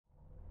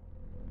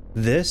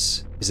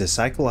This is a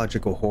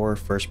psychological horror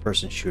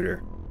first-person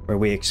shooter, where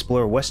we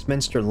explore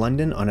Westminster,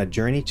 London on a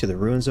journey to the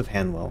ruins of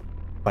Hanwell,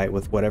 fight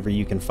with whatever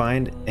you can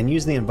find, and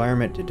use the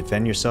environment to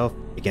defend yourself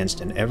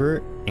against an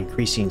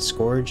ever-increasing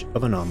scourge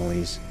of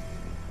anomalies.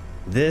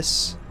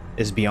 This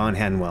is Beyond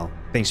Hanwell.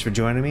 Thanks for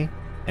joining me,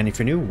 and if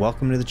you're new,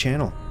 welcome to the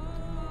channel.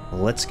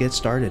 Let's get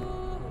started.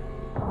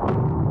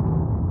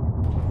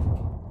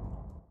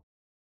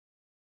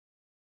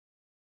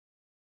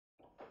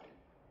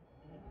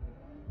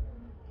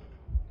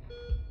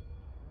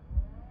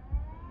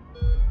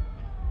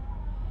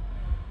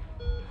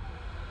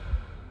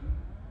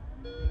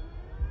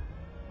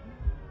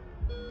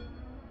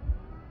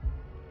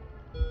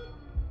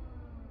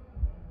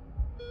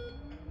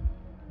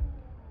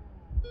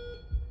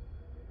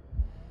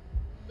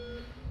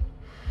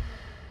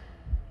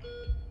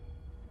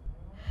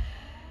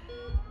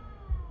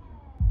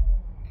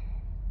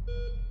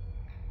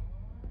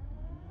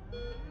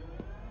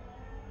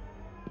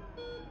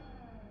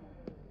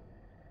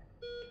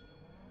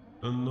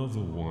 Another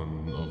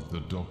one of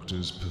the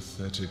Doctor's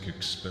pathetic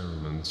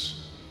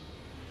experiments.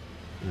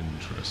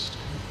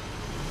 Interesting.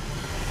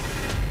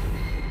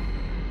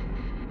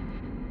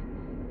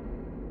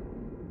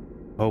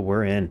 Oh,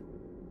 we're in.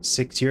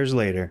 6 years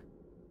later.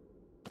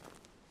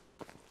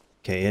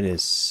 Okay, it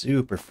is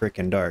super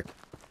freaking dark.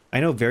 I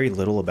know very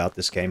little about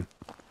this game.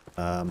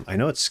 I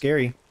know it's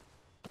scary.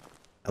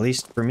 At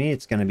least for me,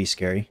 it's gonna be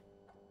scary.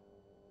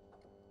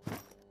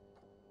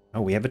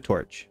 Oh, we have a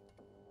torch.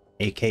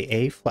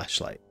 AKA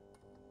flashlight.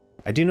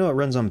 I do know it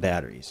runs on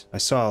batteries. I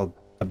saw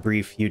a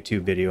brief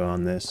YouTube video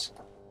on this.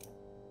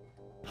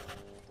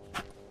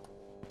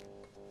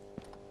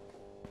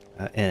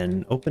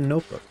 An open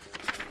notebook.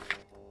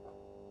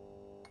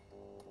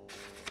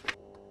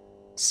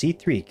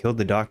 C3 killed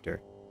the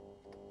Doctor.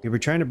 We were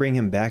trying to bring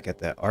him back at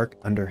the Ark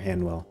under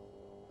Hanwell.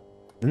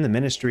 Then the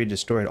Ministry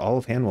destroyed all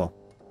of Hanwell,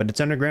 but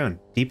it's underground,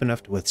 deep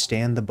enough to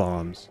withstand the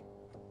bombs.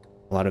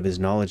 A lot of his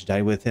knowledge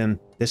died with him.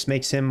 This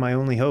makes him my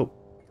only hope.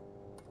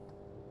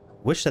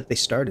 Wish that they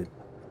started.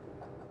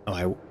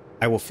 Oh,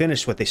 I will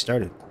finish what they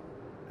started.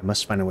 I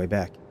must find a way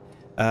back.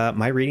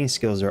 My reading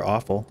skills are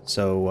awful,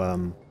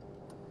 so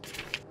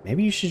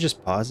maybe you should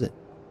just pause it.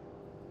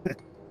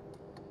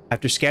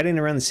 After scouting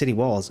around the city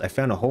walls, I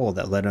found a hole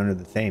that led under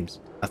the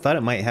Thames. I thought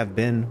it might have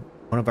been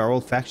one of our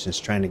old factions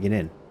trying to get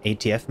in.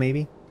 ATF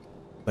maybe?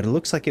 But it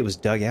looks like it was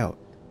dug out.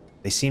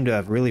 They seem to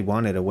have really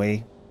wanted a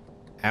way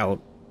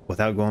out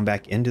without going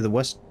back into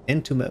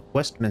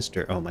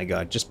Westminster. Oh my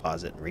god, just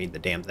pause it and read the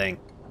damn thing.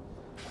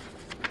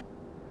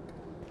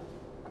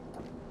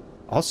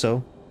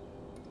 Also,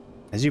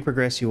 as you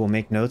progress, you will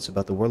make notes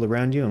about the world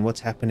around you and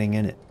what's happening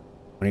in it.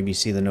 Whenever you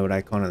see the note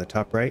icon on the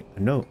top right, a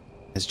note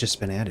has just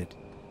been added.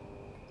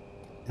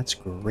 That's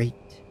great.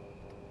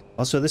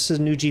 Also, this is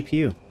a new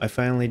GPU. I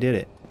finally did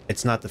it.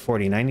 It's not the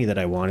 4090 that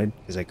I wanted,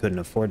 because I couldn't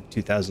afford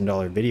a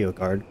 $2,000 video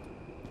card,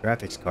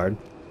 graphics card.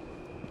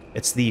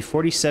 It's the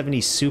 4070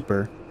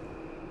 Super.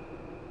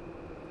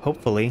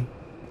 Hopefully,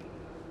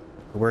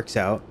 it works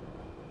out.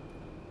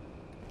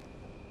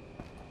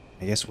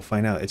 I guess we'll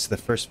find out. It's the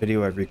first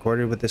video I've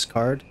recorded with this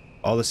card.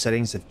 All the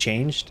settings have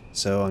changed,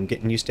 so I'm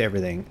getting used to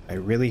everything. I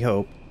really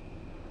hope.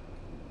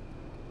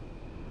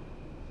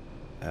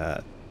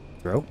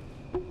 Throw?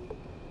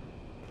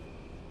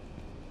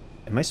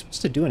 Am I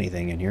supposed to do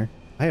anything in here?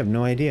 I have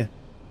no idea.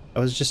 I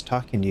was just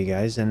talking to you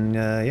guys, and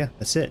yeah,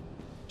 that's it.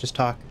 Just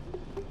talk.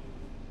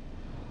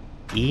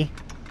 E.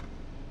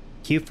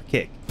 Q for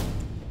kick.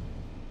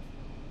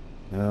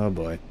 Oh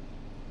boy.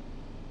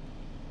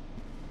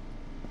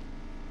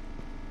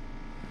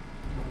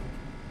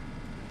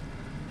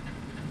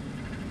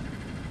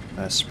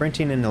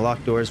 Sprinting in the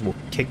locked doors will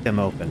kick them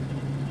open.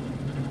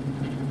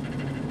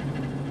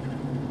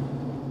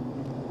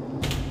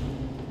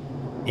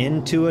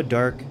 Into a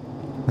dark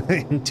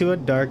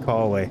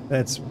hallway.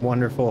 That's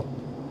wonderful.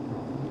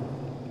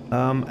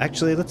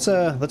 Actually, let's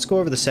go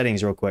over the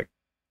settings real quick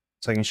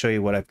so I can show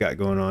you what I've got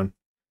going on.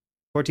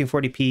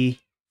 1440p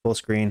full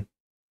screen,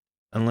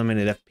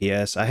 unlimited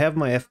FPS. I have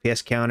my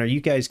FPS counter.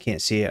 You guys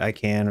can't see it. I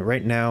can.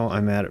 Right now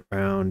I'm at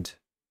around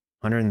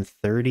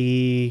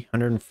 130,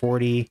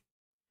 140.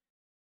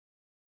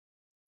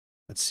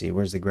 Let's see,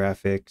 where's the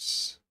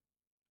graphics?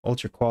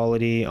 Ultra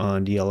quality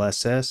on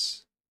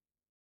DLSS.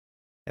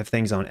 Have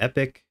things on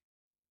Epic.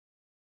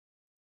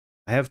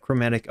 I have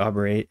chromatic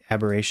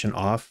aberration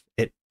off.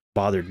 It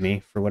bothered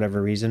me for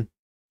whatever reason.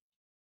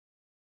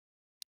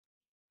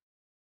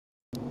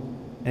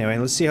 Anyway,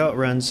 let's see how it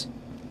runs.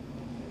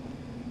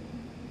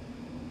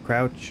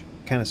 Crouch,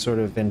 kind of sort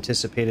of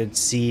anticipated.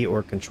 C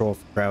or control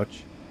for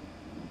crouch.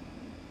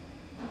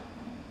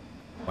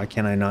 Why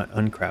can't I not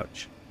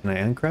uncrouch? Can I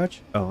uncrouch?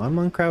 Oh, I'm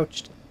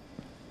uncrouched.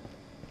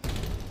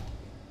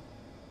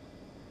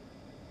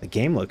 The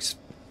game looks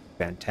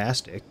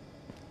fantastic.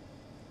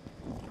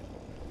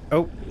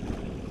 Oh.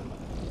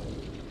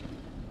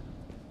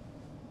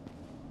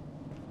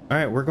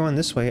 Alright, we're going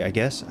this way, I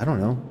guess. I don't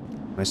know.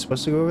 Am I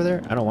supposed to go over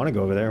there? I don't want to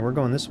go over there. We're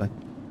going this way.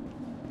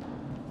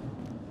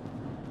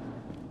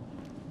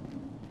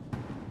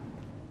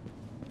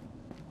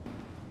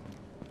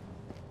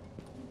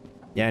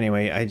 Yeah,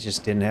 anyway, I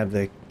just didn't have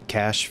the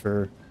cash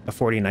for a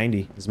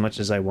 4090 as much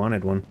as I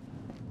wanted one.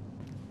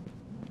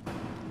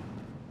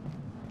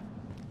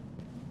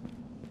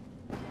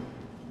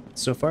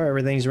 So far,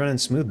 everything's running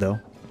smooth,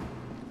 though.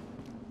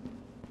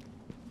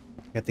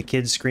 Got the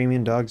kids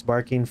screaming, dogs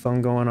barking,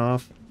 phone going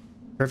off.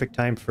 Perfect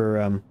time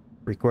for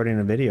recording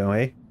a video,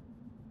 eh?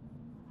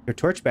 Your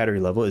torch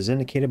battery level is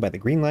indicated by the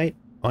green light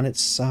on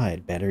its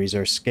side. Batteries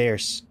are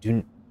scarce.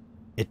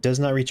 It does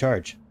not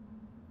recharge.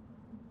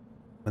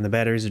 When the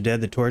batteries are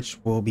dead, the torch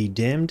will be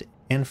dimmed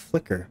and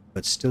flicker,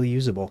 but still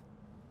usable.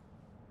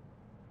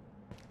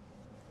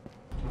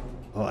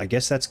 Well, I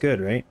guess that's good,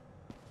 right?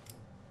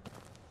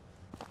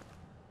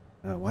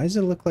 Why does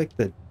it look like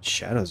the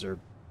shadows are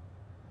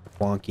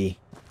wonky?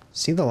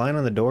 See the line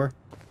on the door?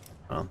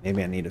 Oh,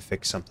 maybe I need to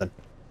fix something.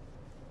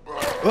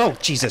 Oh,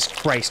 Jesus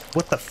Christ!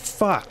 What the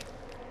fuck?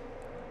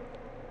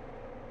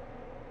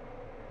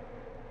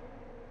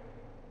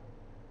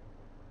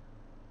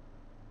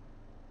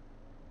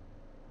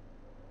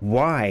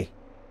 Why?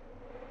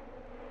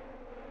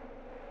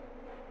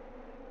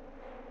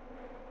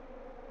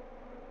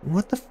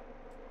 What the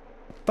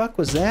fuck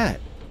was that?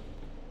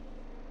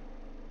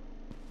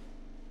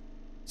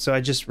 So I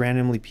just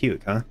randomly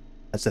puke, huh?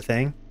 That's the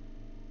thing?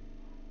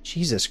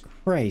 Jesus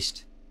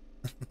Christ.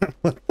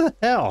 What the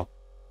hell?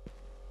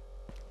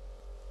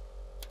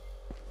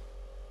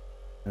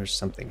 There's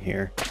something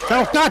here.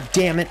 Oh, God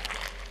damn it!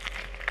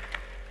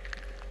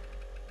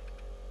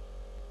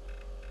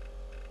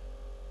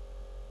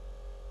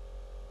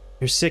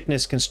 Your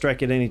sickness can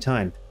strike at any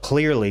time.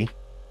 Clearly.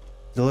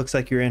 It looks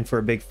like you're in for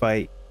a big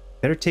fight.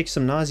 Better take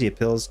some nausea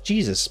pills.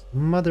 Jesus,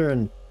 mother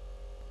and...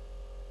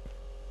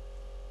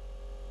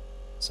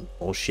 Some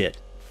bullshit.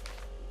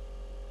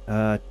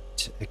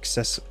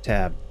 Access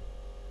tab.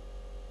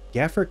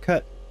 Gaffer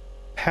cut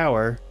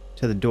power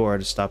to the door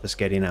to stop us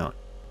getting out.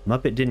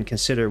 Muppet didn't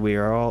consider we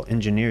are all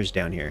engineers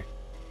down here.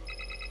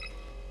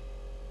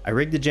 I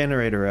rigged the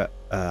generator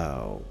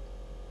up.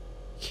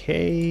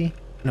 Okay.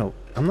 No,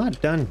 I'm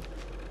not done.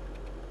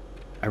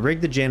 I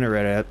rigged the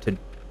generator up to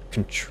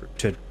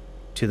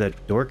the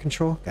door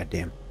control.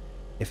 Goddamn.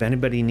 If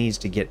anybody needs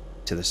to get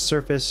to the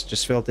surface,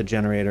 just fill up the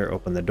generator,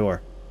 open the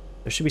door.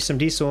 There should be some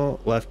diesel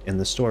left in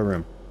the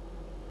storeroom.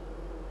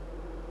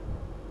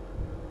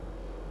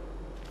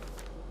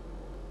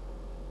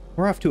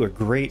 We're off to a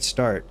great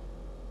start.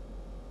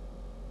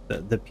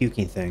 The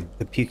puking thing.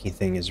 The puking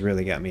thing has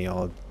really got me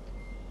all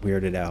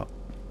weirded out.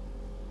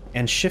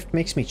 And shift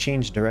makes me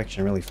change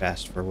direction really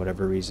fast for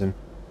whatever reason.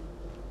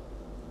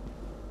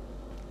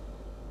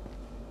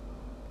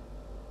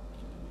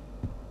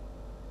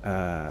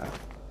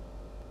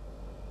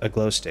 A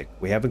glow stick.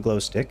 We have a glow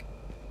stick.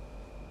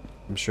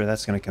 I'm sure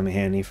that's going to come in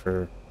handy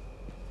for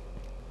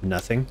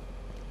nothing.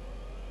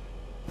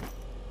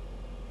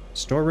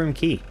 Storeroom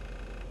key.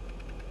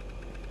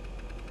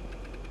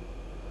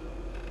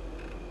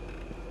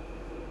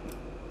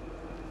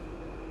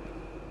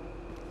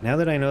 Now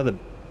that I know the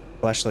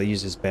flashlight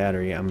uses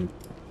battery, I'm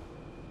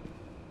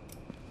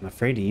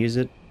afraid to use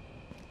it.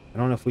 I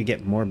don't know if we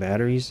get more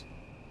batteries.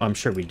 Well, I'm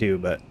sure we do,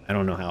 but I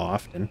don't know how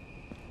often.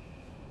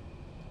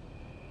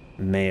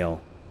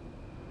 Mail.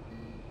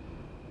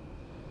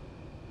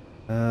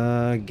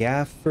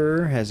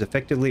 Gaffer has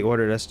effectively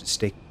ordered us to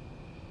stay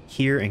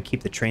here and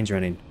keep the trains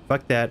running.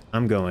 Fuck that,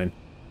 I'm going.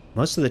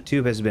 Most of the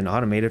tube has been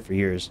automated for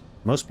years.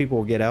 Most people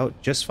will get out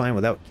just fine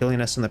without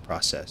killing us in the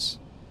process.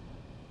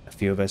 A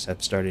few of us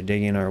have started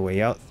digging our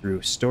way out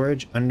through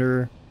storage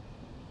under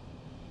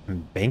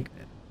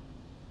embankment.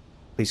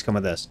 Please come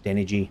with us,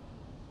 Danny G.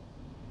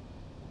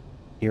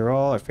 Here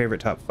all, our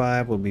favorite top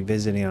 5 will be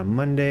visiting on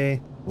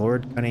Monday.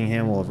 Lord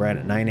Cunningham will arrive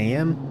at 9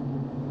 a.m.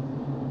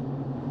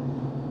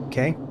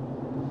 Okay.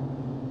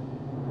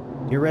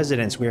 Dear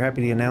residents, we are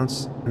happy to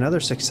announce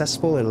another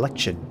successful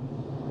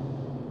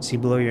election. See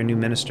below your new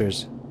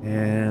ministers.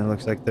 And it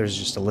looks like there's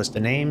just a list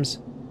of names.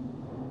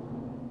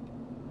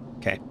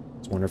 Okay,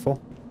 it's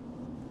wonderful.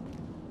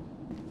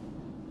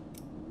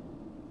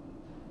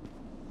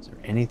 Is there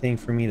anything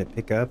for me to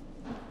pick up?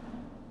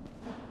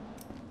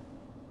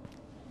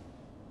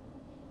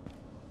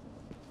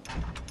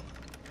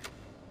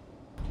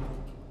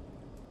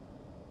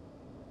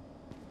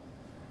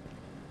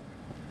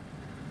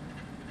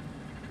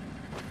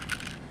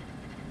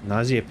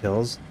 Nausea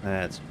pills.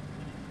 That's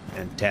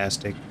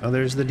fantastic. Oh,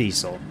 there's the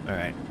diesel.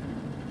 Alright.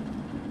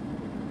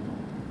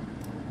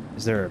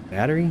 Is there a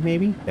battery,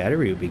 maybe?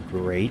 Battery would be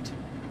great.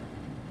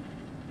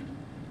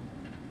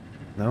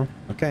 No?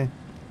 Okay.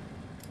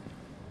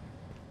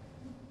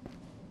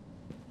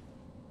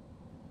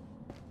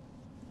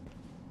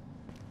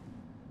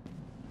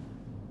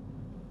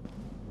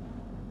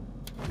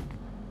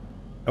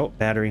 Oh,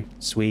 battery.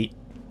 Sweet.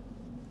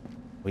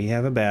 We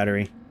have a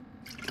battery.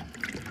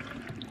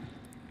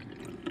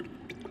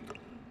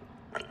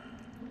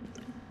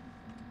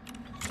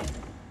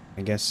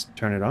 I guess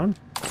turn it on?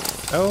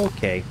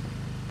 Okay.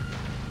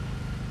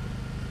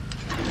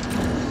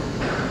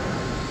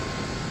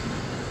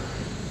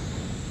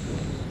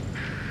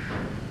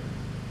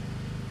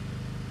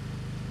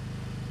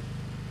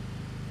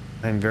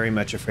 I'm very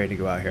much afraid to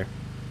go out here.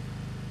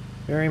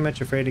 Very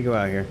much afraid to go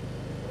out here.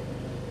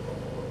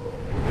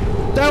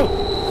 No!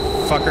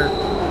 Fucker.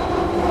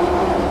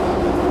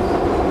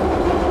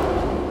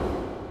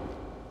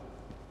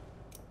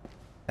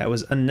 That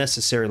was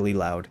unnecessarily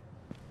loud.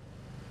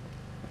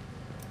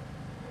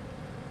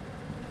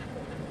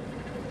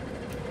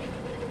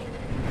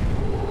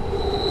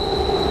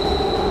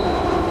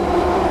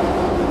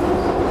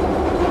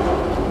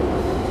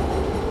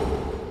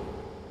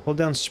 Hold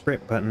down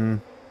sprint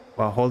button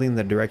while holding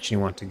the direction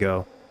you want to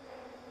go.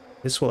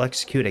 This will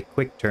execute a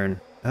quick turn.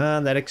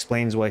 That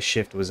explains why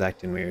shift was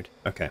acting weird.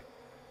 Okay.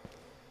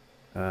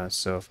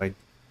 So if I...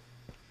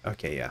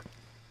 Okay, yeah.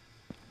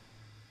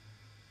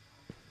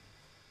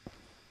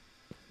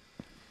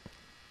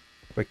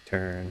 Quick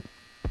turn.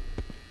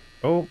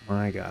 Oh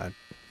my god.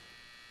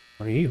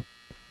 What are you?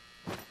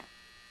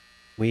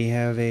 We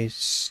have a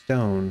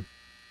stone.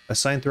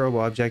 Assign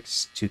throwable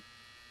objects to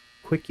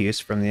quick use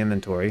from the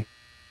inventory.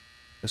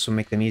 This will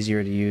make them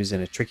easier to use in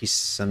a tricky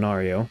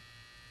scenario.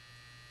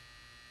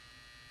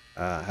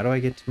 How do I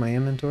get to my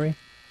inventory?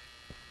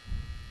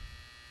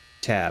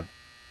 Tab.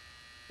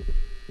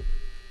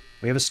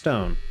 We have a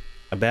stone,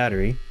 a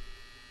battery,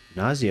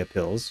 nausea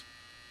pills,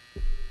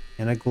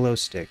 and a glow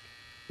stick.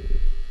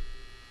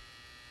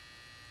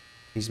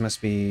 These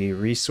must be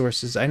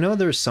resources. I know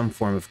there's some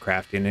form of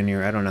crafting in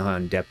here. I don't know how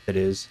in depth it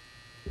is.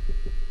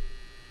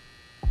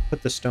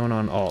 Put the stone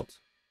on alt.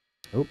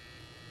 Oh.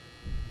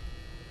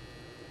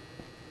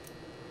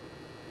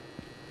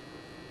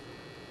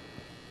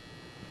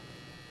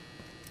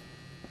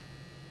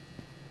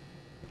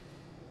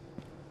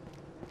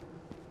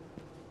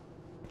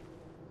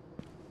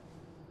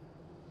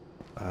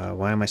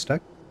 Why am I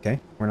stuck? Okay,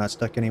 we're not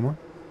stuck anymore.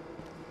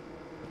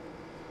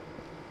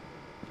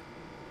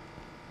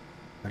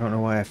 I don't know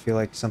why I feel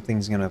like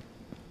something's gonna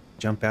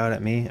jump out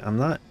at me. I'm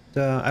not,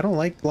 I don't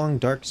like long,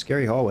 dark,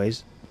 scary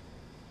hallways.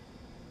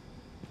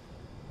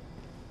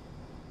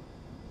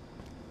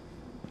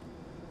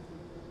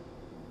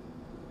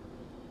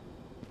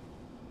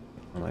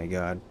 Oh my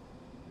god.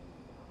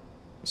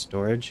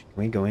 Storage?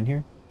 Can we go in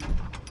here?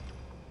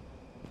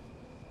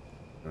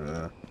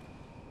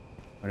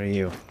 What are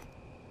you?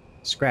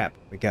 Scrap.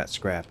 We got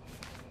scrap.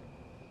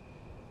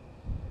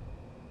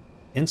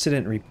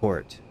 Incident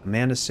report.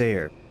 Amanda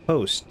Sayer.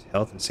 Post.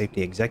 Health and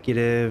Safety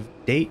Executive.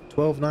 Date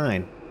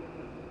 12/9.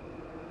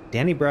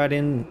 Danny brought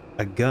in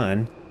a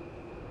gun.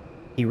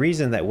 He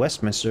reasoned that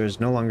Westminster is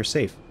no longer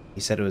safe.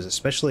 He said it was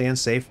especially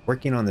unsafe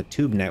working on the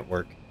tube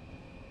network.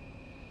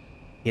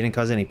 He didn't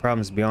cause any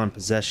problems beyond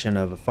possession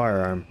of a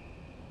firearm.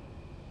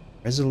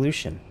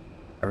 Resolution.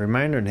 I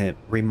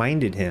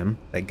reminded him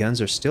that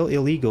guns are still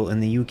illegal in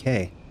the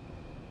UK,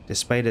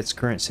 despite its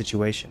current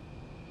situation.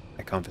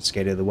 I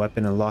confiscated the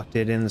weapon and locked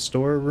it in the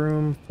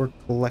storeroom for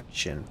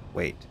collection.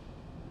 Wait.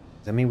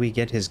 Does that mean we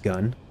get his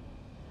gun?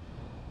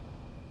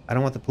 I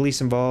don't want the police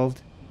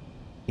involved.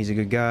 He's a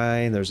good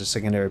guy. There's a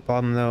secondary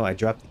problem, though. I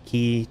dropped the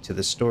key to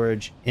the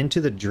storage into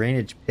the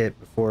drainage pit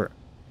before...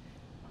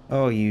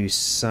 Oh, you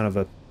son of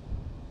a...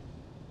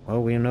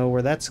 Well, we know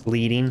where that's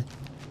leading.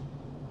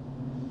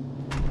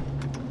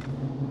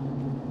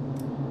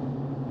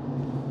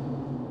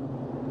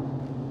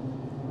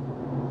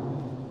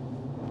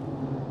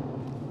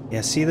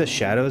 Yeah, see the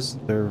shadows?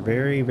 They're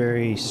very,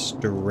 very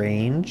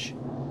strange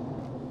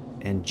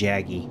and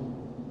jaggy.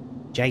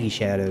 Jaggy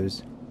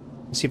shadows.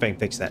 Let's see if I can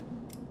fix that.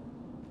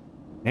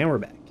 And we're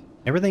back.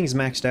 Everything's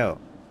maxed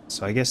out,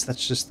 so I guess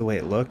that's just the way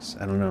it looks.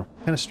 I don't know.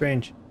 Kind of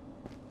strange.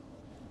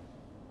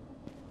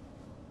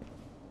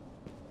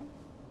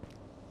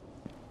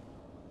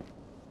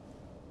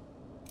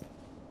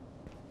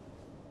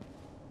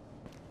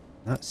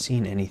 Not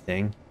seeing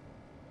anything.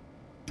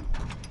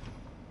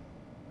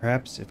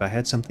 Perhaps if I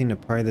had something to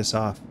pry this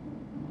off.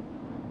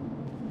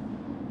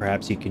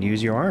 Perhaps you could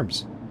use your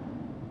arms.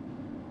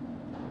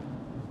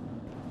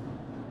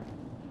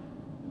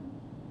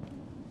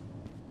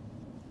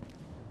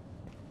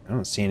 I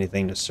don't see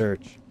anything to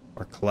search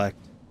or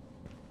collect.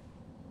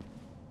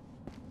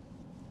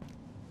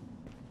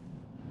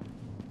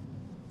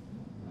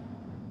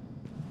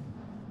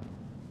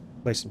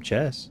 Play some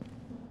chess.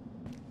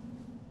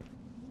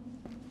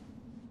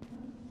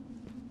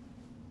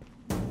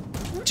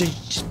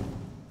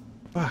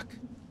 Fuck.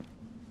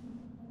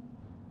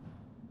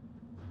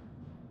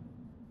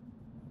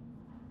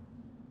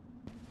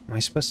 Am I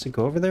supposed to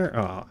go over there?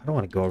 Oh, I don't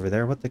want to go over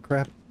there. What the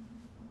crap?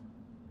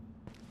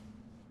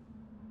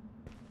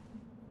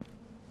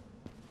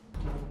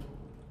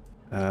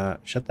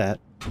 Shut that.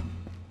 I'm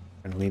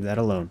gonna leave that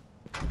alone.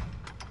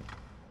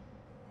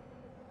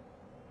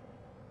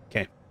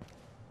 Okay.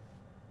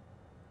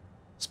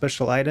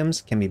 Special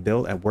items can be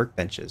built at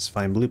workbenches.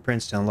 Find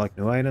blueprints to unlock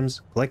new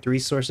items. Collect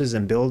resources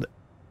and build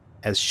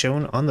as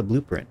shown on the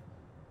blueprint.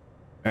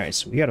 Alright,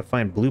 so we gotta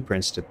find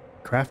blueprints to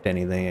craft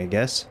anything, I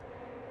guess.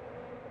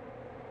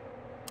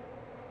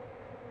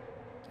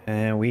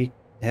 And we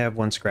have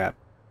one scrap.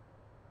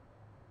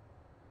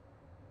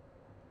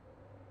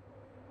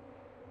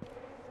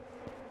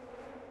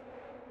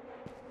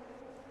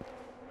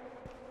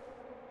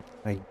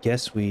 I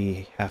guess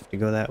we have to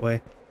go that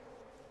way.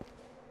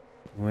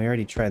 We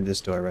already tried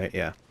this door, right?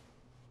 Yeah.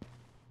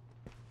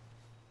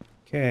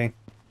 Okay.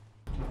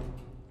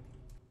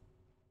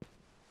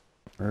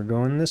 We're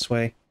going this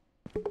way.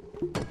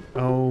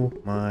 Oh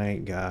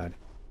my god.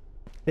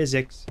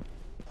 Physics.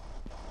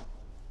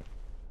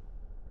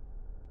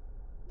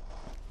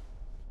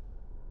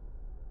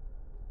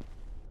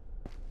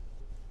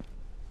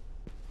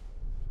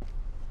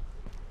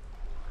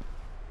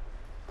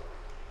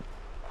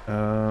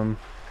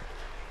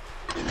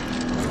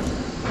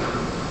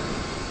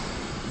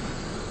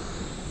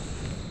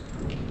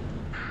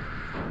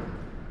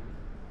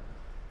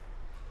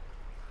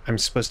 I'm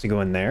supposed to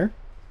go in there?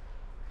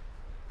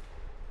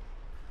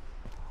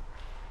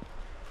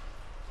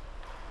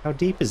 How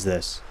deep is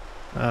this?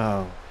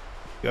 Oh,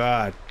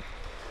 God.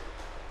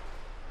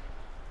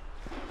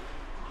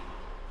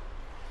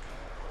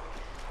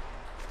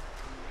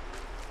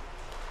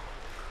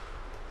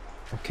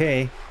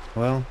 Okay,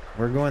 well,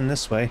 we're going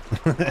this way.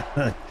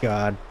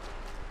 God.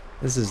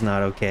 This is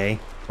not okay.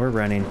 We're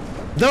running.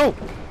 No!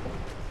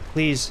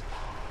 Please.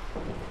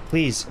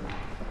 Please.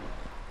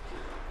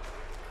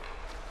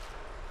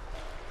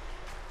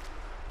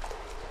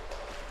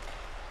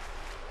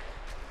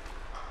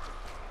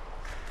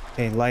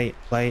 Okay, light,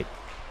 light.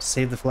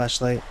 Save the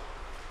flashlight.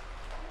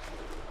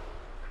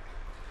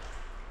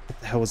 What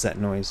the hell was that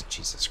noise?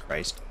 Jesus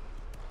Christ.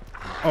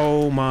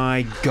 Oh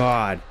my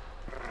god.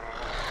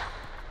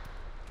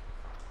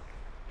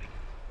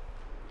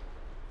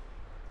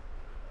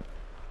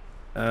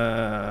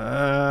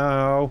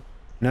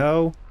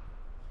 No.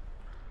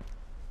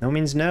 No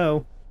means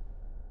no.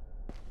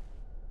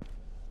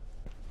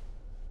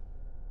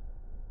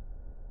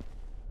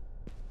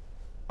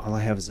 All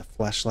I have is a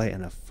flashlight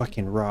and a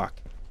fucking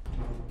rock.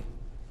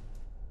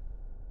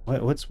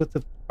 What's with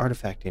the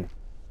artifacting?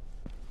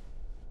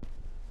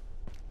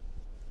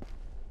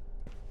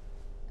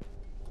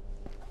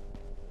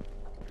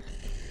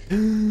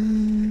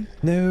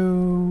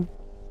 No.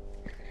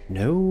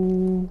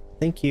 No.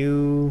 Thank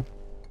you.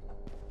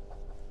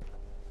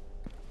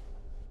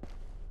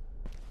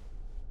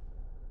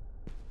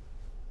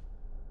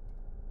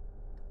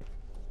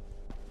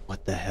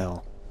 What the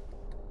hell?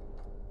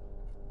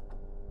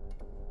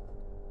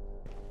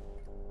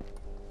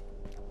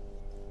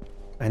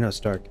 I know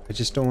it's dark. I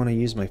just don't want to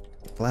use my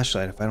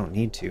flashlight if I don't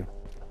need to.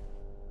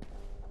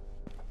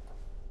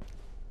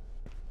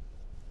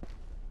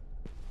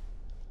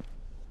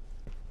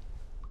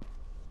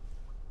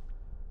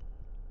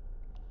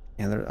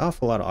 Yeah, there's an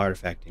awful lot of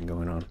artifacting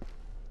going on.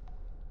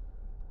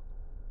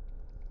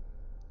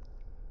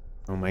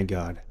 Oh my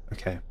god.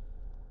 Okay.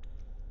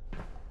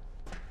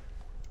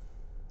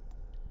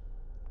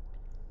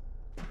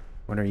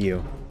 What are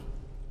you?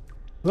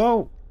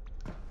 Whoa!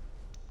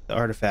 The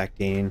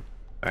artifacting.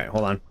 Alright,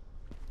 hold on.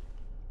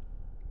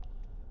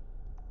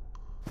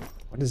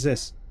 What is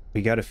this?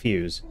 We got a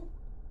fuse.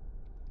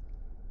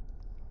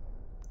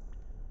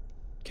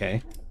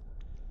 Okay.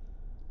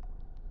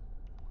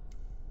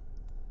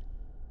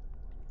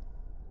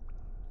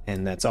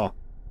 And that's all.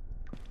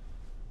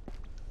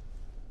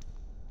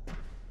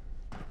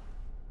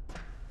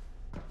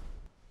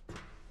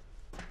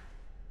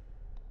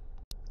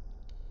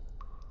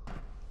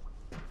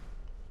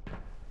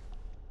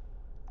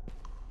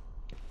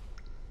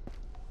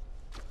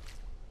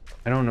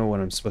 I don't know what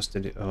I'm supposed to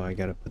do. Oh, I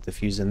gotta put the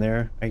fuse in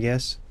there, I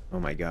guess.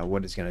 Oh my god,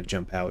 what is gonna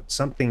jump out?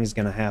 Something's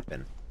gonna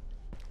happen.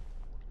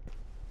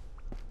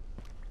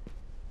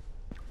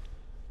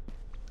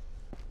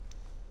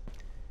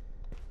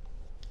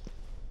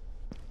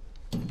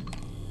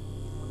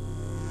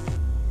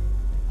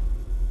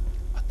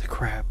 What the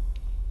crap?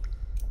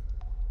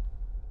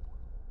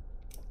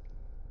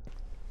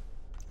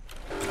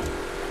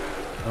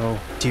 Oh,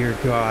 dear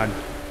god.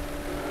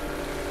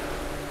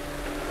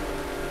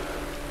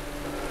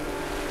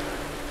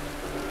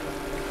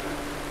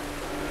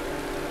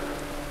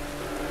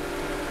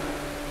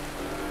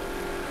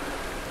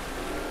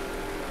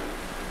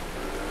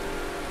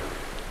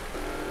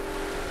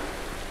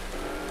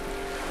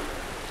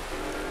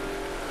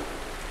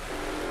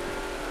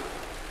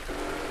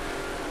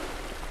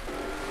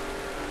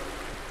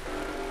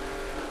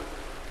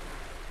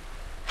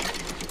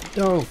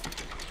 Oh,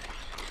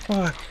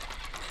 fuck.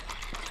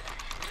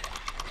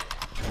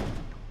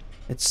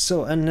 It's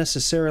so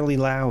unnecessarily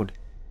loud.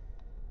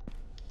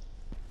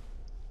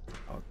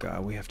 Oh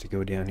god, we have to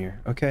go down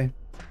here. Okay.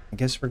 I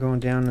guess we're going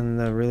down in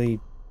the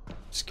really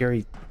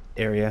scary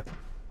area.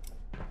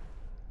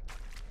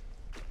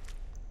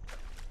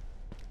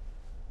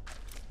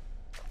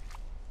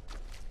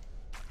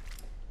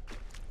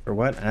 For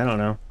what? I don't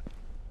know.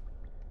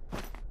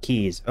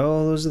 Keys.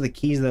 Oh, those are the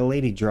keys the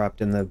lady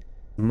dropped in the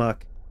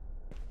muck.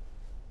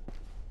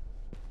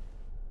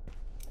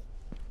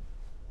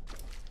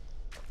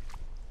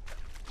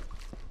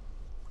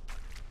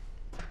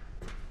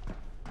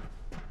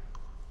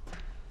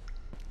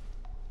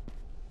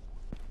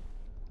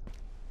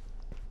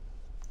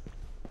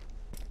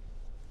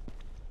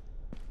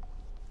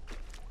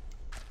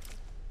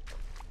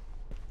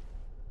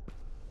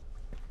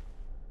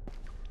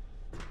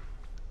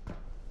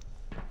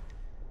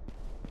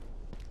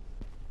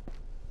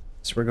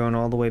 So we're going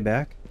all the way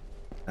back?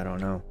 I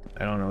don't know.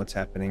 I don't know what's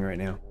happening right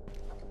now.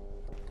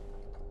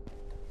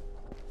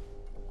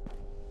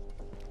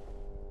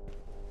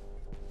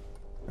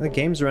 The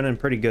game's running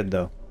pretty good,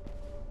 though.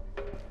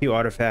 A few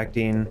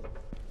artifacting.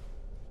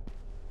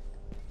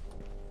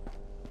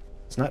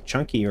 It's not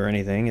chunky or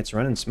anything. It's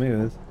running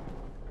smooth.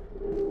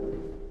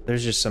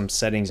 There's just some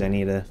settings I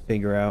need to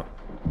figure out.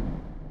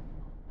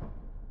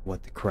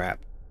 What the crap?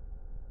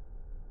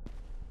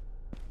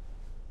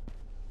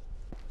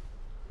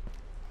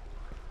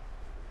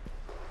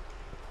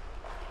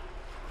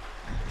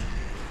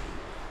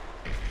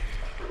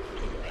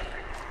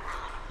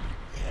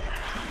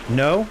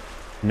 No.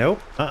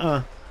 Nope.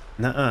 Nuh-uh.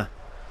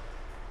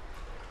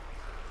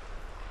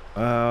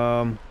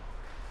 Oh,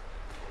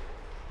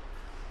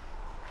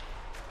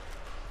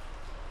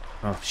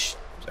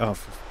 oh,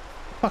 for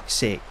fuck's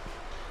sake.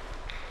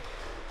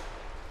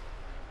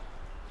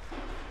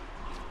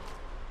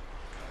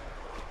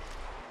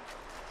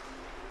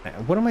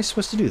 What am I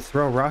supposed to do?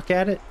 Throw a rock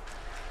at it?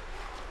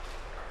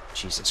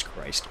 Jesus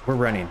Christ. We're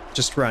running.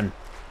 Just run.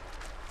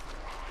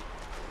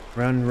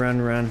 Run,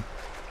 run, run.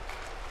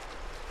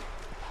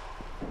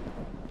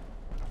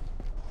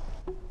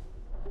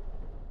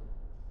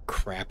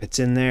 Crap, it's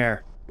in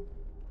there.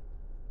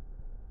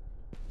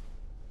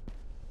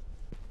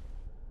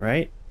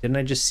 Right? Didn't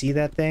I just see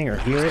that thing or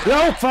hear it?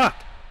 Oh, fuck!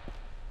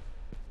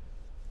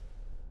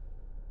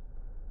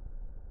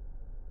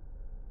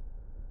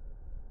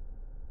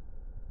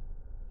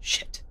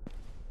 Shit.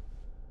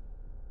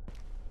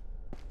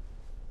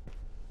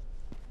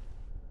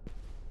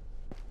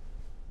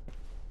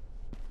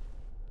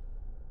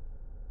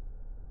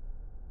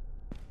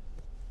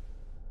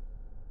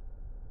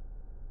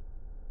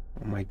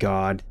 Oh my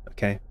god.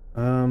 Okay.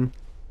 Oh,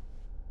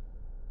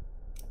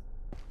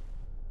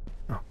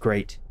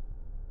 great.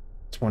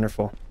 It's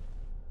wonderful.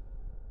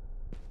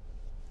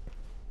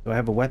 Do I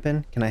have a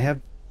weapon? Can I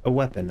have a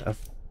weapon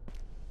of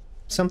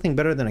something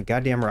better than a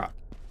goddamn rock?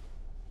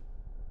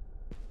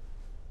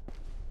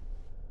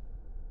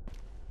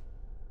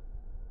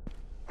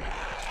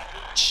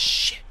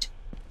 Shit.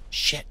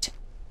 Shit.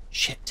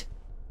 Shit.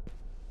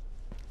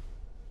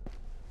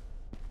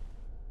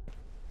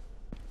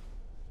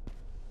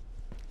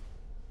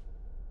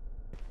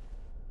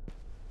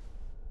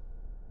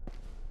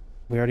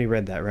 We already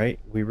read that, right?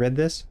 We read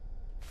this?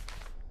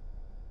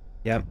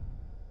 Yep.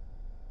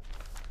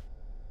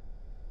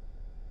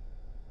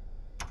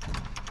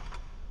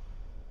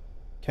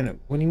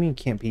 What do you mean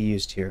can't be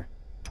used here?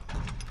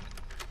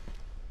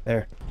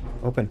 There.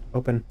 Open.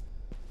 Open.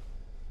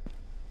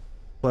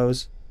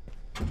 Close.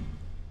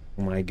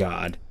 Oh my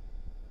god.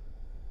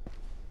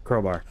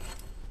 Crowbar.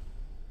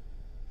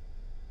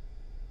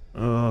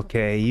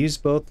 Okay, use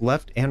both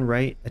left and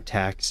right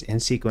attacks in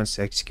sequence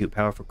to execute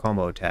powerful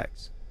combo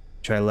attacks.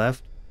 Try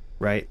left,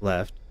 right,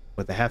 left,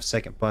 with a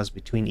half-second pause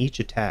between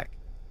each attack.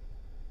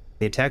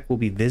 The attack will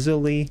be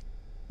visibly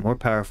more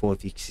powerful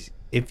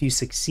if you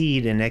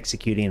succeed in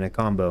executing a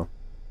combo.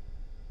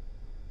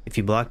 If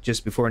you block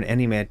just before an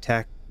enemy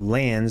attack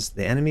lands,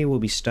 the enemy will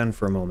be stunned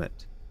for a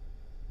moment.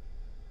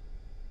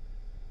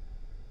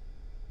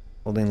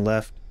 Holding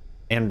left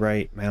and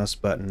right mouse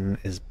button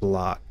is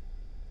block.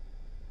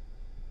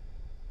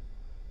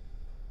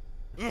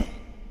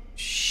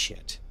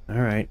 Shit.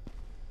 Alright.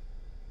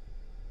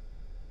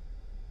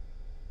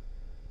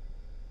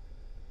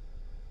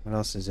 What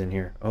else is in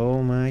here?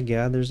 Oh my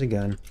god, there's a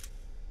gun.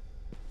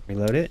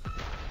 Reload it.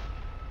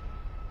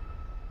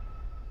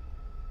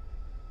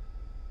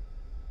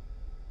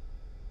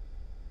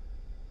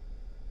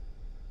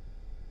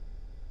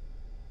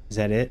 Is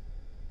that it?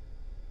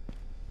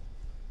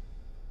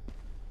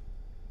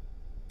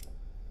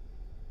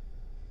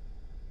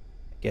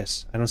 I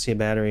guess. I don't see a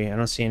battery. I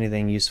don't see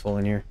anything useful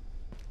in here.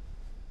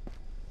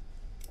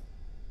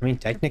 I mean,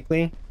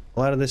 technically, a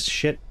lot of this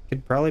shit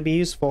could probably be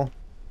useful.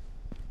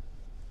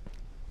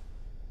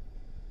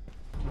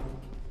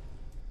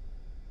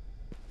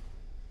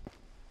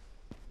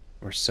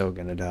 We're so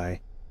gonna die.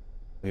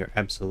 We are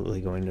absolutely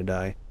going to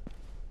die.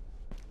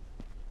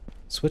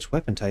 Switch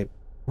weapon type.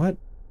 What?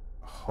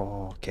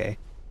 Oh, okay.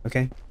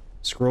 Okay.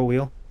 Scroll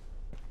wheel.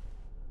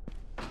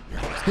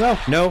 No,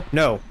 no,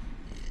 no.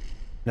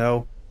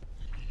 No.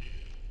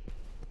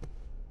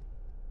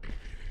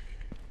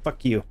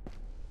 Fuck you.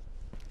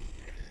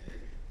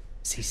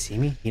 Does he see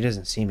me? He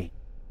doesn't see me.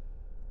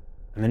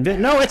 I'm invis-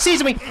 No, it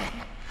sees me!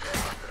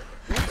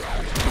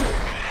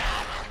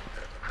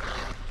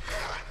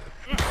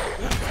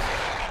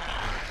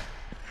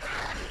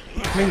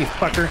 Come here, you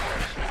fucker.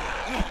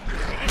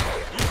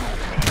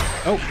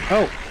 Oh,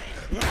 oh.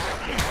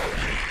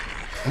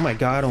 Oh my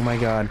god, oh my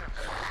god.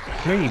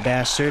 Come here, you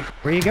bastard.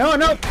 Where you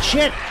going? Oh,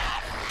 shit!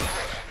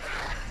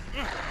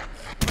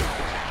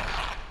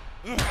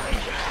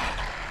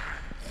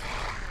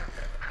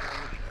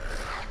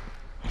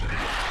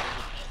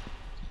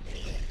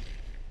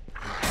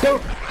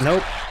 Nope.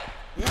 Nope.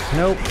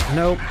 Nope.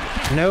 Nope.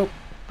 Nope.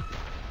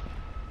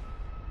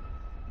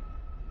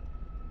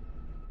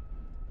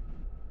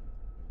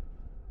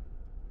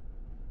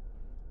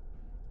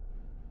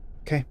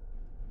 Okay.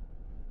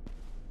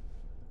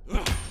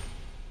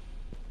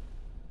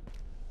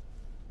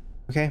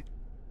 Okay.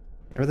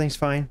 Everything's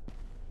fine.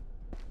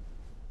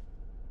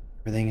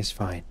 Everything is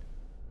fine.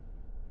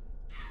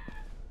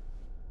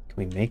 Can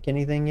we make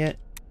anything yet?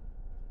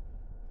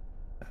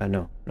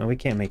 No. No, we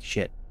can't make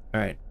shit.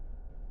 Alright.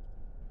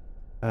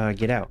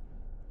 Get out.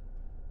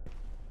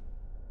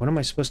 What am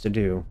I supposed to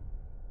do?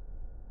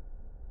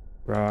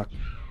 Rock.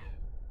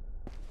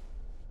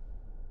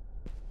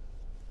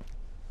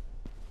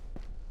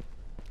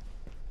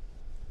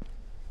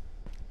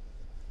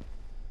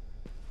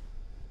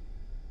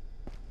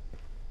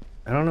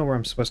 I don't know where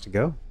I'm supposed to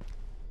go.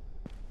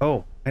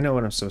 Oh, I know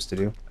what I'm supposed to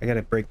do. I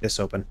gotta break this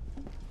open.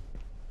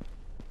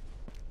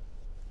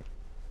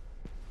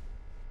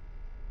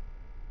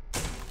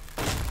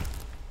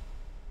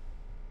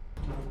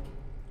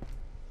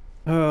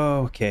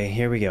 Okay,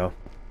 here we go.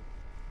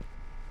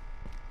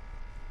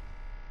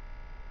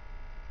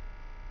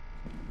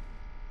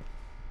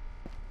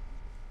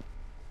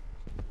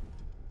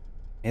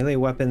 Melee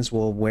weapons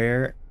will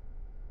wear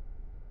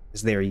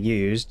as they are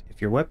used.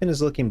 If your weapon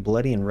is looking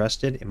bloody and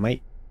rusted, it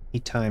might be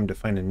time to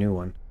find a new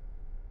one.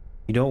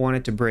 You don't want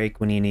it to break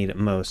when you need it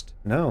most.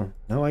 No,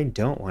 I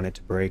don't want it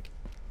to break.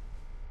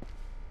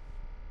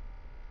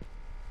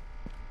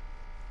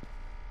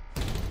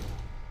 Are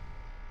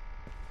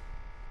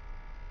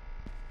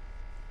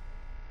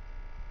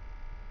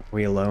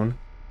we alone?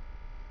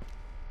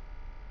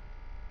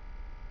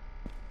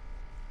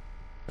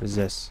 What is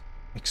this?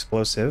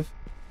 Explosive.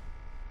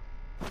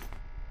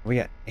 We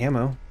got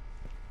ammo.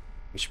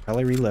 We should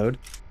probably reload.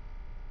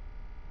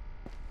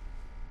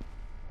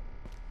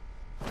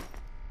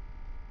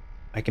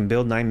 I can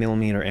build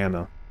 9mm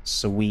ammo.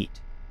 Sweet.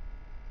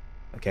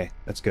 Okay,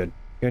 that's good.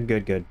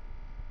 Good.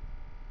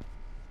 How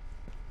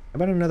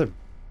about another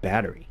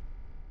battery?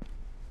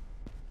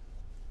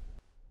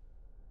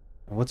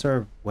 What's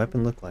our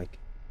weapon look like?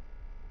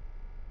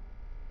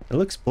 It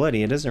looks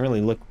bloody. It doesn't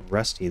really look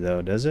rusty,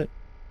 though, does it?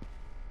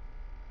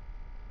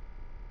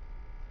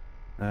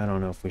 I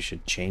don't know if we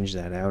should change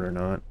that out or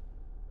not.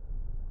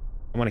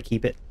 I want to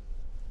keep it.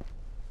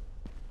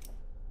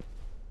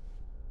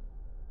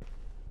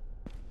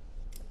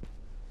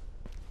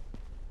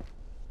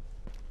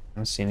 I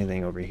don't see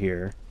anything over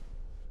here.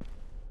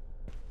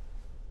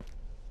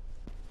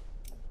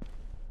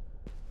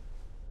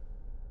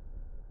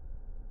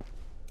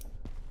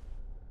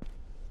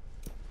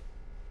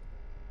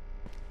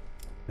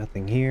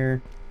 Nothing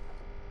here.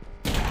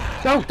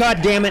 Oh,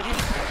 god damn it!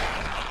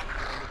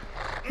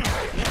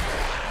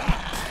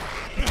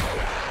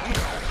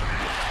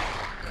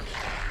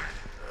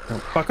 Oh,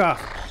 fuck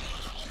off.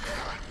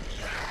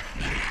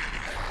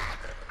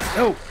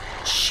 Oh,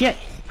 shit!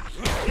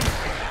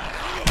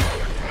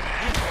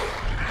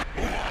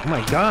 Oh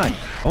my god!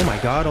 Oh my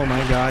god, oh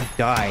my god,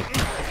 die.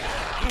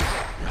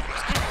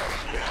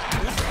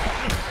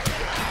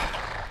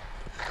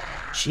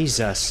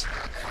 Jesus.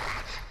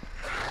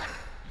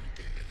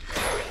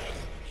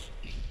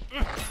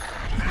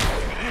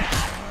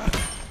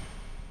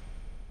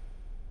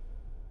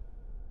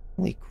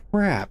 Holy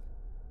crap.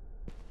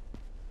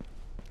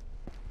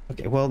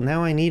 Okay, well,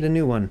 now I need a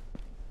new one.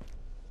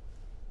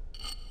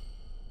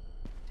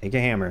 Take a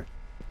hammer.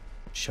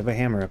 Shove a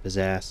hammer up his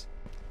ass.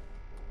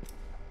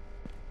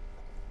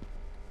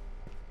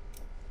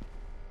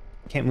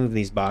 Can't move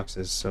these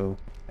boxes, so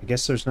I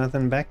guess there's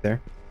nothing back there.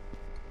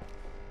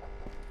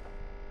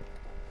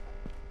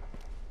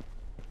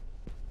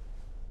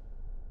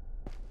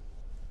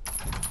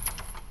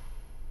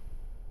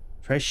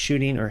 Try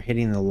shooting or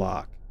hitting the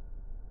lock.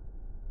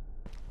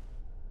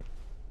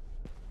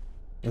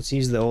 Let's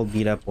use the old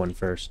beat up one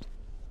first.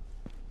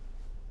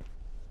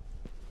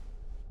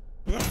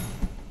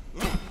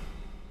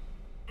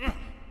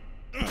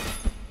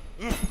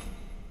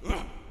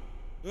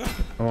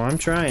 Oh, I'm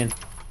trying.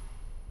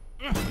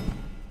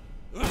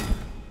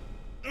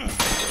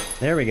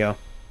 There we go.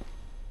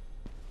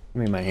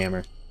 Give me my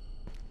hammer.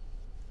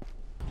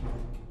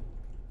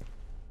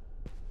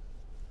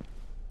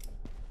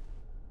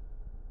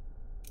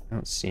 I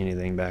don't see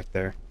anything back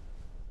there.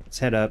 Let's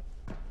head up.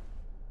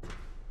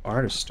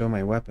 R to stow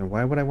my weapon.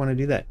 Why would I want to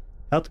do that?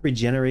 Health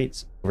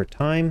regenerates over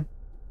time.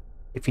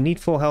 If you need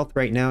full health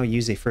right now,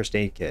 use a first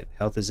aid kit.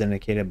 Health is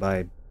indicated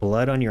by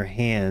blood on your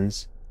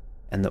hands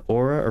and the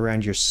aura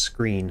around your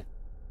screen.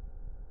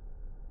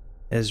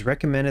 It is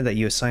recommended that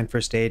you assign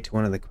first aid to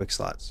one of the quick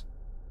slots.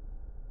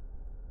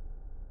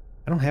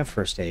 I don't have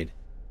first aid.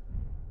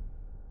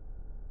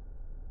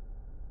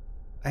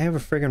 I have a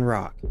friggin'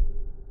 rock.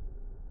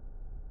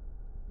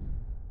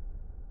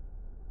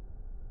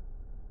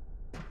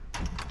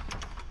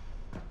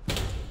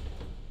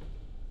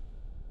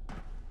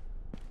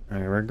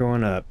 Alright, we're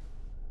going up.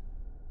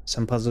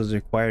 Some puzzles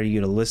require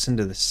you to listen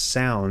to the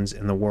sounds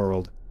in the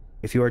world.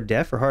 If you are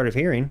deaf or hard of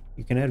hearing,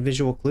 you can add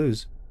visual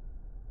clues.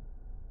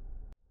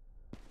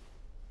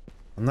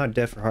 I'm not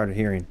deaf or hard of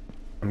hearing.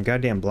 I'm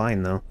goddamn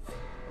blind, though.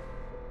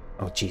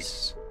 Oh,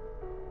 Jesus.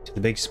 To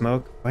the big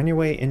smoke. Find your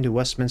way into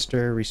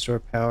Westminster, restore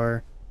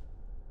power.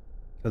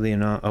 Kill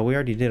the oh, we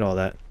already did all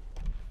that.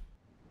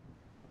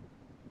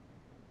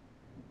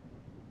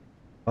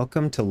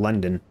 Welcome to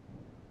London.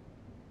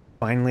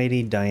 Fine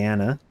Lady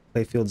Diana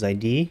Playfield's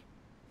ID.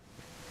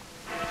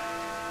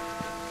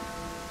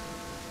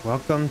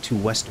 Welcome to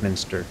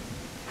Westminster.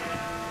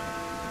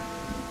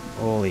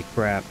 Holy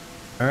crap.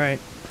 Alright.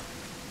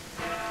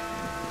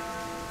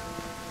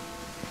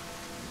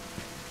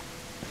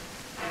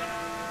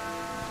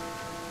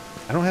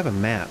 I don't have a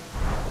map.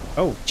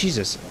 Oh,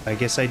 Jesus. I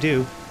guess I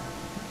do.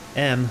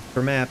 M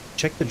for map.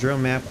 Check the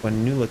drone map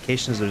when new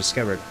locations are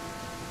discovered.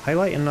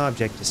 Highlight an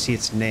object to see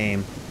its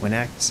name. When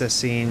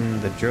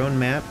accessing the drone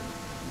map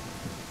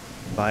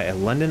by a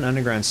London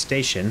Underground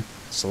station,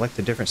 select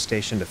a different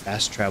station to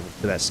fast travel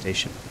to that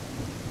station.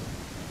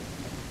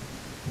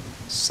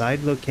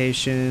 Side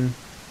location,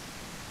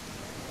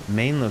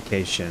 main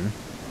location,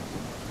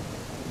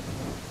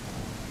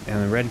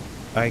 and the red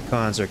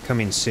icons are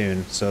coming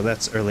soon, so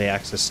that's early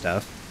access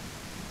stuff.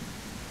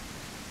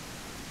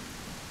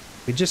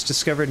 We just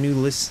discovered new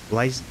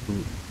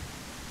Lyceum?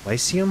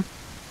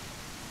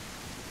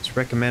 It's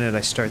recommended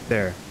I start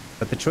there,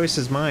 but the choice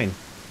is mine.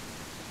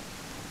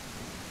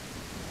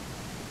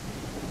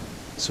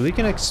 So we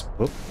can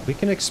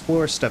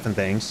explore stuff and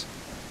things.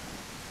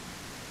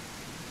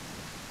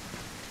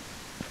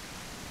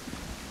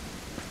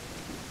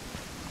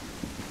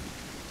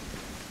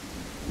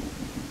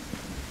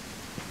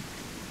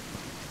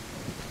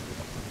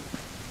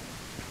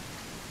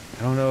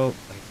 I don't know,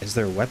 like, is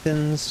there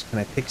weapons? Can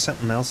I pick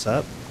something else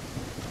up?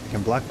 I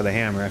can block with a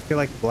hammer. I feel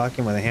like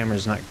blocking with a hammer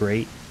is not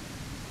great.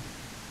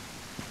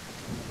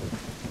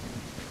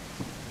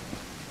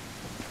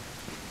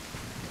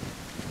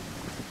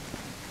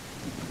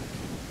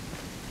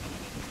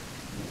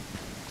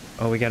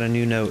 Oh, we got a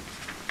new note.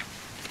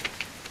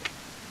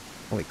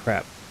 Holy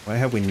crap. Why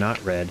have we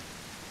not read?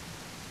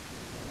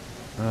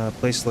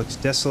 Place looks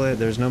desolate.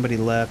 There's nobody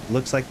left.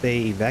 Looks like they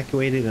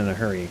evacuated in a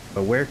hurry.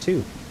 But where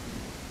to?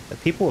 The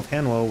people of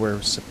Hanwell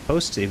were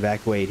supposed to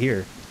evacuate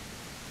here.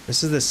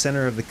 This is the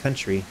center of the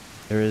country.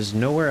 There is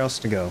nowhere else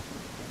to go.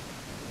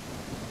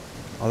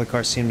 All the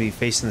cars seem to be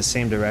facing the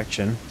same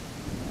direction.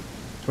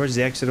 Towards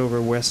the exit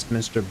over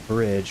Westminster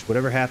Bridge.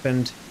 Whatever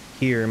happened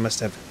here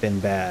must have been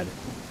bad.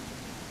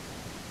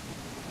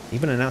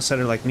 Even an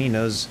outsider like me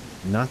knows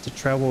not to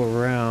travel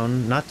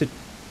around, not to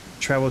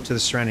travel to the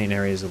surrounding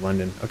areas of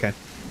London. Okay.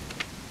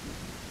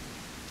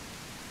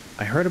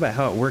 I heard about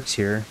how it works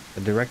here. The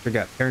director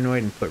got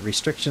paranoid and put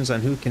restrictions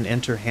on who can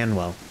enter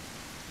Hanwell.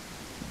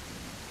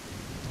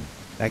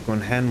 Back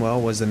when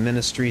Hanwell was the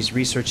ministry's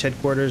research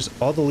headquarters,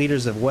 all the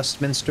leaders of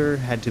Westminster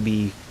had to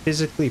be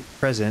physically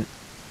present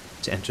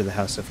to enter the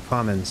House of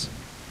Commons.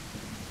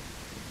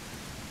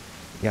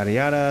 Yada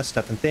yada,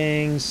 stuff and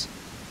things.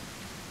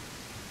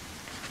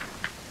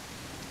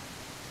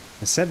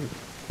 I said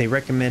they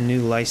recommend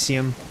new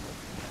Lyceum.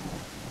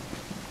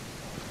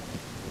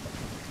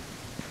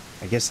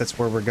 I guess that's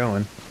where we're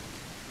going.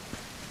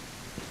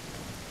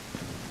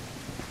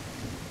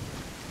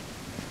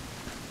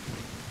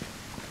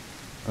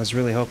 I was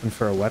really hoping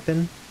for a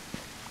weapon.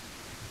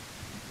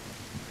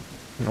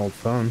 An old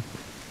phone.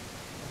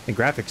 The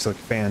graphics look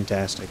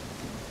fantastic.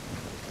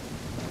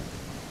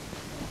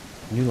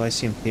 New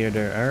Lyceum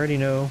Theater. I already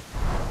know.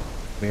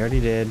 We already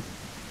did.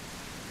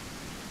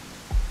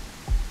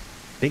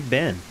 Big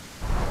Ben.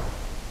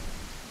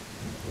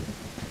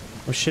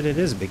 Oh shit, it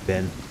is Big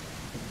Ben.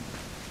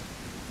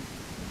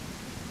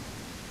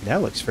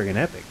 That looks friggin'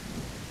 epic.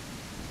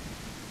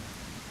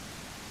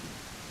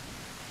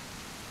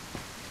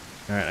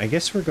 Alright, I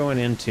guess we're going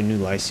into New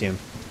Lyceum.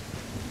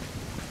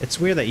 It's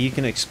weird that you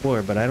can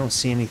explore, but I don't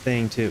see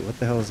anything to... What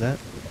the hell is that?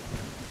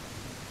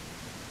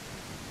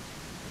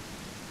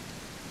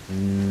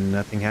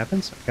 Nothing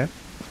happens? Okay.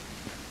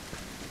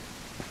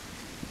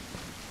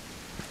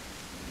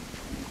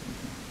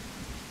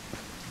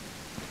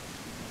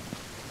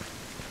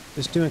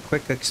 Just doing a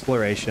quick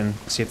exploration,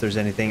 see if there's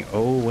anything.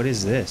 Oh, what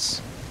is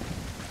this?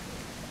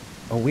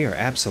 Oh, we are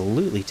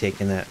absolutely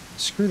taking that.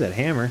 Screw that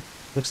hammer.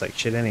 Looks like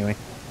shit anyway.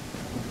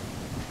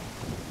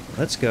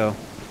 Let's go.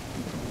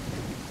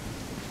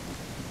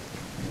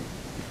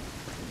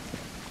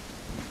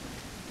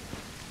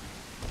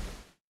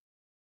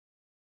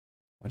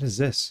 What is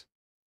this?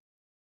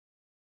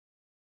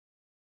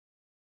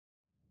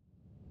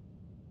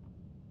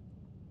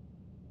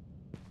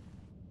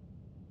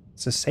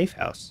 It's a safe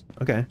house.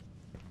 Okay.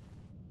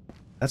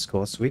 That's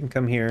cool. So we can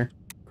come here,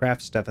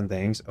 craft stuff and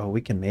things. Oh,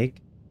 we can make...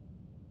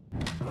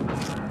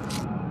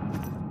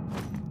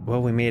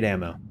 Well, we made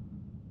ammo.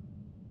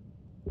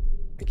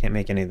 I can't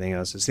make anything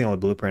else. It's the only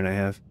blueprint I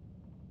have.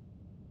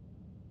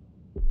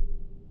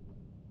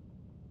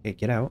 Okay,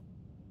 get out.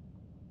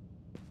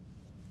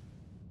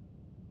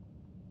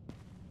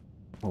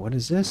 Well, what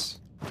is this?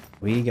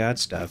 We got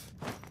stuff.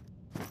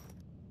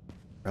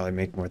 Probably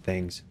make more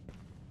things.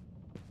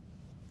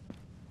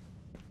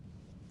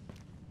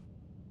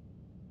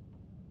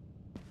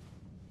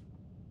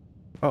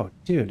 Oh,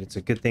 dude, it's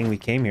a good thing we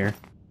came here.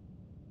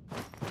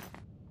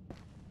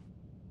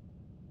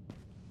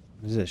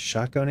 What is this?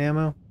 Shotgun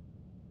ammo?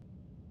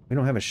 We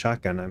don't have a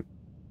shotgun. I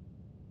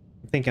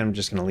think I'm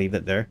just gonna leave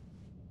it there.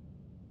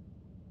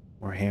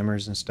 More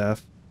hammers and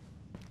stuff.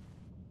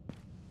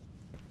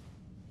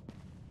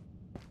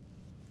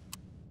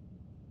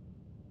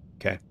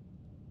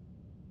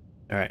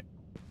 Alright,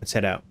 let's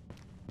head out.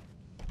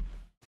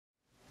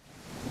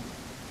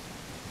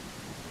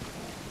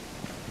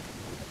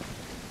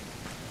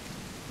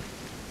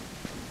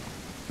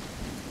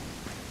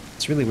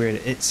 It's really weird.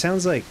 It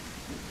sounds like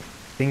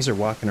things are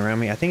walking around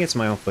me. I think it's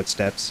my own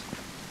footsteps.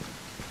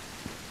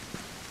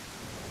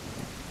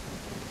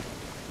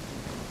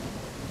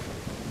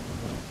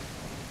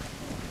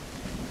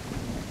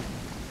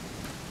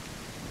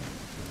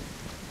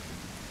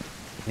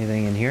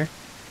 Anything in here?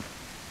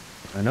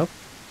 Nope.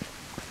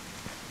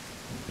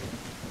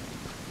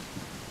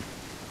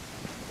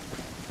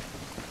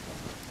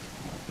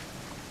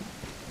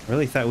 I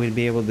really thought we'd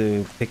be able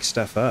to pick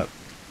stuff up.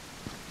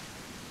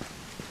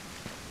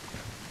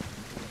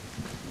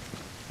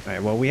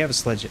 Alright, well, we have a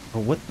sledge. Oh,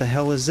 what the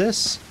hell is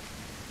this?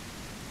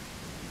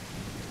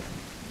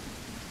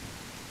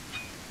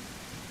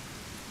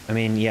 I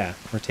mean, yeah,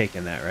 we're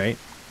taking that, right?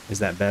 Is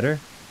that better?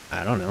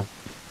 I don't know.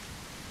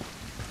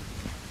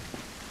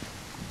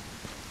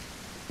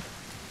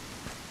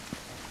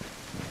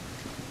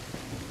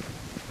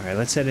 Alright,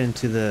 let's head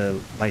into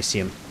the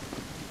Lyceum.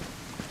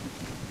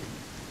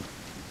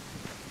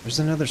 There's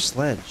another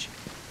sledge.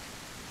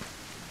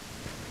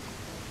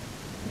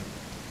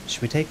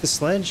 Should we take the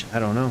sledge? I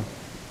don't know.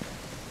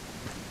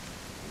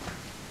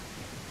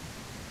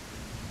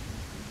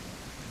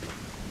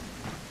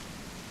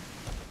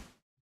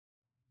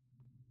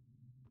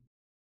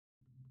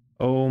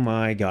 Oh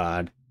my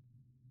god.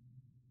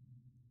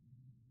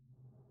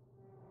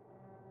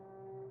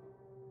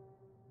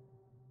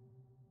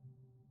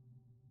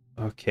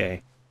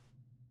 Okay.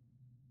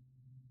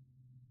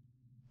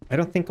 I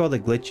don't think all the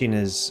glitching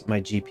is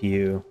my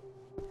GPU.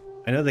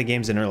 I know the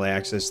game's in early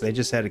access. They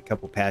just had a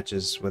couple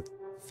patches with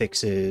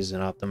fixes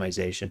and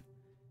optimization.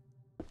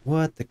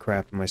 What the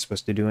crap am I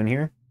supposed to do in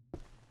here?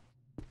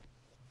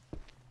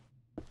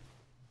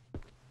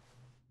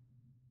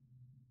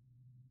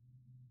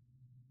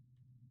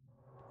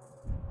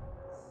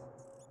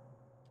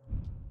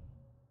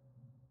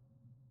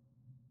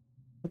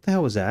 What the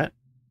hell was that?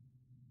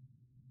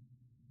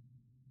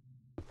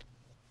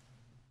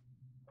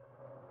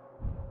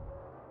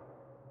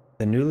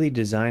 The newly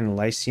designed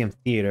Lyceum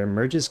Theater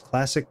merges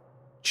classic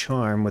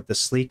charm with the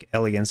sleek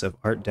elegance of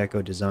Art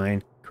Deco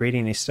design,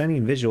 creating a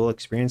stunning visual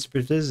experience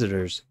for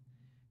visitors.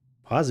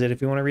 Pause it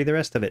if you want to read the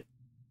rest of it.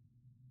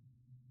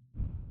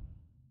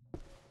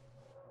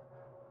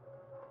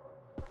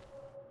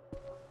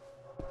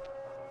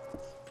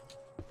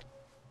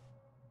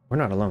 We're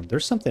not alone.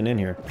 There's something in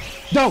here.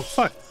 No,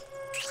 fuck!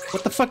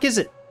 What the fuck is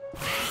it?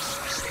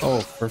 Oh,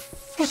 for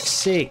fuck's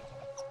sake.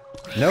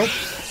 Nope.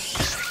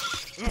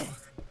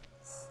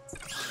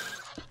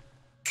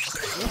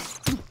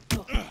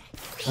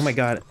 Oh my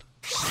god.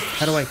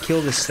 How do I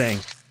kill this thing?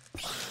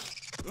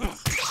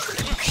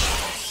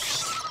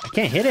 I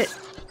can't hit it.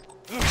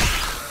 Am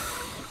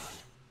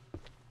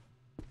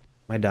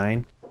I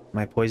dying? Am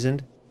I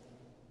poisoned?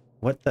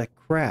 What the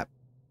crap?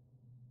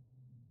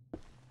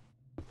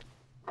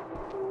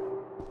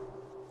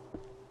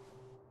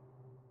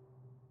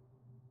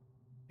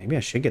 Maybe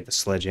I should get the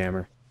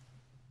sledgehammer.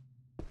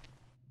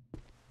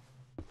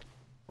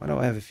 Why do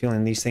I have a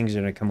feeling these things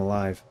are gonna come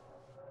alive?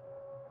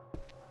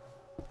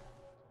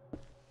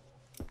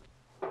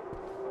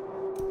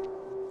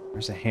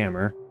 There's a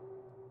hammer.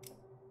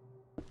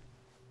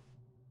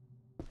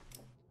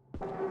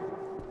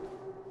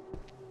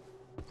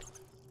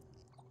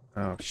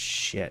 Oh,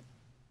 shit.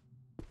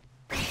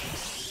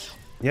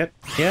 Yep,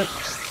 yep.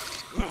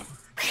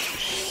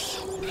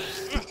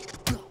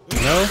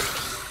 No.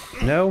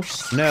 No,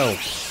 no.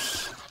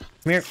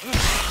 Come here.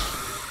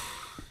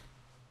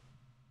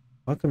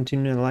 Welcome to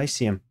New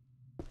Lyceum.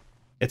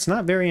 It's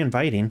not very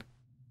inviting.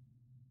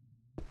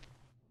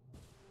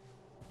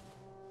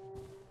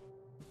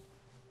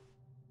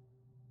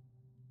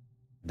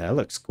 That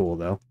looks cool,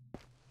 though.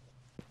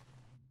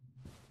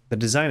 The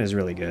design is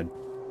really good.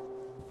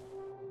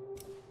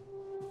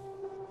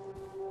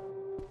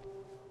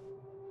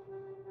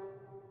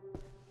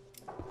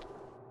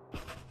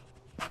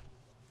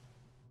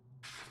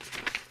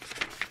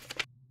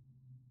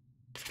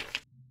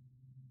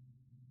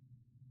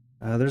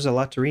 There's a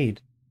lot to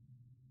read.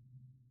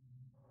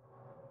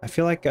 I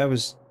feel like I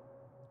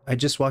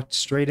just walked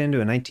straight into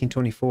a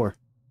 1924.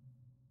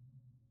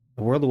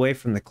 A world away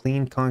from the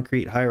clean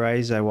concrete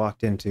high-rise I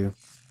walked into.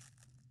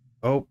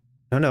 Oh,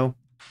 no, no.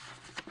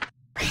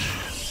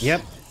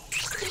 Yep.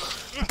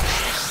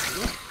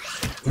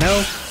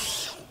 No.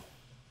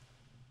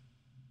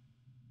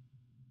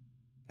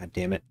 God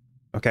damn it.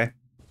 Okay.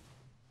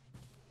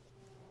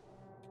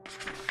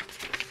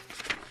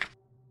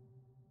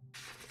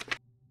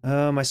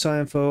 I saw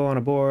info on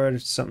a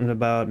board, something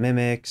about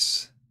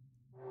mimics.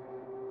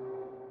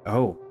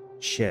 Oh,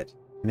 shit.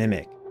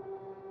 Mimic.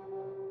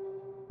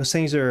 Those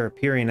things are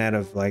appearing out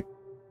of, like,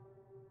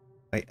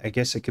 I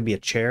guess it could be a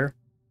chair,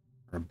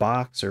 or a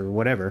box, or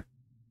whatever.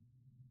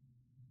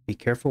 Be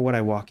careful what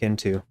I walk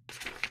into.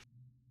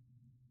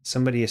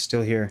 Somebody is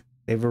still here.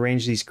 They've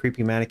arranged these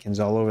creepy mannequins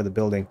all over the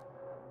building.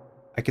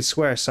 I could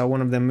swear I saw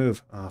one of them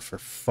move. Oh, for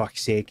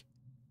fuck's sake.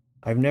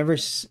 I've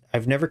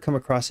never come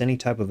across any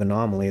type of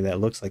anomaly that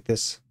looks like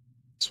this.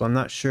 So I'm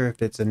not sure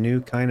if it's a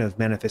new kind of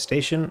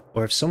manifestation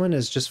or if someone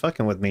is just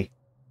fucking with me.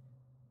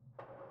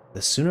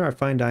 The sooner I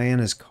find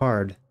Diana's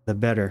card, the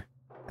better.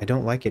 I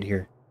don't like it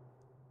here.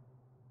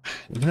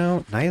 You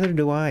know, neither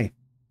do I.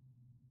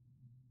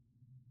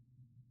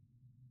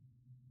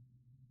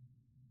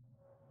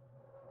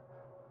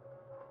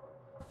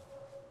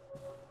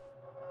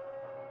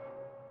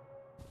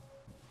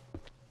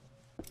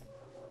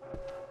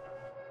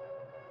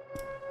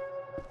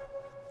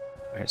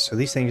 Alright, so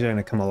these things are going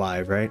to come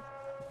alive, right?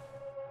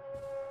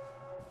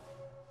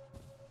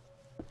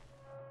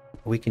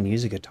 We can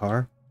use a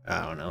guitar?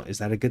 I don't know. Is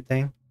that a good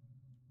thing?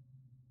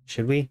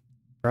 Should we?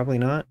 Probably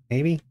not.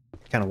 Maybe?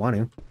 Kind of want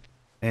to.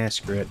 Eh,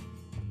 screw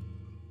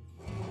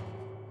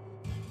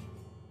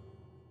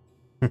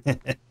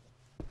it.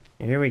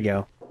 Here we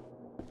go.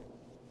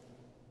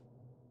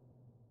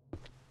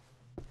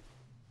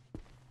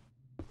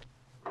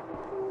 I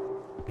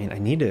mean, I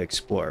need to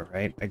explore,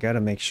 right? I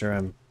gotta make sure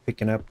I'm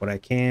picking up what I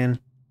can.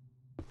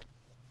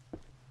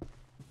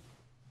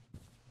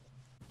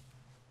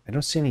 I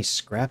don't see any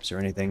scraps or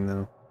anything,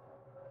 though.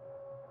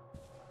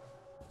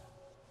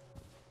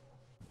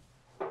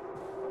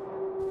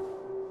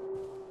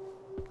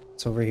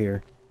 It's over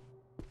here.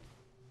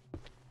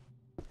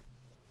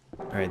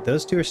 Alright,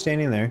 those two are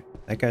standing there.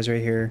 That guy's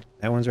right here.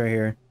 That one's right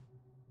here.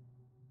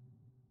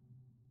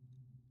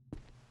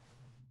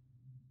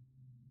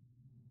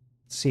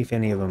 Let's see if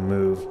any of them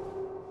move.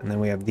 And then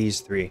we have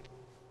these three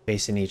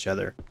facing each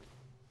other.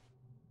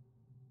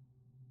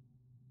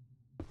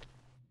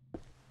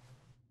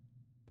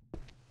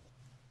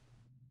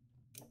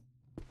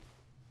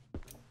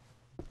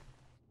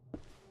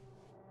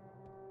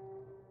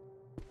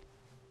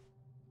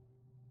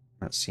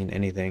 Not seeing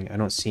anything. I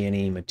don't see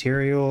any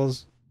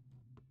materials.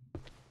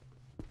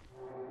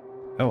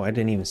 Oh, I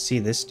didn't even see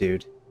this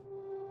dude.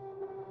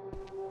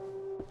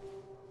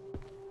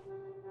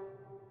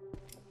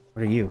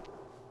 What are you?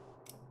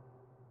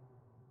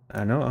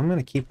 No, I'm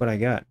gonna keep what I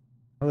got.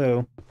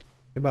 Hello.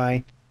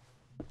 Goodbye.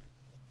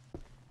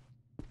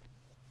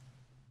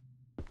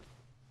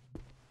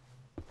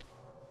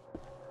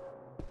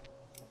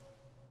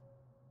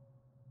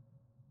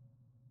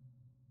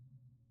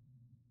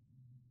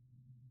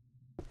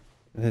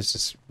 This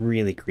is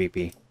really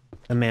creepy.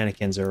 The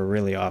mannequins are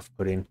really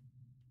off-putting.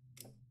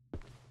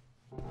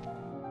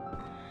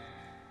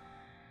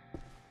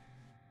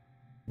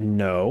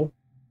 No.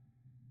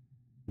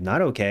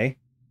 Not okay.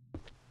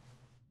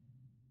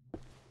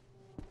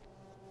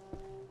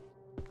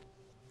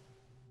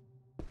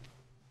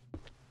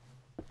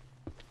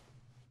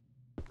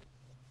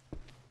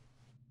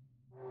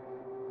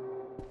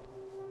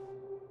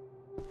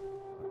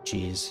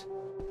 Jeez.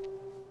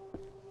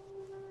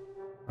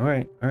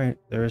 Alright,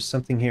 there is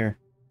something here.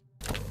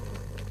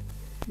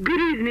 Good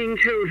evening,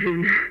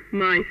 children,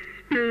 my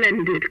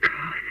splendid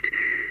cast.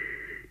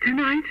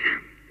 Tonight,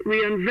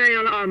 we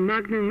unveil our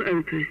magnum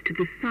opus to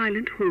the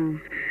silent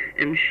halls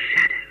and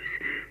shadows.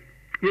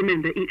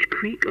 Remember each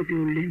creak of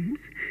your limbs,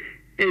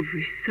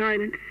 every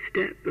silent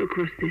step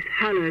across this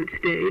hallowed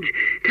stage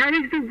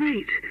carries the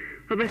weight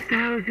of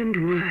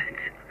 1,000 words.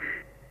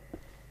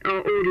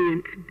 Our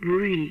audience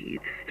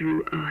breathes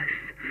through us.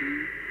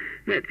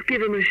 Let's give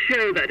them a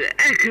show that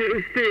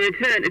echoes through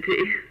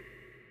eternity.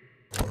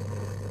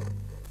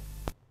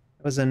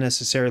 That was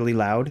unnecessarily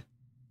loud.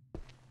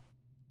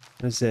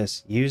 What is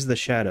this? Use the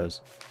shadows.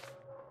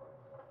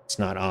 It's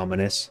not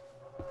ominous.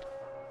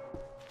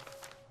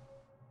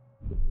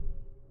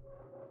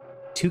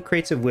 2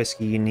 crates of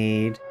whiskey you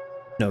need.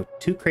 No,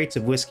 2 crates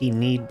of whiskey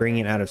need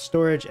bringing out of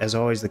storage. As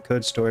always, the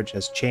code storage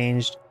has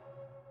changed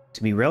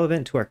to be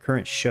relevant to our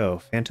current show,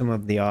 Phantom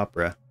of the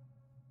Opera.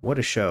 What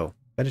a show.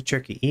 Better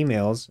check your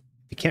emails if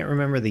you can't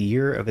remember the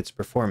year of its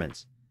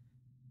performance.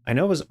 I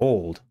know it was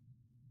old.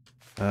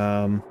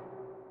 I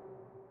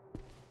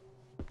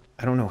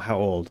don't know how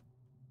old.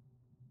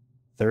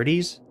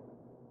 30s?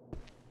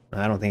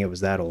 I don't think it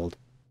was that old.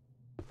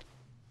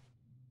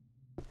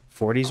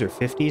 40s or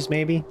 50s,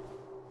 maybe?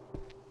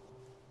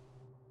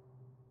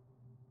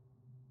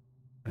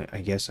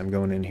 I guess I'm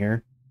going in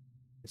here.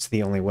 It's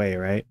the only way,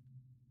 right?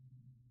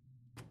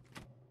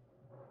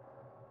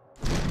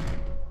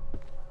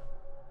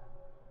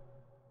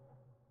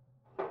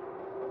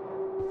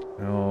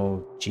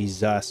 Oh,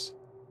 Jesus.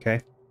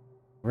 Okay.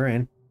 We're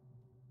in. Can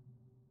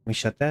we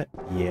shut that?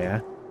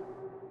 Yeah.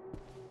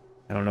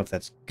 I don't know if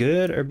that's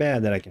good or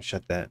bad that I can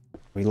shut that.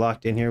 We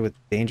locked in here with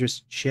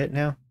dangerous shit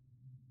now?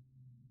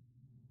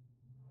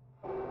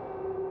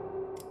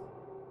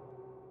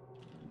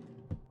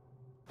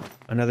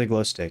 Another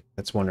glow stick.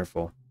 That's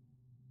wonderful.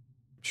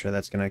 I'm sure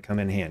that's gonna come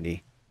in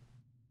handy.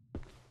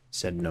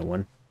 Said no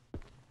one.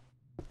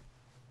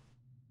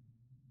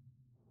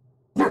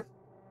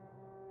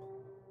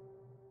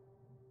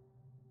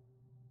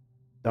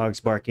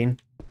 Dogs barking.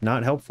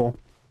 Not helpful.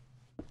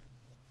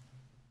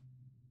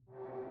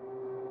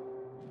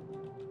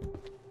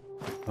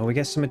 Oh, we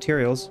got some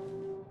materials.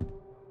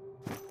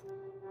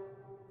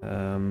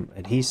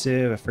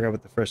 Adhesive. I forgot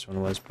what the first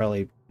one was.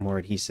 Probably more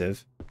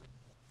adhesive.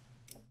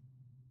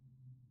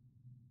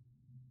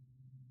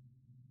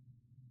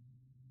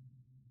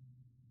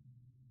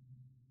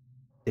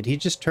 Did he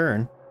just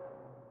turn?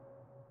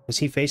 Was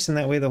he facing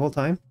that way the whole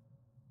time?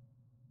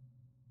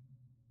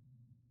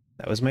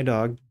 That was my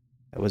dog.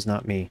 That was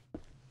not me.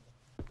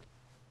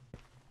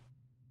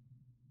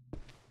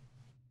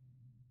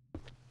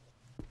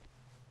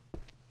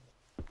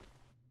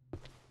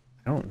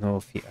 I don't know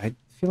if he... I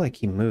feel like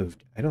he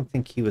moved. I don't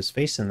think he was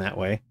facing that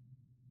way.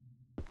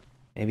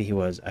 Maybe he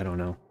was. I don't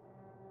know.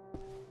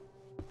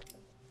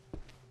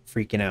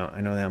 Freaking out.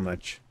 I know that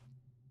much.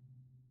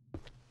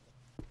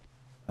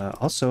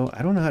 Also,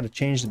 I don't know how to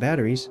change the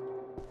batteries.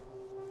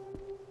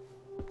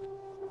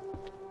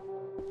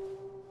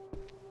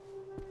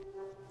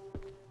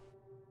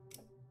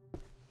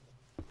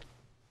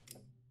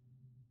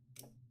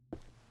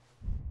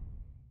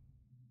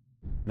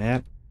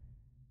 Map.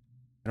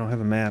 I don't have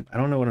a map. I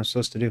don't know what I'm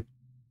supposed to do.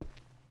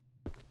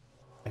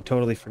 I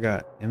totally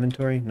forgot.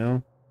 Inventory?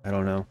 No? I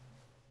don't know.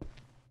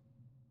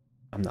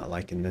 I'm not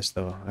liking this,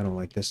 though. I don't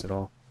like this at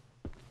all.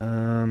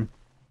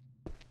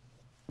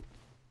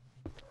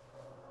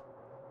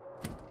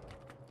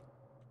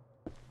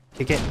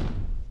 Kick it.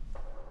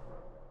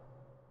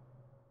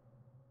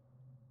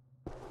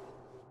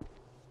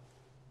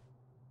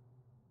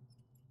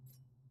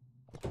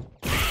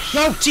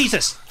 No,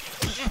 Jesus!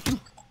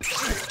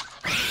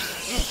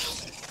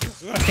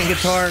 Fucking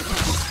guitar.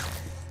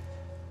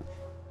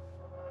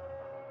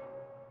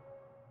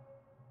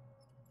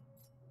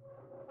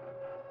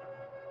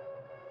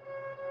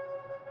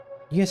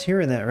 You guys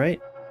hearing that,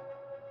 right?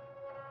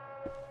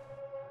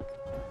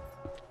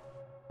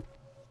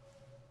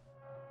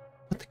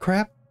 What the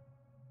crap?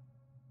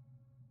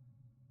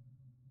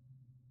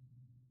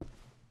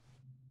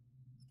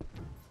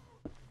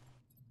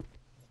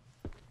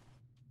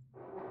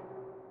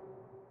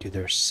 Dude,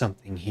 there's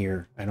something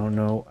here. I don't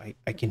know.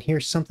 I can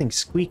hear something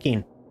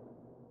squeaking.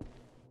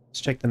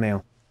 Let's check the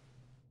mail.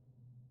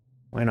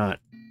 Why not?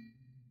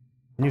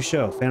 New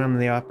show, Phantom of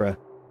the Opera.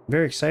 I'm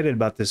very excited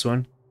about this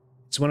one.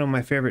 It's one of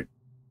my favorites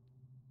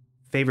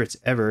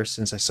ever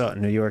since I saw it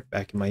in New York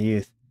back in my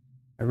youth.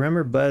 I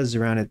remember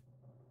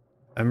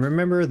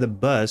the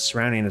buzz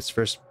surrounding its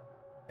first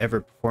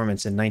ever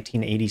performance in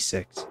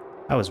 1986.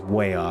 I was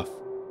way off.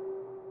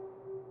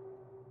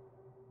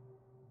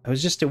 I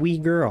was just a wee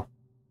girl.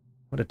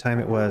 What a time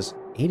it was.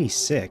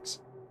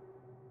 86?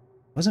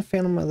 Wasn't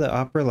Phantom of the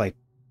Opera, like,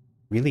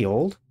 really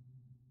old?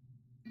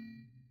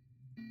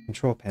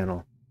 Control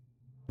panel.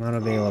 Not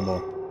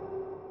available.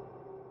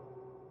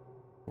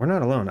 We're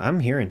not alone. I'm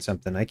hearing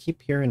something. I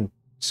keep hearing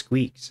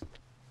squeaks.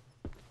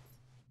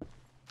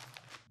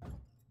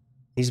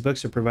 These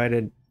books are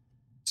provided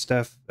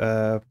stuff,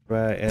 oh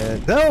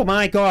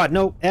my god,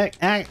 no! What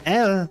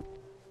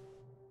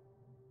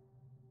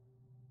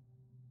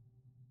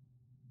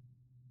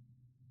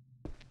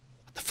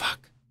the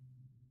fuck?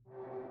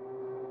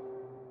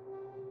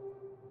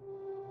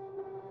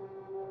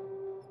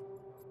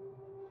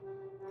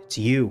 It's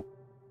you.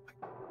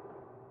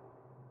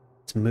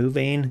 It's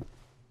moving.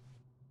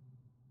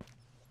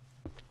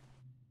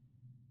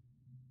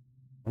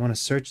 I want to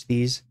search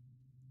these.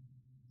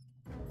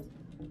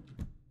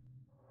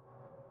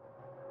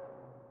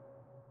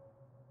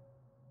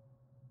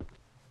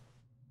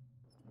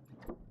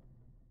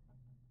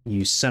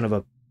 You son of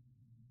a...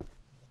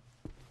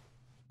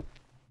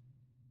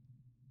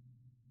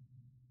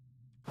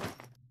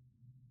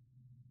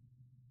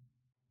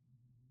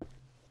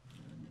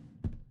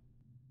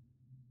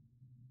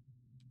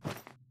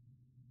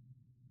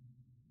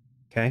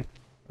 Okay.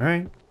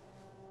 Alright.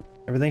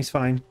 Everything's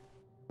fine.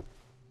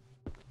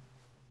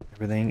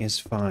 Everything is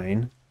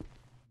fine.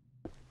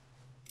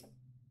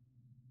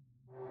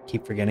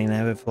 Keep forgetting to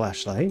have a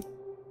flashlight.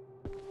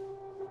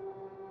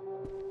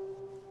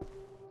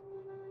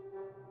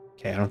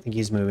 Okay, I don't think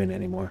he's moving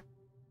anymore.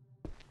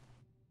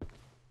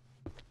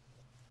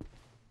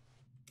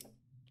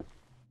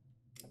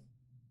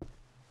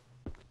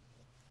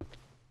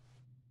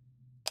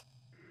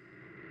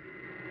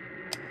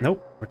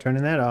 Nope, we're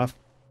turning that off.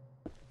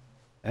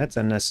 That's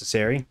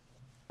unnecessary.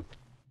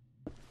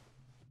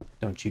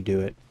 Don't you do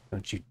it.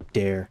 Don't you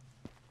dare.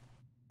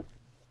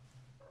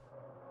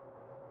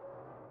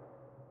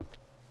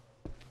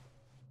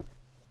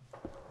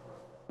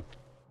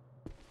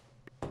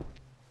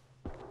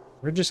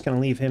 We're just gonna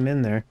leave him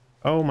in there.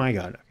 Oh my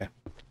god, okay.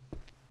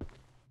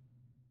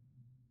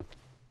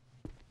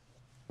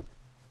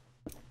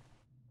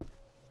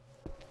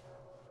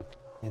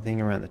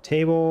 Anything around the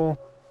table?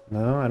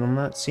 No, I'm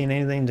not seeing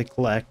anything to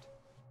collect.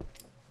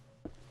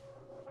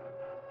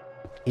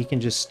 He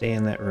can just stay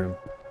in that room.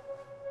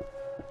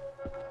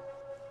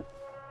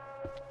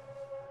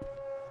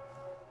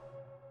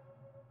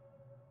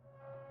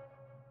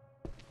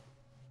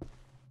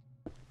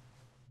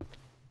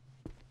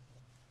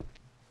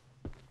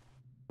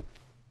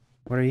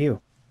 What are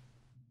you?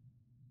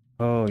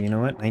 Oh, you know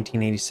what?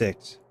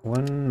 1986.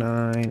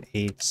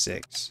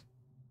 1986.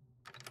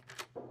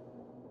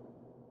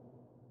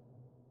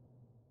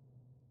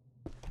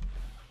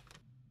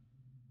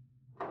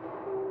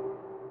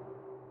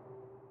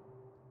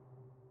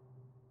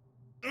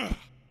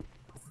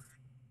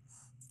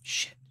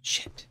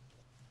 Shit.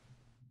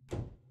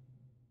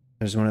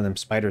 There's one of them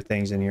spider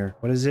things in here.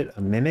 What is it?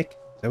 A mimic?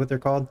 Is that what they're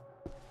called?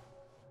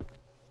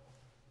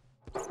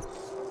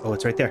 Oh,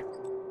 it's right there.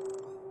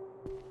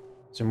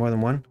 Is there more than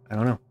one? I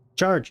don't know.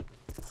 Charge!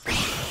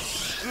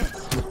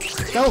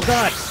 Oh,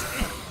 God!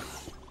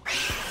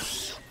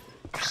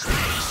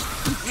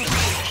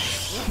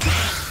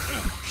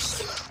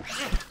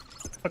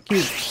 Fuck you.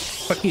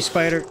 Fuck you,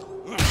 spider.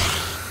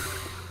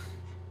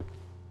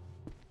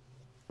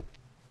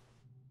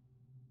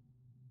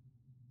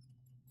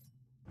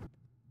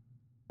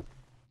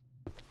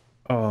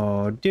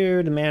 Oh,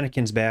 dude, the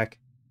mannequin's back.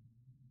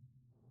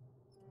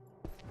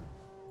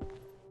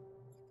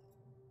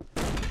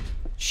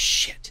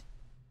 Shit.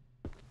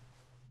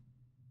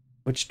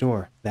 Which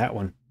door? That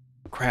one.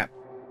 Crap.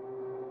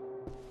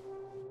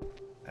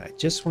 I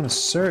just want to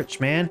search,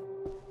 man.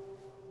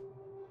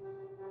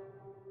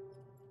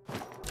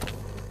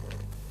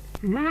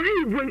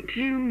 Why won't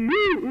you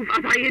move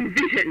as I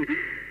envision?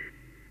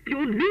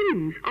 Your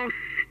limbs are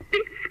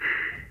stiff.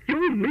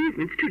 Your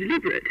movements too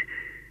deliberate.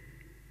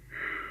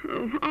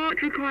 Oh,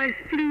 art requires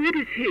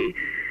fluidity,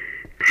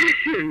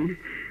 passion.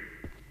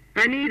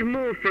 I need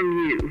more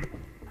from you.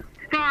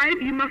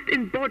 5, you must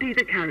embody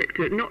the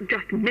character, not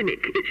just mimic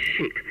its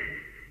shape.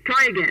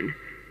 Try again.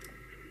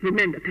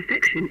 Remember,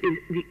 perfection is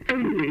the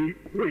only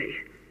way.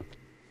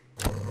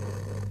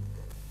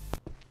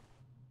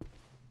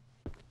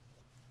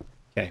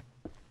 Okay.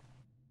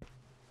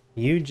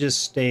 You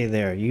just stay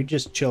there. You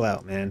just chill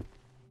out, man.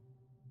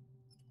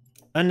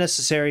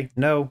 Unnecessary.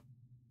 No.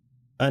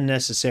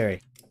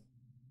 Unnecessary.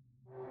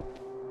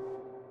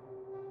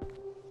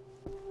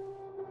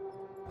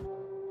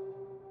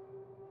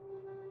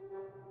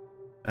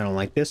 I don't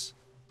like this.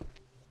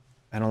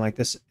 I don't like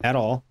this at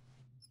all.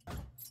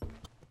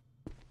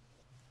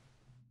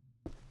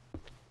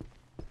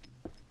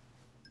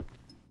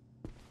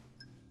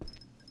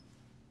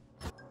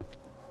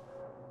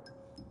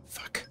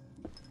 Fuck.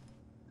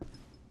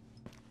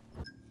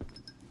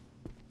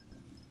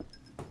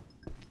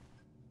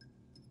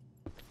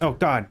 Oh,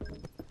 God.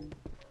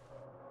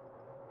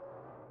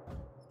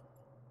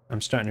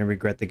 I'm starting to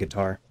regret the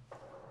guitar.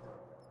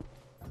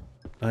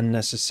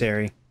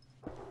 Unnecessary.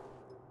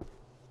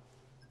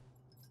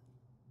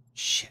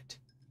 Shit.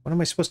 What am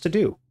I supposed to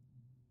do?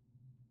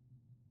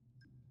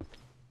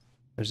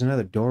 There's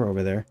another door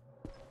over there.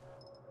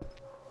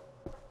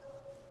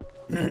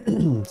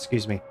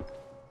 Excuse me.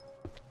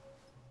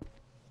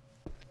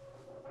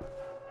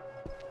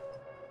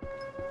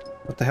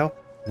 What the hell?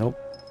 Nope.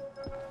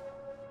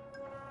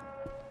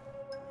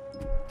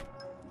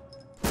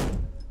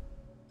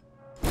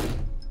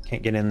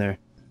 Can't get in there.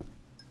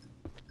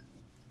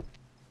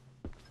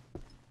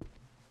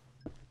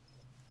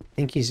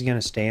 Think he's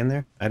gonna stay in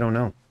there? I don't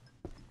know.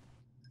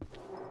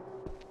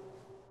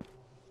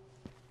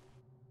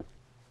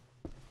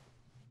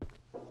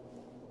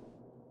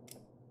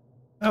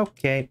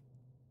 Okay.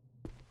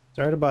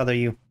 Sorry to bother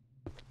you.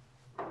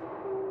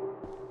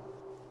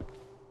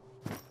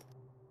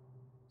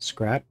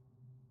 Scrap.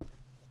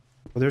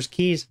 Well, there's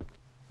keys.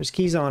 There's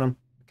keys on them.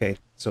 Okay,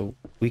 so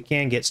we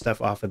can get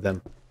stuff off of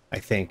them, I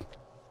think.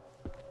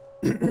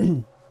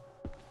 I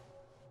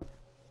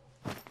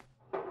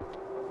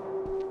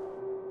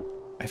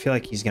feel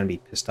like he's gonna be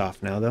pissed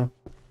off now, though.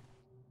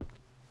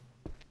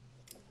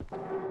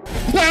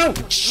 Whoa!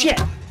 Shit!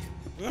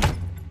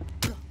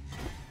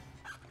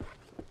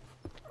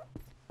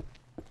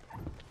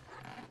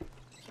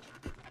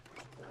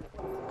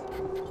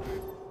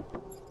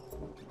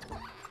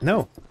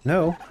 No,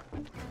 no.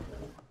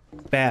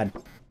 Bad.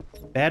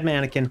 Bad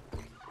mannequin.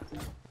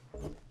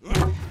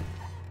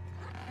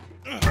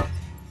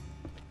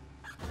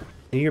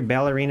 Do your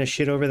ballerina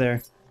shit over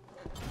there.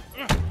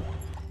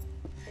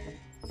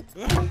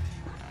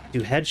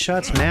 Do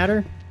headshots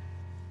matter?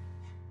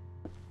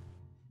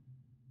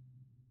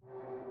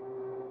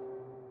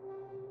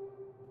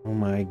 Oh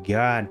my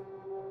god.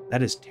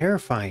 That is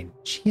terrifying.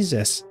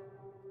 Jesus.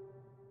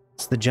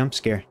 It's the jump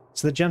scare.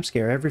 It's the jump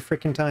scare every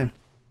freaking time.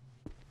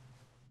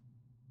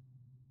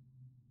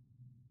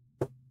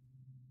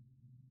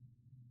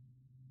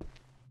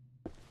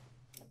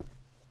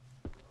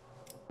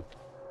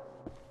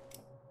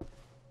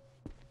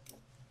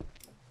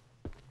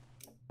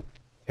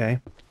 Okay,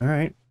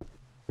 alright.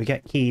 We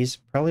got keys,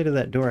 probably to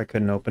that door I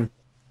couldn't open.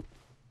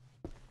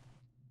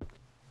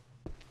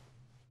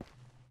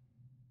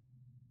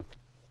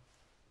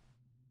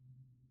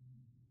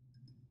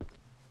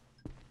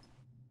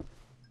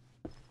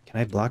 Can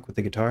I block with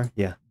the guitar?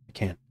 Yeah, I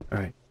can.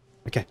 Alright.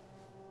 Okay. Here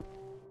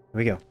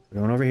we go. We're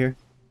going over here.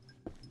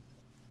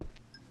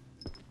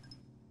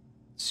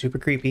 Super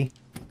creepy.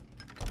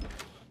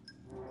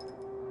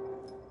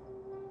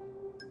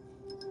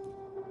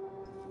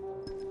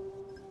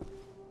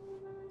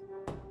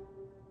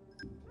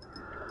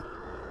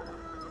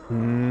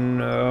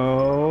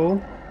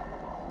 No.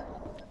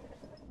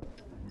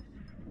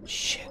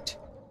 Shit.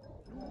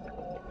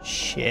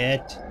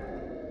 Shit.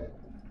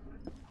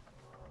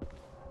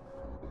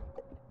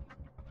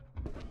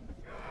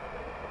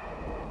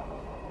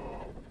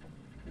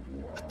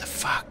 What the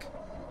fuck?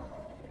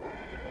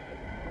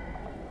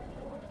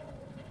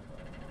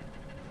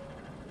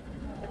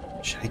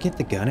 Should I get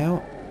the gun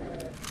out?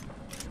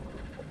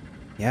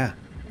 Yeah.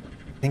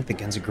 I think the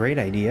gun's a great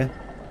idea.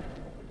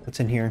 What's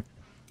in here?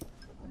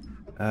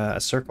 A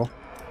circle.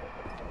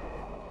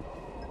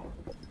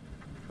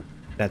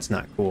 That's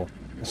not cool.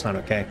 That's not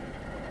okay.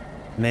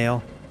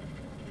 Mail.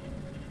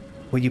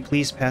 Would you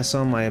please pass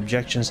on my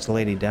objections to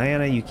Lady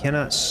Diana? You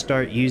cannot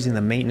start using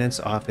the maintenance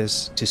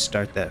office to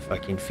start that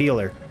fucking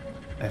feeler.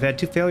 I've had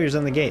 2 failures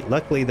on the gate.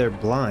 Luckily, they're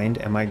blind,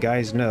 and my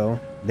guys know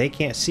they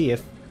can't see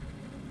if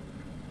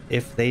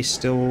they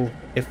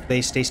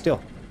stay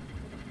still.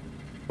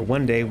 But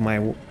one day,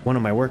 one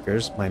of my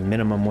workers, my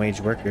minimum wage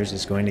workers,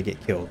 is going to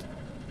get killed.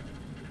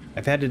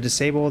 I've had to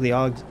disable the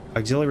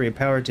auxiliary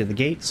power to the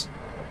gates.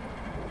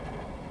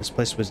 This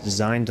place was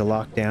designed to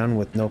lock down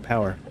with no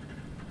power.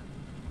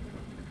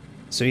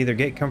 So either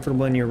get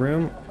comfortable in your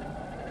room.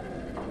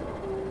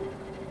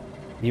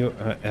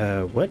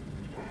 What?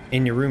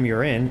 In your room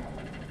you're in.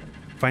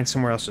 Find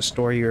somewhere else to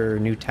store your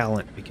new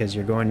talent, because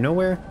you're going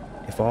nowhere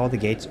if all the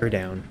gates are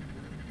down.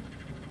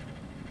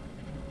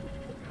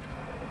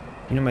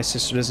 You know my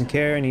sister doesn't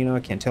care, and you know I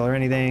can't tell her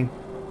anything.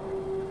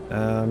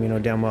 You know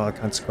damn well the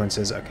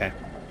consequences. Okay.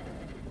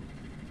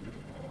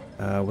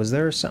 Was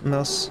there something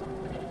else?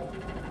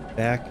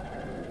 Back.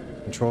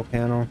 Control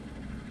panel.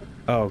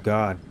 Oh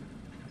god.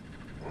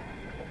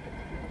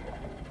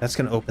 That's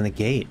gonna open the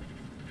gate.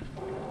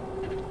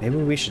 Maybe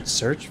we should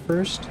search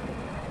first?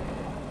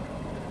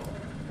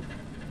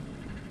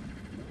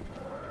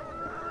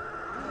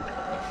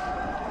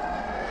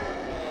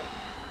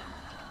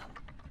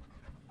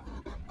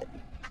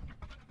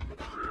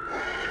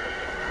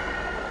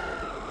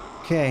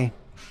 Okay.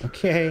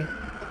 Okay.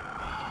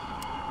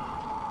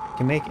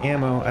 Can make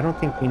ammo. I don't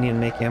think we need to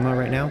make ammo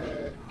right now.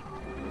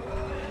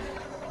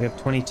 We have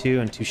 22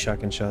 and 2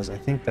 shotgun shells. I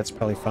think that's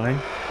probably fine.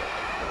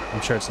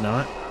 I'm sure it's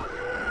not.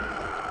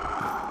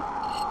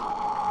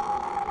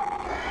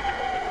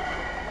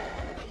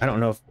 I don't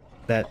know if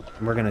that...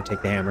 We're gonna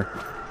take the hammer.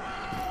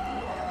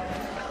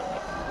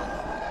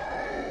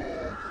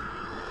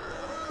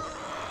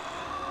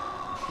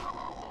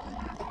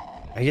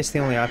 I guess the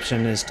only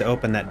option is to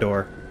open that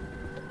door.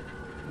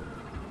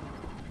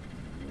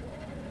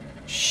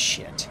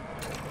 Shit.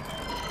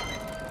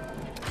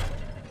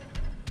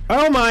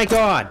 Oh my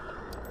god!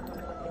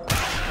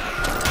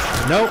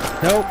 Nope,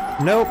 nope,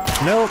 nope,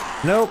 nope,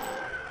 nope.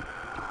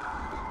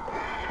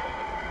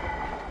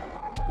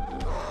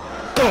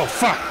 Oh,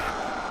 fuck!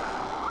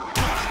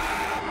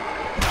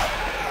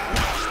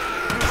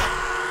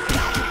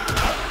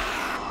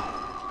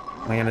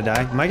 Am I gonna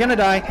die? Am I gonna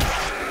die?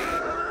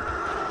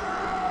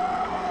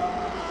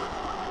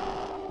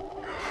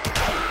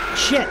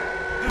 Shit!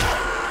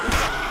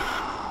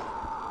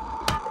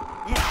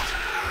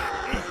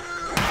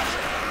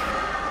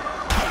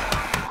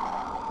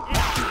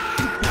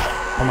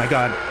 Oh my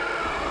god.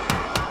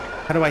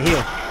 How do I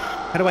heal?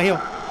 How do I heal?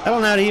 I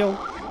don't know how to heal.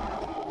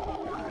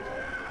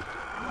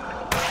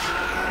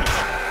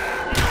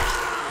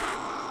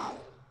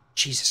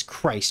 Jesus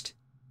Christ.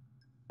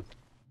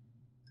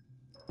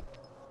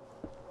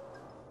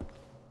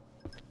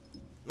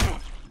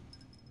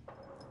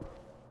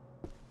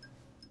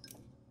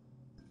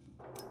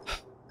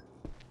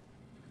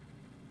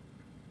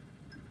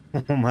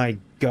 Oh my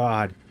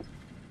god.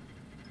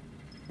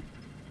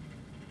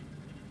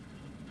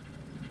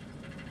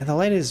 And the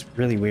light is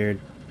really weird.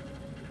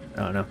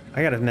 I don't know.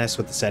 I gotta mess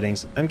with the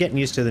settings. I'm getting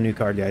used to the new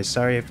card, guys.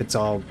 Sorry if it's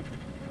all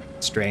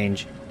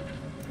strange.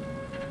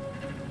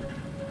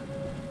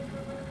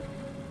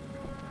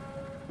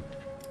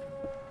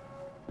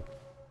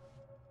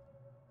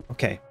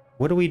 Okay,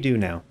 what do we do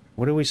now?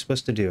 What are we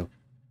supposed to do?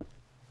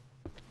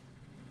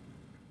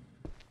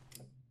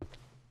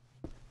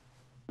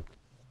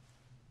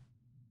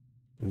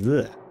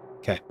 Ugh.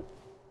 Okay.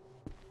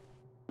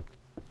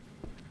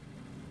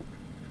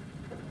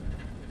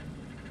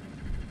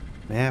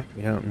 Map,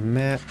 we don't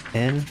map.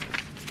 N.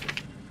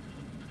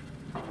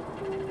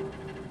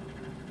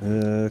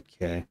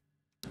 Okay.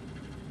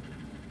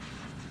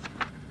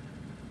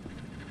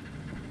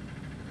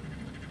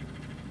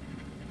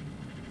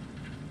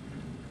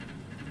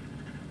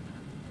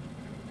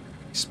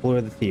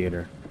 Explore the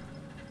theater.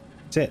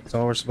 That's it. That's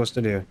all we're supposed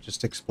to do.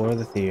 Just explore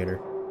the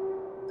theater.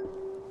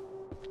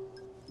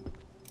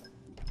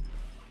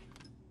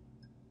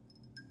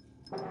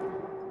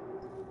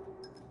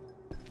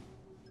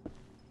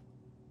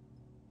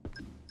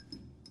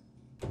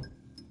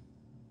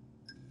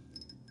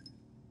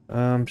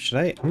 Should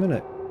I? I'm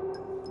gonna...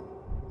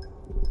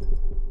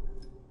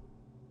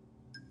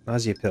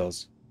 Nausea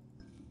pills.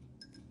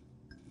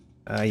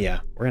 Yeah,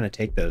 we're gonna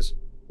take those.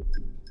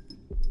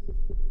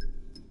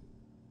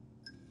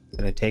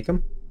 Did I take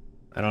them?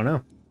 I don't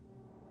know.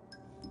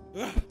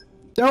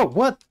 Oh,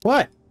 what?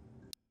 What?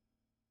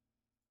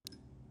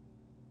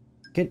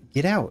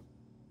 Get out.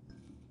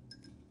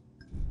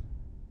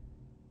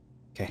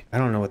 Okay, I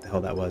don't know what the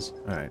hell that was.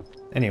 Alright.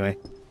 Anyway,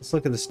 let's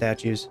look at the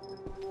statues.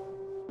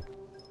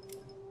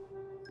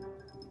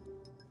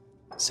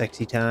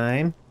 Sexy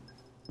time.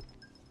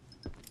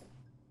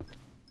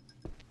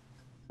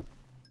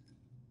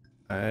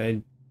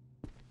 I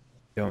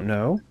don't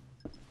know.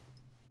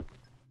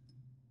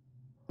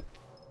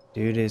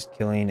 Dude is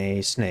killing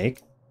a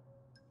snake.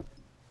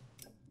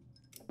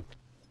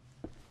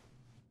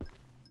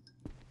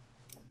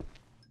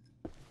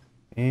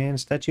 And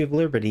Statue of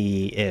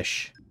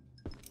Liberty-ish.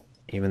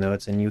 Even though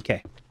it's in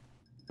UK.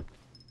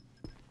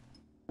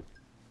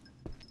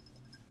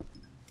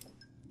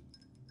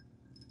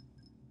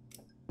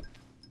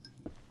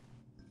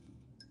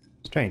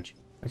 Strange.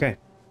 Okay.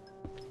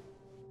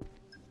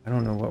 I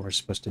don't know what we're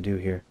supposed to do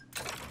here.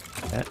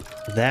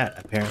 That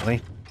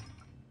apparently.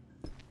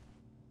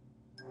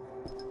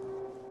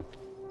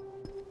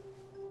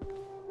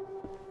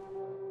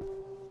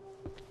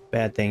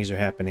 Bad things are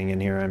happening in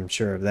here, I'm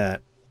sure of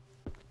that.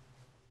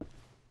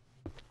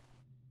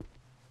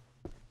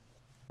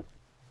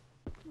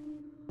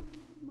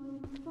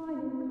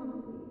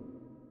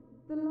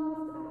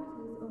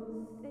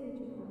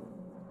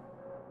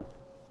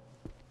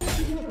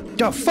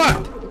 Oh,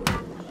 fuck!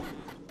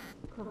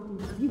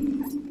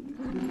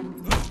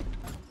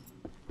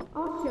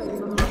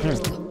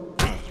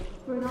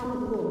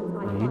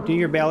 You do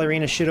your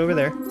ballerina shit over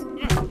there.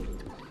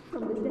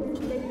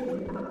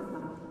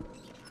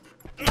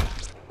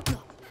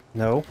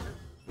 No.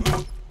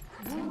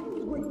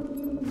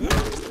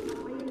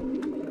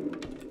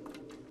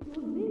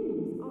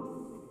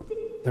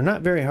 They're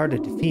not very hard to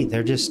defeat.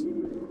 They're just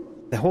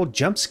the whole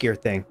jump scare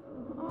thing.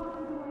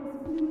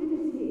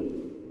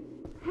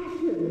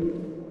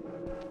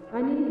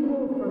 I need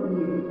more from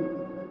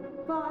you.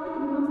 5, you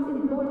must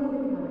embody the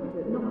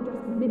character, not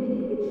just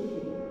mimic its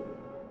shape.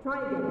 Try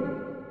again.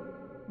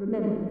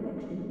 Remember,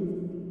 perfection is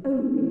the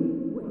only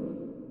way.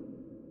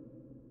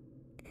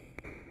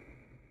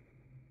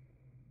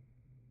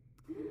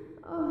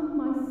 Oh,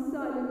 my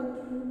silent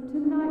troop,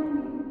 tonight we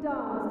danced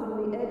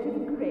on the edge of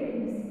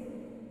greatness.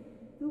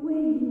 The way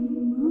you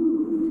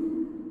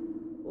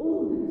moved.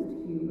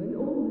 Almost human,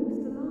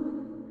 almost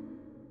alive.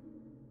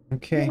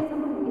 Okay. Something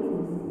is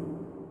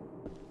missing.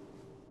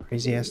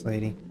 Crazy ass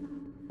lady.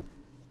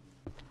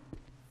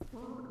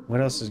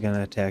 What else is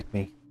gonna attack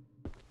me?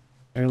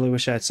 I really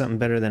wish I had something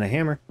better than a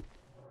hammer.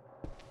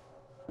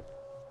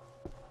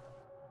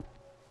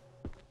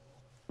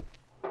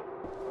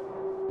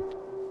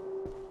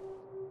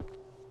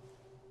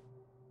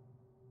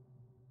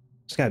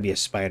 It's gotta be a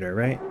spider,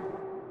 right?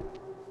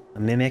 A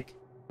mimic?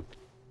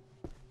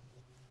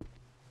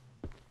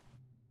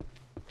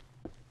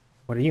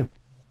 What are you?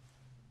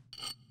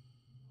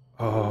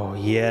 Oh,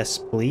 yes,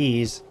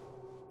 please.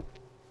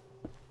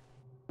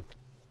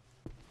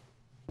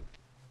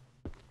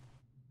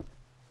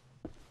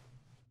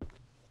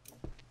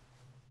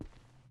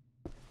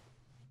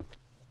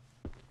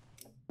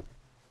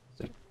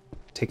 So,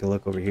 take a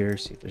look over here,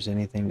 see if there's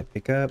anything to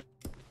pick up.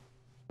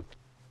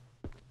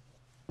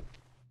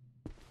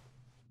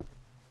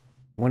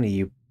 One of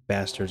you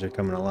bastards are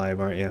coming alive,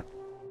 aren't you?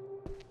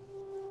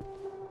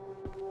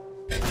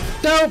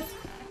 Nope!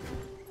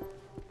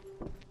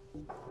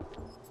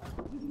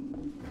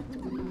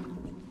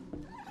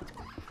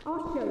 Our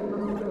show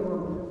must go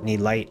on. Need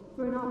light.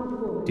 For an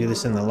armed war. Do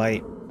this in the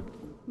light.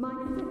 My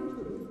century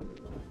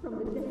from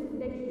the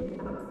destination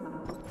outside.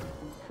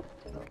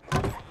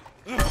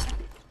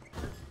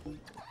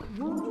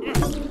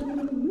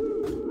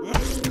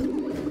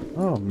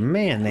 Oh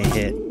man, they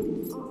hit.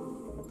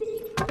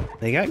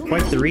 They got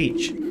quite the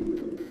reach. I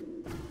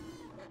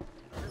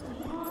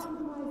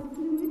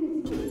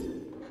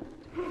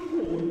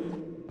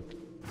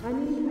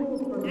need more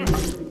from you.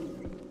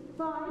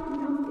 5, you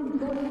must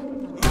embody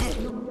the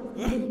character, not just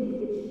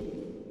mimic its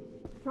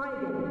shape. Try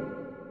again.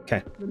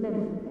 Okay.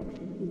 Remember,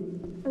 perfection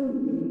is the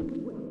only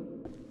way.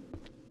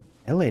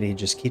 That lady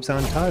just keeps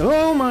on talking.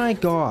 Oh my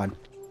god!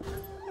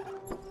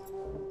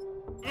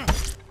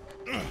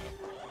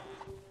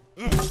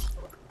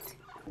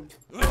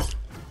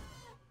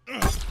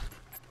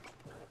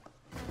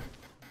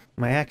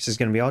 My axe is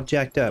gonna be all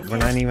jacked up. We're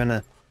not even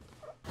a...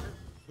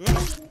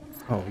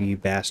 Oh, you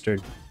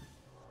bastard.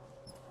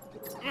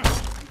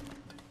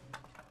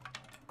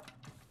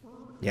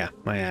 Yeah,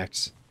 my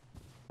axe.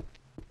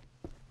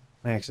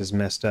 My axe is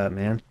messed up,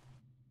 man.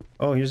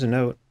 Oh, here's a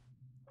note.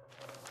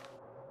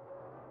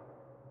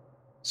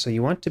 So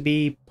you want to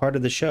be part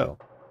of the show?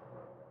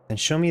 Then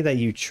show me that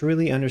you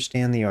truly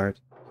understand the art.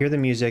 Hear the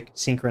music,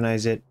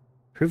 synchronize it.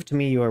 Prove to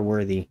me you are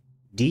worthy.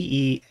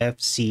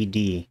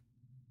 D-E-F-C-D.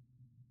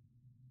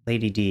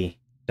 Lady D.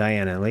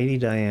 Diana. Lady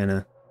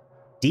Diana.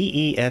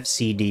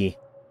 D-E-F-C-D.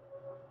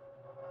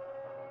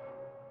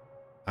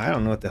 I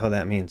don't know what the hell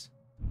that means.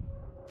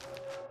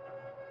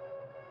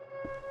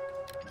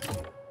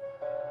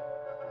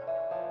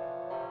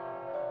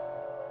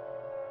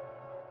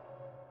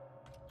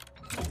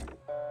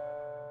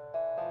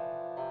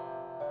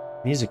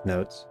 Music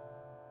notes.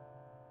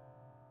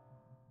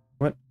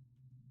 What?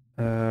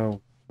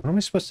 What am I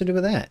supposed to do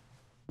with that?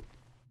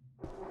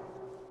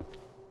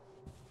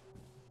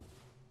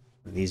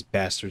 These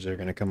bastards are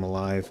gonna come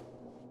alive.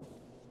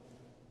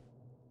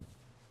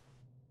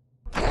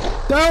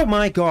 Oh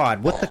my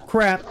god, what the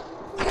crap?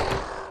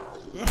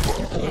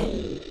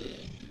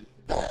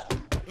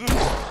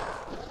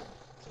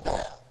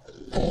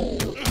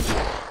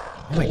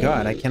 Oh my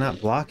god, I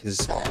cannot block his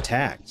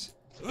attacks.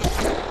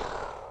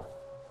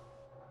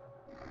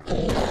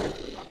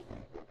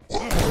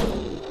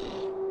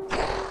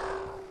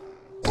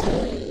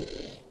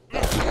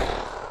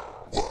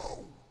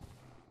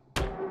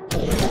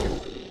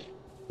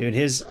 Dude,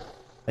 his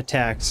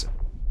attacks...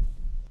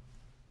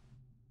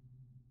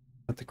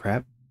 What the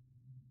crap?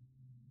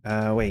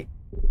 Wait.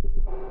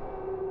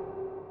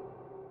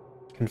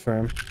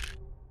 Confirm.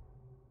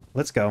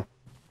 Let's go.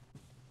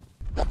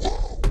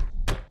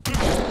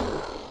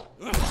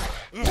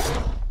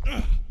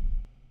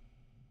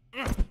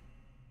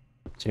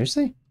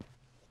 Seriously?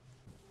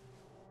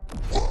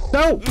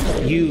 No!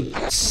 You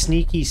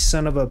sneaky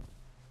son of a...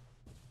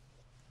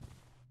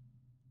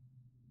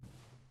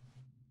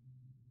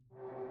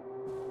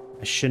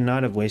 I should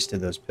not have wasted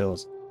those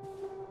pills.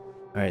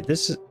 Alright,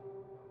 this is...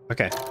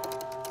 Okay.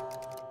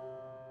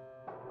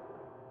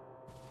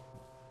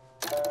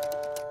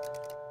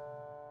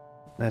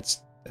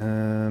 That's,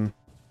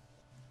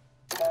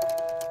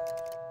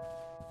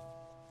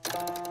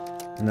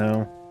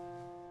 no.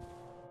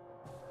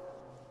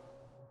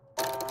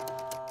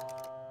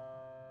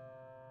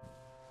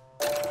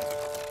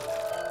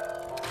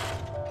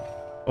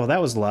 Well, that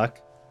was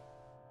luck.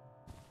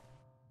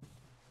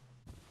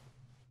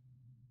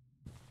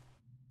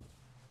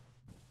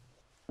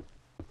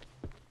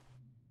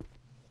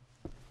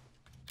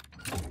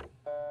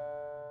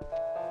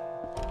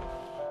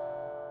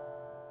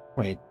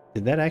 Wait,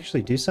 did that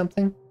actually do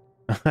something?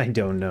 I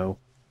don't know.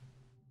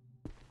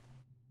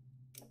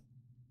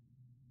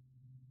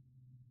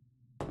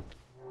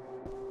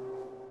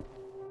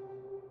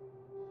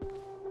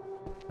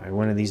 Alright,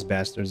 one of these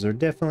bastards are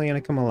definitely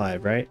gonna come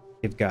alive, right?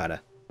 You've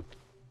gotta.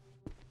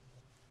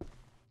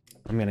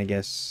 I'm gonna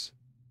guess...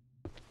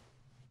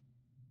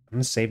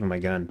 I'm saving my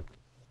gun.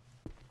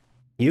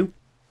 You?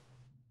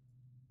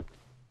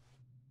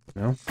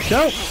 No?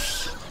 No!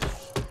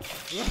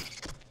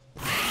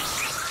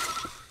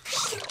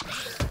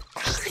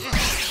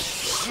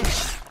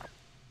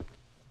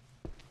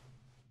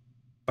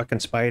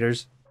 Fucking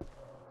spiders.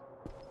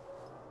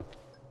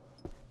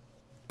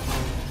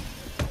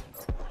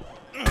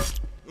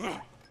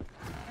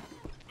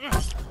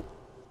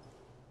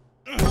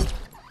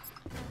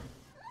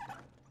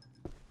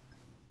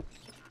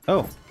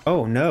 Oh.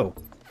 Oh, no.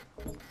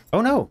 Oh,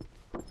 no.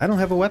 I don't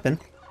have a weapon.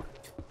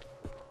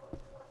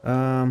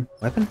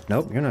 Weapon?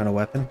 Nope, you're not a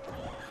weapon.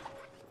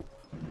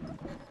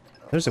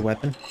 There's a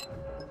weapon.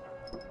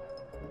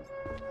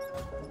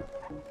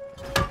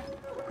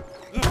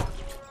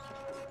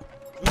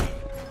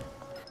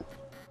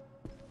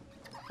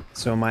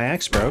 So my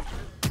axe broke.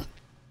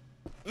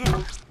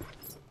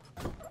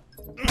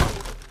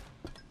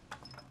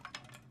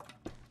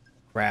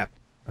 Crap.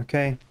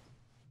 Okay.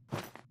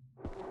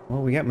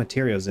 Well, we got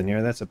materials in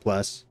here. That's a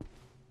plus.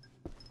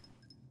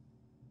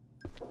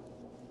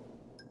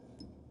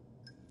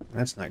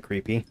 That's not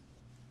creepy.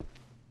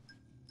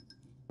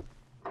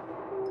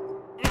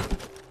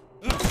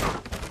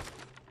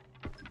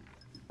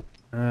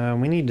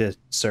 We need to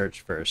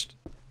search first.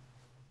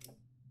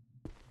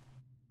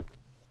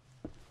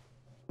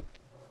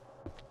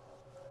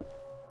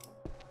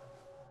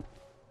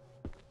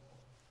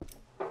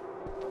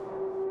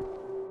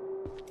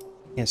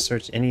 Can't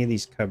search any of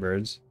these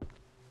cupboards.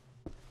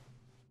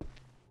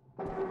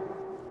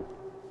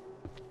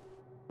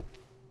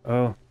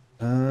 Oh,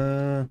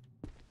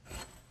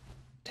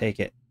 take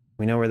it.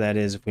 We know where that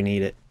is if we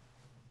need it.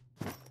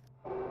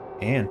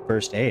 And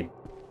first aid.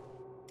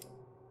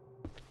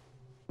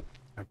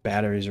 Our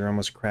batteries are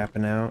almost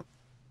crapping out.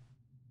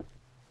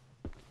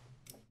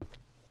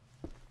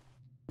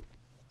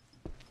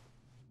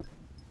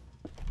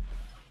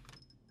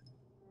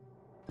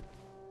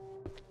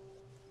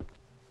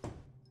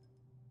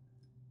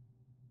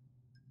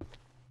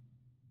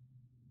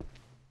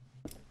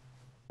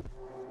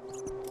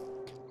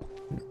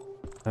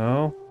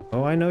 Oh,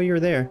 oh, I know you're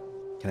there.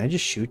 Can I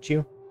just shoot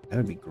you? That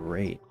would be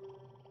great.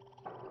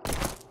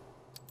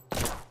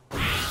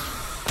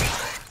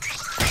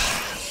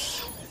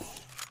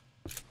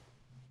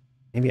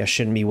 Maybe I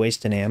shouldn't be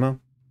wasting ammo.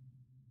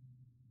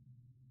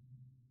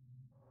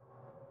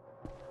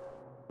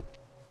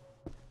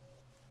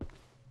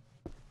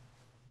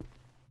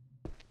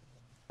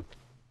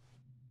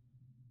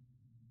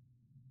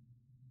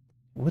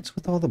 What's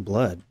with all the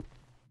blood?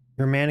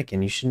 You're a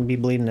mannequin. You shouldn't be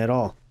bleeding at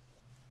all.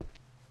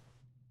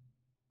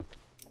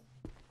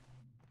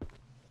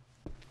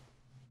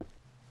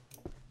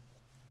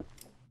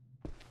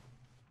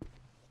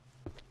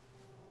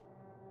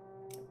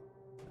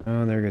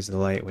 Oh, there goes the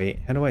light. Wait,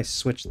 how do I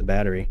switch the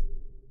battery?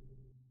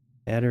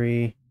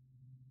 Battery...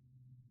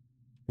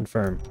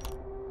 Confirm.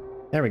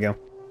 There we go.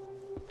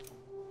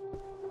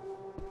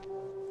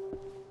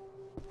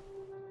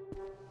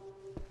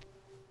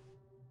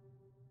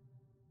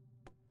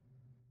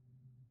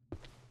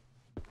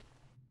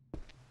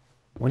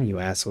 One of you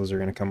assholes are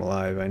gonna come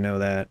alive, I know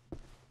that.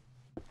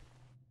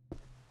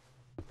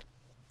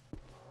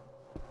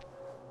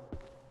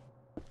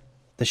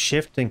 The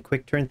shift and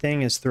quick turn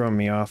thing is throwing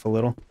me off a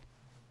little.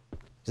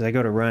 Because I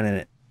go to run and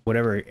it,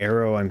 whatever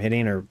arrow I'm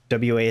hitting, or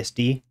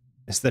WASD,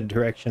 is the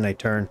direction I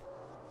turn.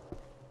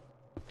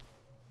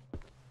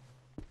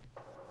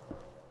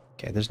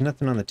 Okay, there's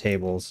nothing on the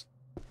tables.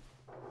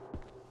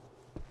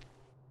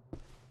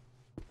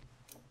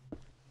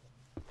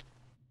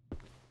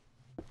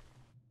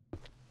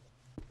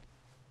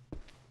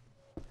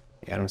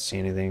 Okay, I don't see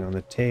anything on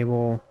the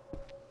table.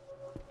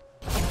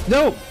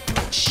 No!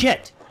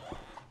 Shit!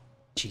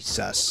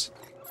 Jesus.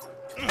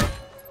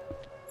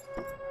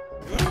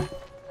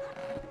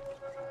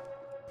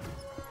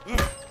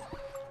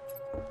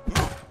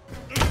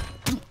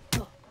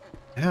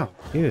 Ow,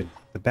 dude.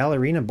 The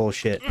ballerina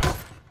bullshit.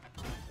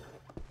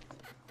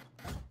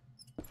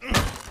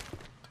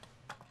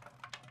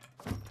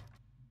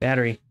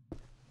 Battery.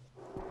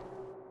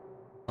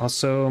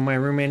 Also, my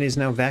roommate is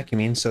now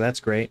vacuuming, so that's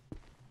great.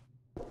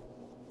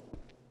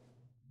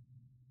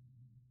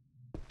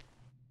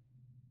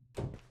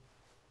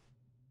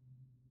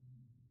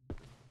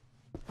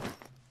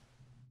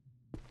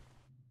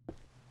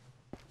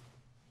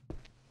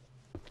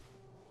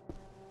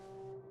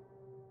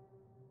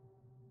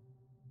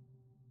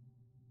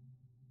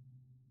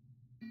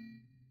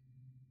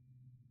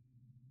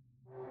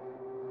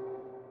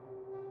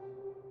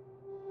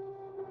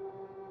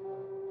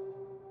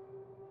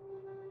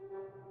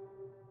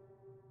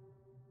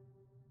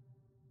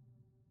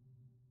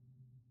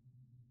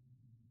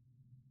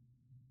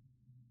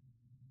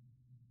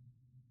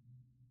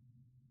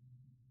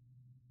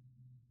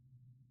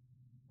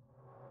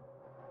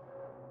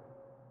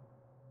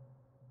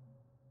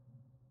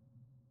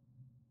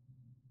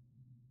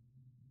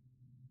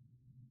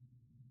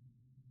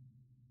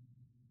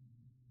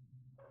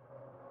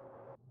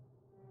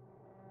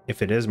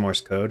 If it is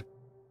Morse code.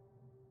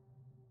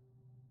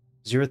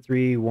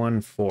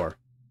 0314.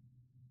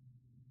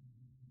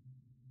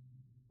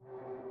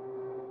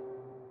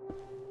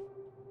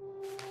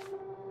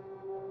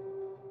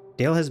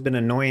 Dale has been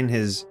annoying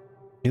his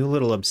new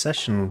little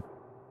obsession.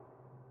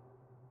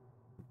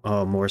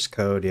 Oh, Morse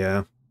code,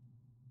 yeah.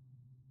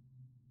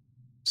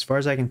 As far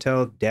as I can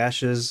tell,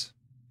 dashes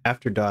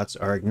after dots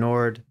are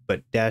ignored,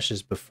 but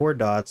dashes before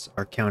dots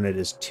are counted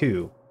as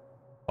 2.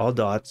 All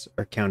dots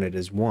are counted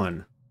as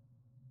 1.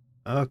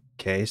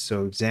 Okay,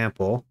 so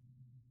example.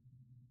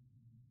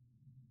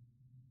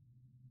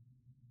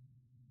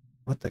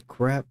 What the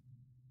crap?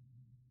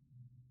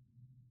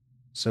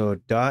 So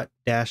dot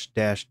dash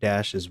dash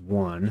dash is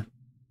 1.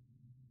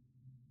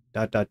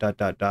 Dot dot dot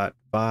dot dot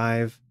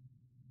 5.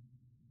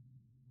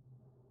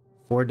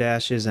 4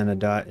 dashes and a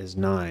dot is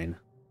 9.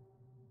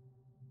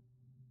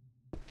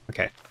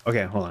 Okay,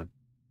 okay, hold on.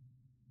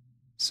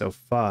 So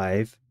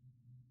 5.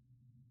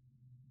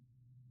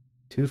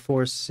 2,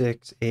 4,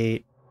 6,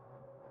 8,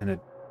 and a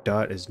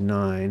dot is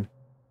 9.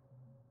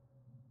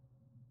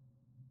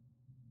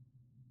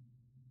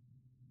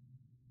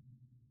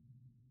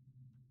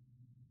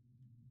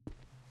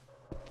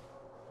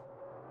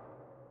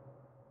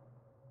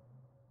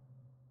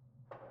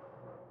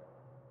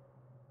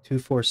 Two,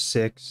 4,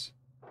 6,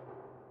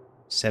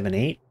 7,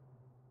 8.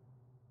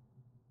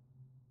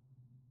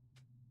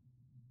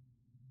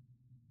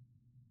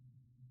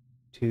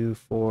 2,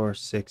 4,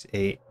 6,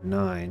 8,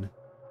 9.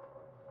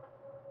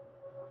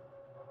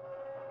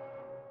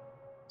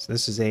 So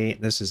this is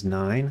 8, this is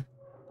 9.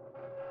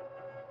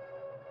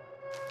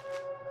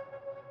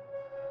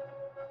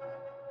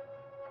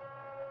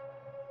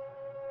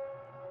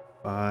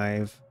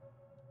 Five.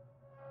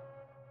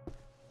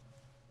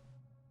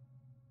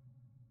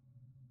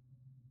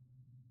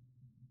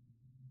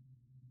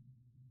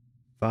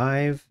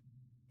 5,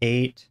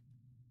 8,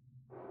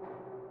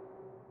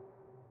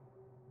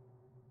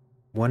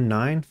 1,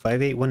 9.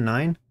 5, 8, 1,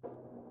 9.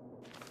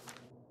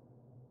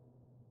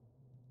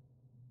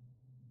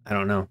 I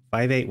don't know.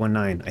 5, 8, 1,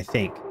 9, I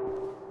think.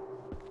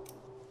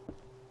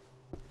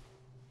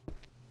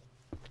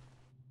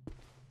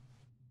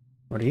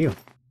 What are you?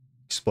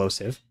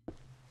 Explosive.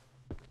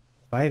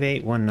 5,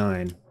 8, 1,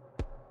 9.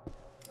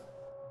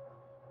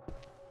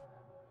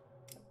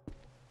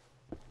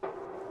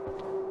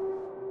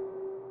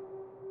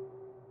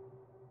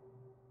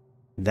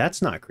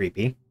 That's not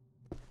creepy.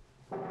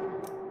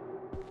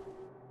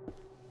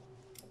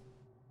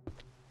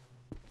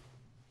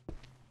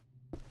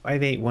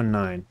 5, 8, 1,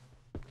 9.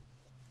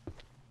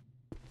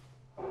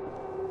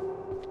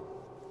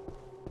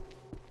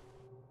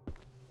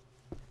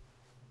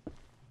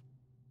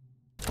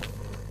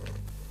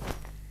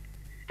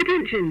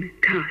 Attention,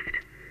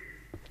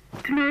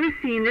 cast. Tomorrow's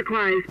scene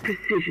requires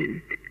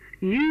precision.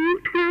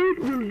 You 12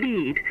 will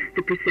lead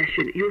the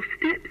procession. Your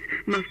steps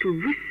must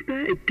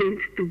whisper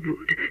against the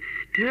wood.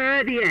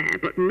 Stir the air,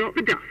 but not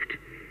the dust.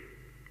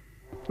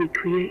 We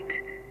create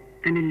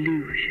an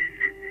illusion.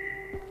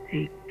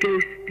 A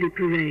ghostly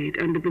parade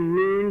under the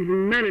moon's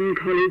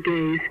melancholy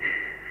gaze.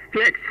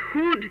 Let's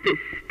haunt this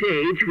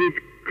stage with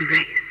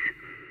grace.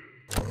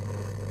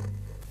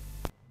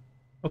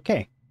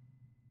 Okay.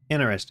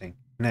 Interesting.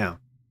 Now,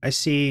 I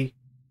see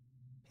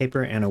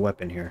paper and a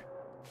weapon here.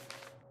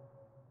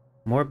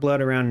 More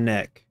blood around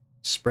neck.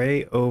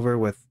 Spray over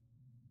with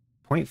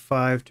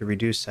 0.5 to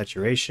reduce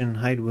saturation.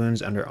 Hide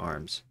wounds under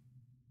arms.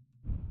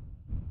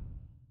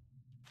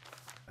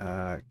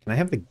 Can I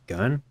have the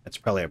gun? That's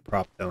probably a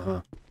prop though,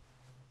 huh?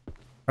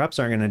 Props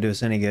aren't going to do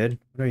us any good.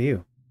 What are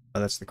you? Oh,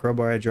 that's the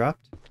crowbar I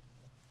dropped?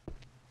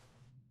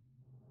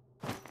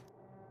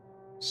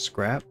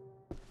 Scrap.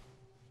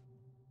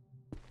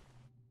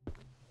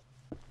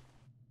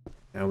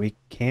 Now we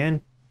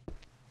can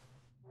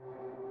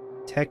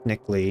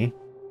technically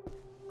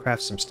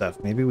craft some stuff.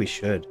 Maybe we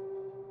should.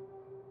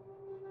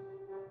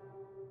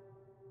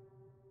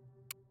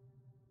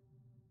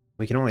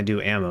 We can only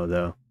do ammo,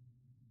 though.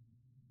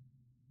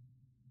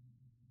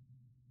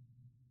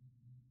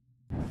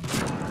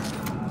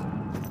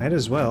 Might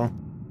as well.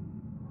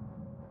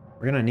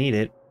 We're gonna need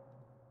it.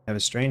 I have a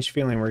strange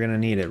feeling we're gonna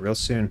need it real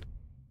soon.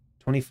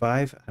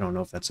 25? I don't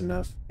know if that's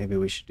enough. Maybe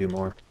we should do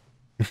more.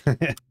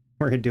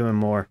 We're doing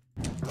more.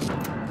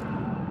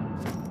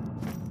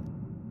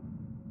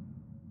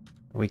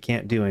 We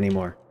can't do any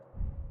more.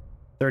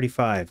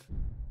 35.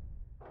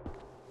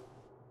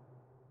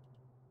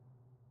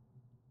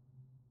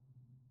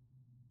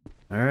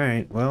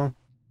 Alright, well,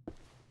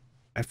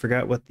 I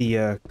forgot what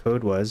the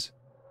code was.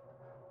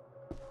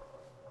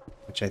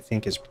 Which I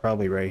think is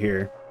probably right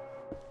here.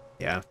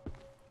 Yeah.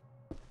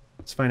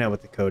 Let's find out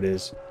what the code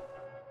is.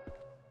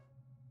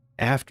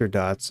 After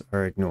dots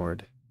are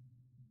ignored.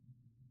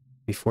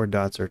 Before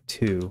dots are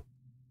 2.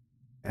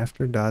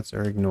 After dots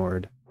are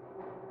ignored.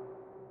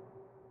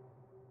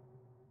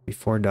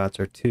 Before dots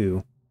are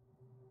 2.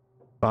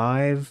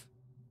 5,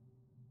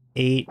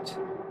 8,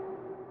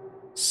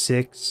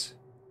 6,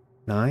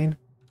 9?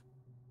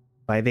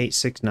 5, 8,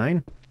 6,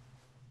 9?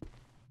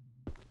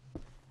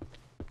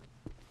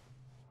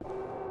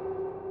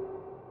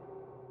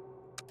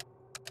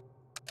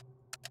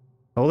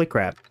 Holy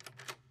crap.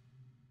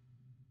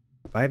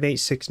 5, 8,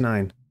 6,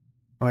 9.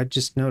 Oh, I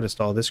just noticed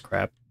all this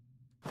crap.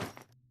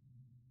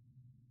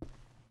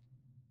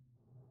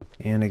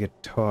 And a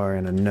guitar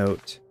and a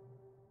note.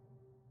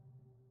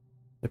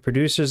 The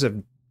producers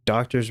of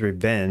Doctor's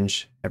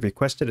Revenge have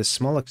requested a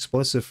small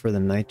explosive for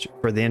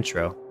the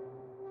intro.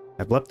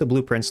 I've left the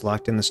blueprints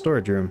locked in the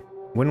storage room.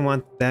 Wouldn't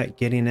want that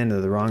getting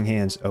into the wrong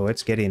hands. Oh,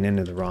 it's getting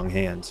into the wrong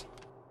hands.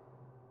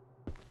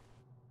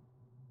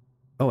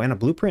 Oh, and a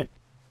blueprint.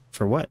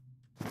 For what?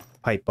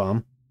 Pipe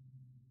bomb.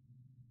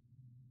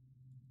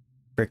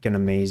 Frickin'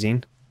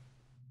 amazing.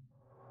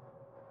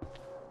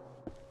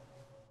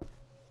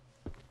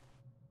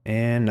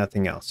 And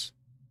nothing else.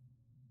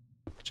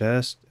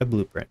 Just a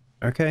blueprint.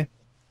 Okay.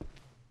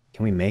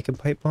 Can we make a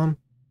pipe bomb?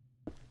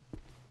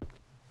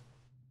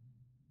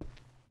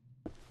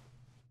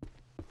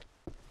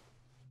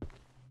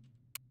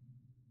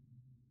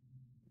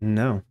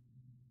 No.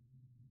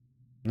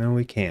 No,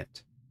 we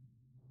can't.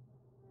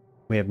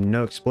 We have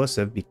no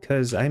explosive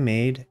because I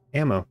made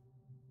ammo.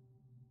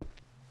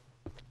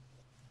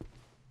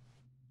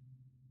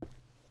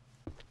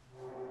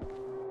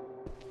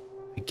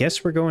 I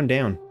guess we're going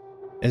down.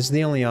 Is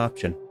the only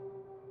option.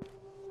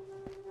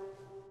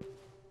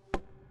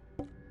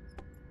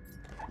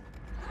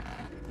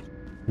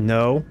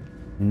 No.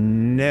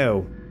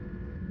 No.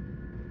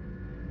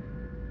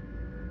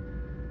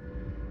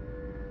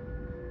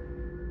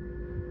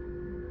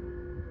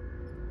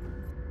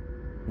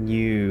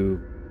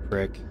 You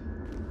prick.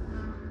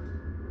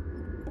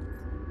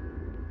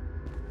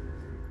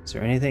 Is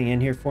there anything in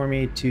here for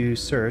me to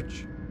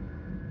search?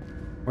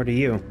 Or do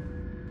you?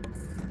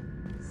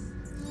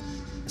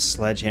 A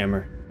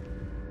sledgehammer.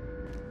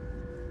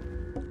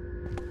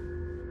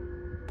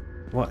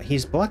 Well,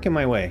 he's blocking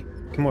my way.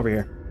 Come over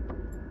here.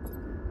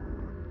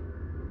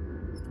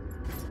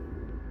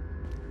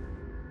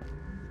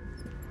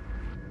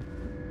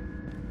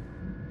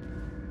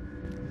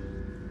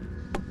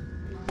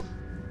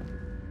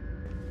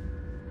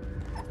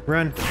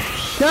 Run.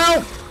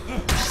 No!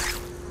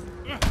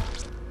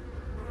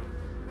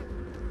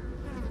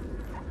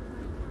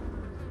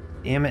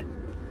 Damn it.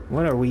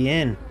 What are we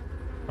in?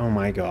 Oh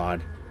my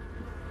god.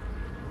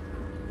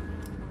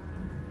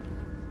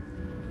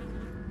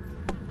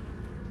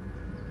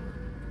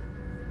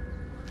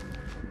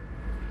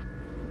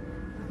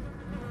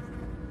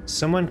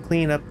 Someone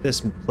clean up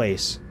this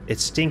place. It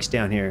stinks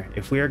down here.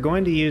 If we are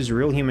going to use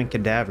real human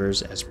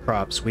cadavers as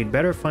props, we'd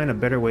better find a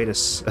better way of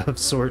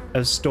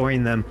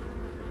storing them.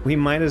 We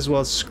might as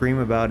well scream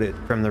about it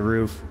from the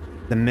roof.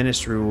 The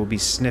ministry will be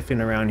sniffing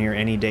around here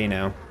any day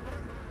now.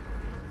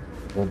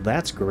 Well,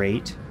 that's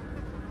great.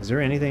 Is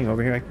there anything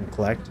over here I can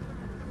collect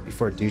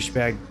before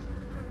douchebag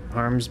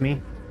harms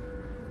me?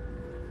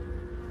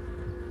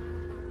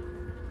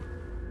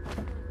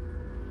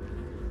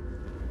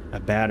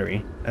 A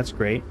battery. That's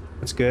great.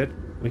 That's good.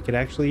 We could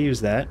actually use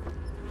that.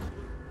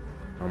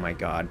 Oh my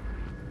god.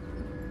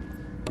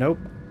 Nope.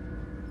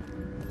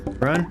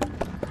 Run.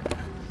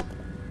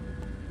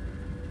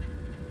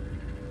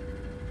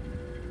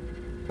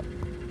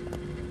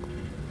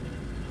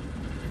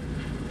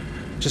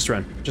 Just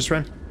run. Just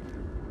run.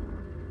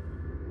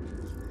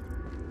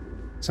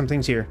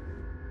 Something's here.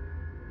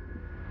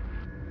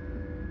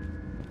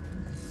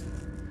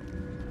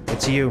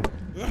 It's you.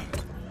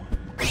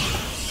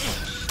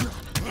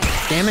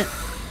 Damn it.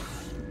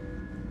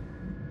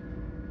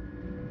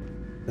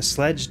 The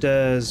sledge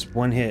does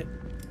one hit.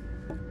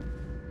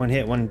 One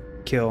hit, one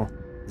kill.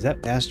 Is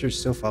that bastard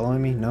still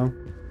following me? No?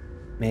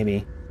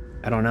 Maybe.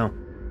 I don't know.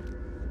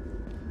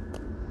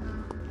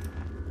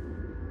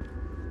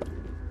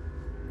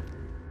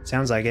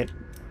 Sounds like it.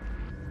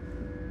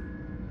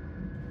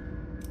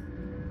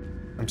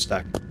 I'm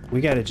stuck.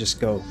 We gotta just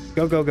go.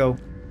 Go, go, go.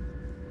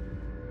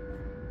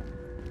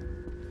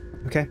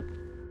 Okay.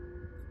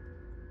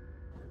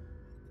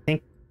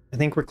 I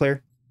think we're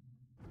clear.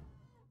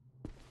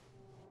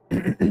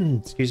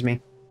 Excuse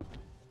me.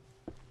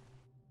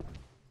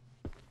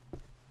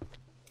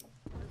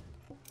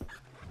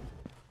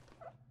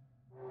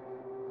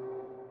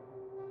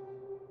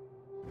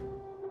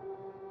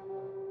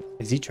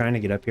 Is he trying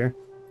to get up here?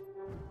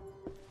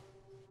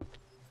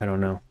 I don't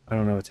know. I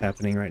don't know what's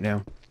happening right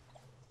now.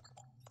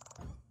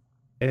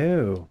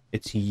 Oh,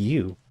 it's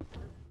you.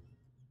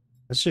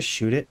 Let's just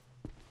shoot it.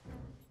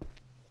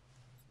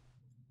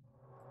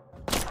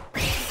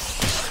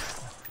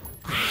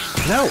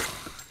 No!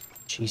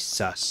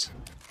 Jesus.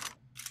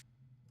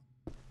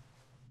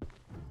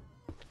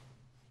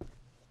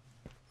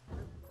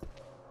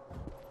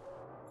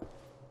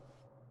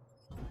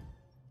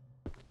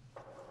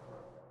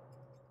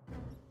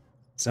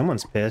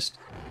 Someone's pissed.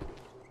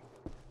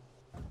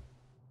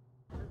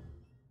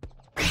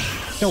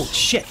 Oh,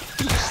 shit!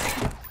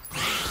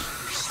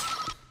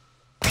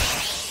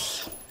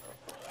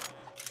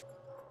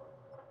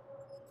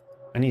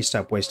 I need to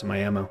stop wasting my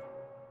ammo.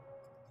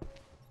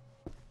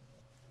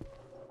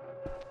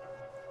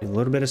 A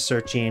little bit of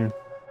searching.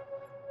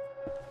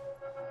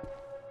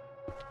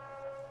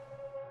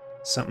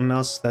 Something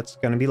else that's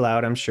gonna be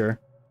loud, I'm sure.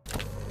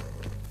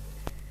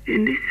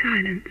 In this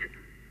silence,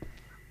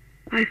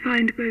 I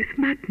find both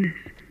madness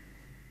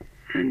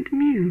and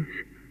muse.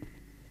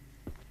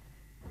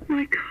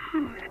 My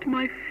cast,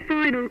 my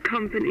final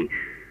company,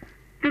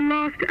 the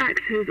last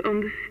actors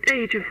on the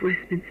stage of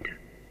Westminster.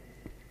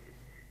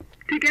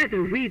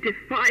 Together we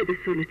defy the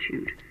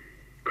solitude,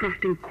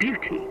 crafting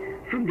beauty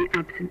from the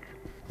absence.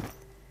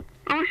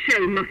 Our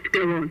show must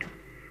go on,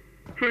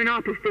 for in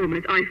our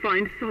performance I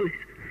find solace,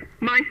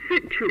 my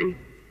sanctuary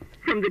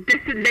from the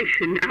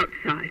desolation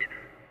outside.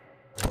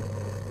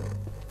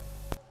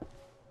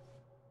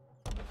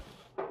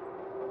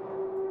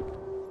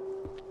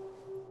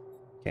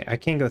 Okay, I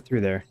can't go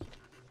through there.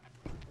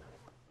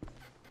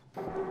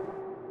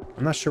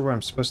 I'm not sure where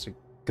I'm supposed to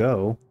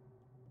go.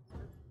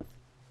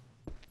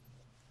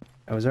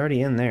 I was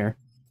already in there.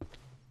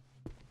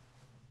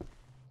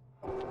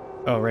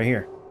 Oh, right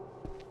here.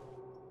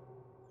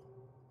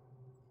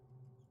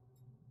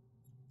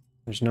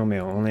 There's no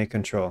mail, only a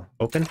control.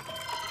 Open?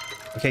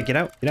 Okay, get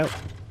out, get out.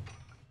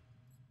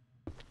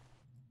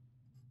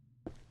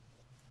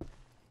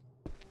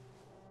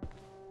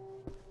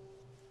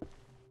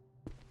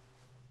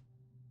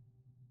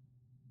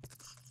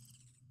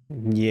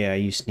 Yeah,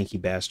 you sneaky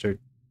bastard.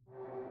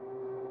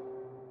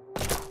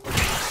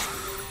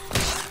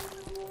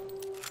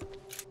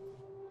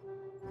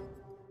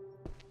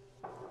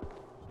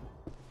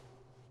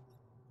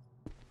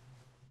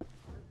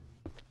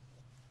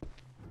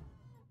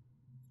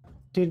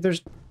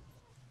 Dude,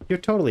 you're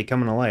totally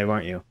coming alive,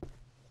 aren't you?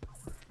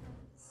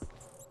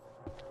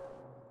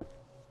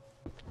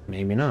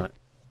 Maybe not.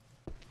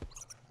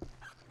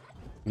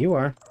 You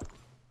are.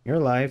 You're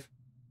alive.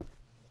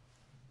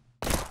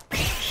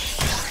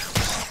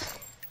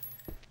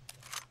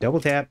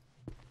 Double tap.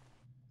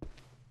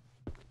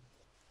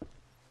 How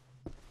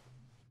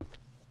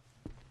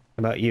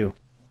about you?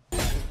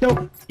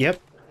 Nope.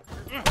 Yep.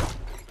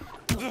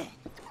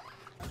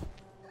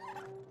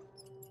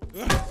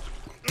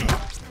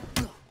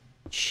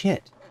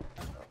 Shit.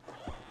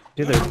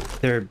 Dude,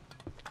 their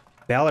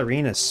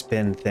ballerina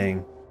spin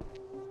thing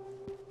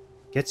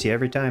gets you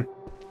every time.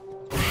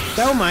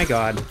 Oh my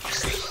god.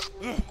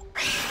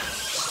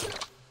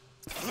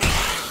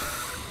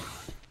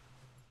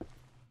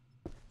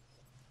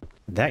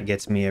 That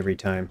gets me every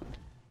time.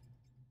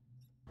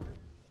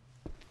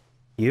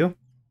 You?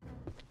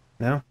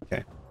 No?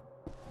 Okay.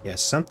 Yeah,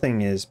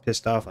 something is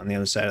pissed off on the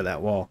other side of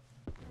that wall.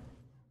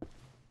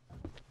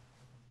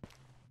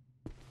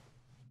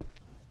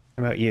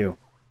 How about you?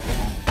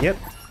 Yep.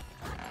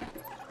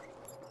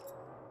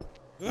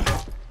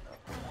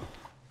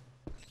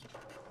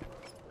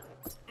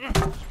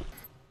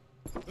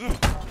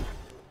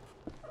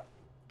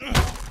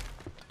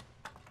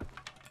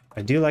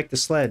 I do like the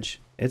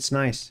sledge. It's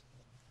nice.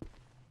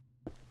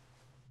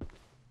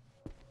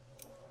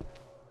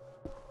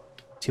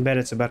 Too bad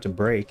it's about to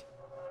break.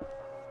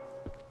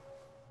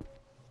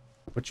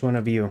 Which one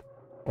of you?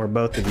 Or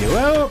both of you?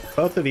 Oh!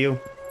 Both of you.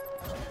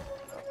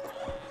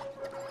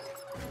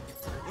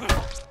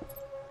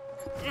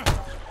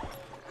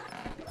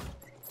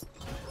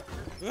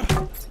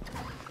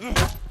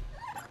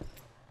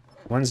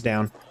 One's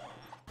down.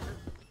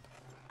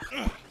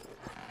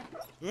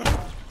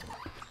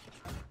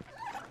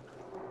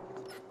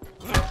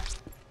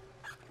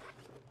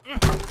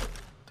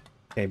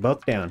 Okay,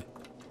 both down.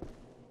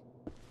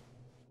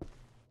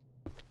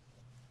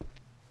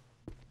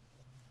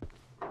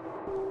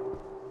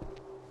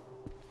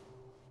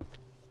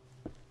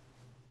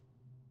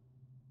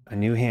 A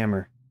new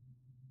hammer.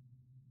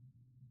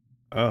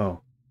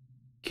 Oh.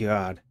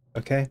 God.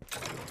 Okay.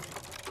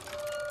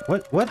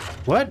 What?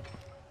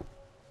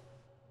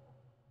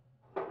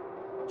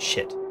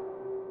 Shit.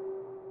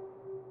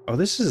 Oh,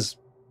 this is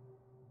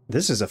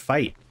a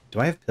fight. Do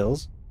I have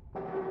pills?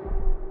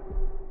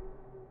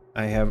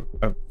 I have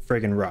a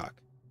friggin' rock.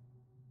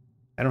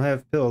 I don't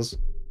have pills.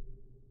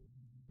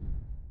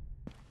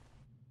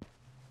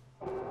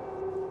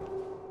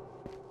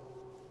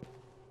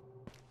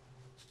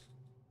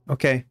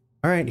 Okay.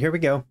 Alright, here we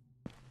go.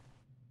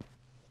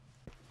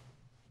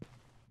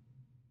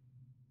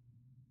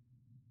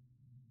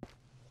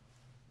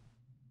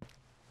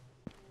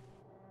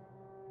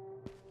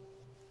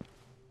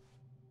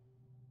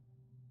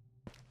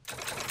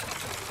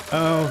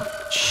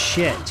 Oh,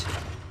 shit.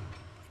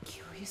 A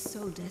curious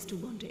soul dares to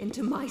wander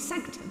into my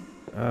sanctum.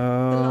 The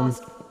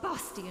last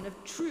bastion of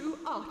true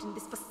art in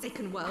this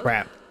forsaken world.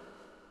 Crap.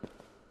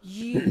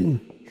 You who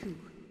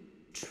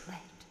tread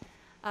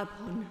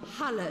upon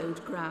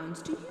hallowed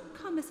grounds, do you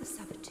come as a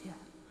saboteur?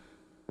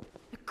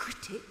 A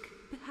critic,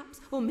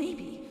 perhaps? Or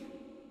maybe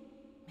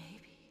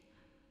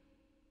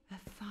a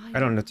fine, I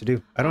don't know what to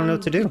do. I don't know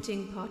what to do.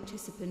 unwitting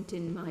participant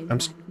in my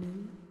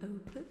magnum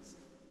opus?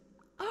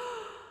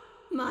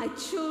 My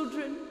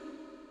children,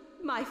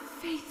 my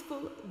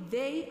faithful,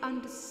 they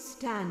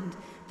understand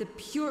the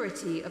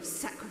purity of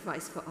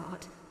sacrifice for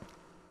art.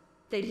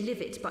 They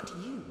live it, but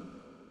you,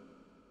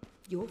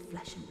 your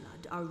flesh and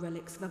blood are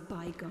relics of a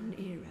bygone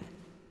era.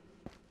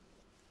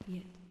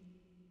 Yet,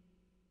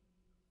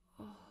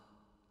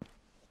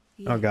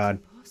 Oh God.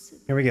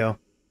 impossible. Here we go.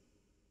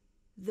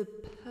 The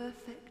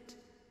perfect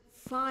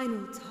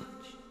final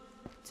touch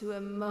to a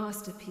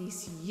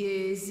masterpiece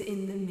years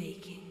in the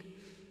making.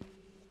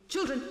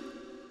 Children,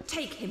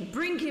 take him,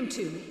 bring him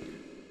to me.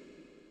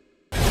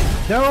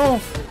 No!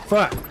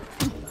 Fuck.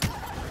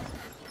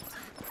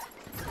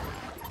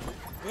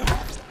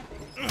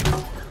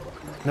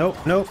 Nope,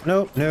 nope,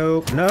 nope,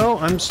 nope, no,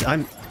 I'm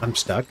stuck. I'm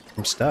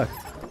stuck.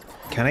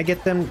 Can I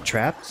get them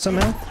trapped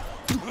somehow?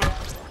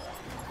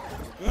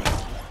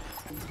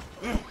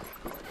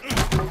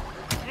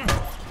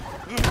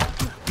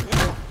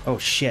 Oh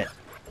shit.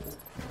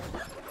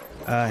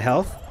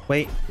 Health?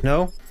 Wait,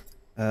 no.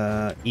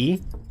 E?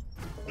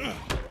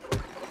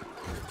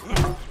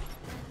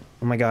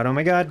 Oh my god, oh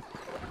my god.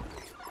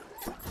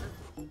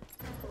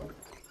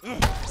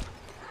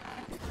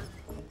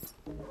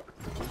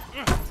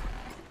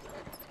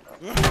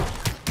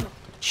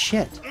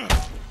 Shit.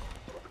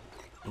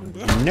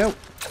 Nope.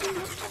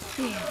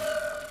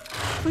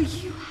 For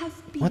you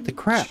have been What the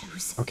crap?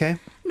 chosen, Okay.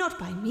 not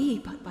by me,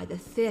 but by the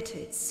theatre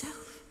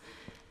itself.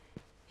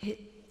 It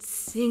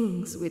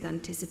sings with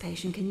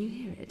anticipation. Can you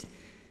hear it?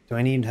 Do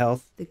I need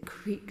health? The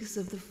creaks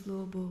of the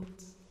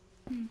floorboards,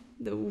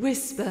 the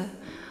whisper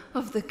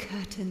of the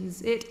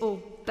curtains. It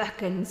all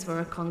beckons for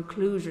a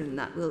conclusion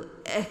that will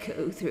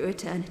echo through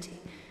eternity.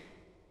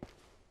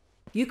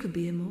 You could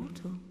be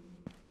immortal,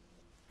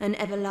 an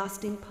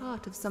everlasting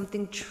part of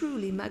something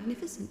truly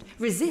magnificent.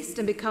 Resist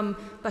and become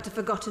but a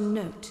forgotten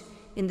note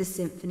in the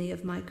symphony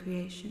of my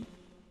creation.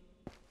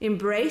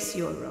 Embrace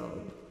your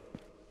role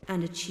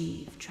and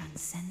achieve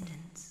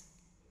transcendence.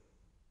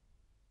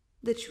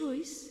 The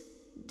choice,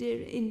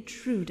 dear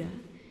intruder,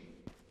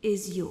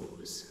 is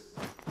yours.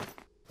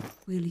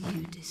 Will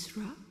you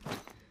disrupt,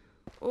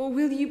 or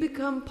will you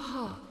become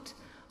part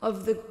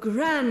of the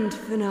grand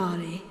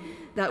finale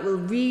that will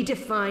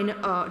redefine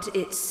art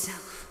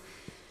itself?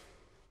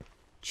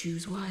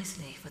 Choose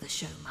wisely, for the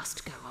show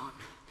must go on.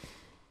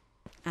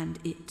 And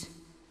it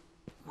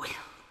will.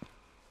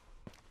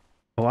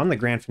 Oh, I'm the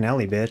grand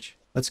finale, bitch.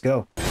 Let's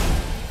go.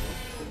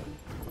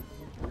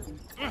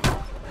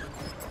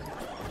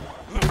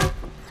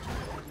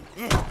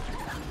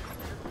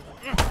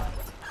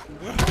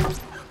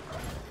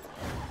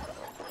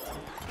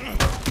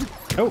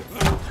 Oh,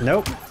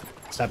 nope.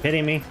 Stop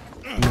hitting me.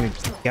 You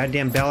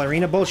goddamn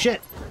ballerina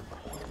bullshit.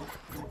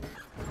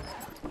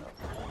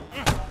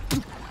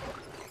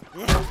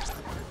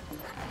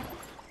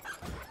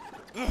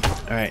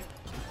 Alright.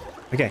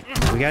 Okay,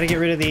 we gotta get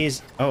rid of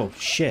these. Oh,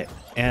 shit.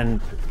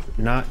 And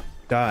not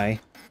die.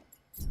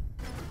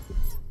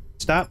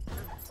 Stop.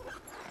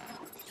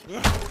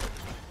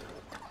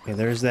 Okay,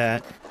 there's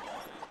that.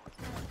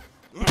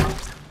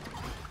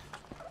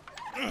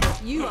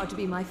 You are to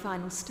be my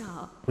final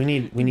star. We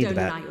need Don't the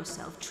bat. deny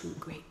yourself true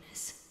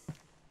greatness.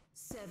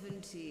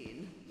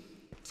 17.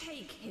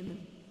 Take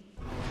him.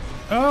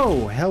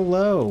 Oh,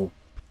 hello.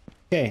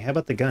 Okay, how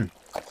about the gun?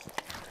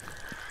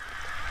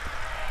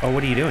 Oh,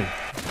 what are you doing?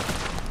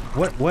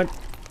 What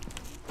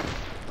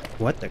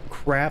the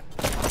crap?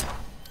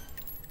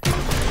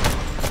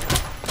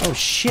 Oh,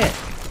 shit.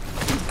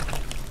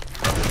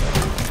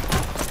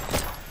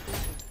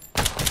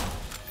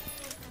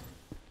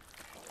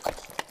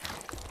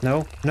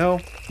 No, no.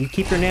 You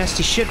keep your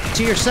nasty shit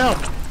to yourself.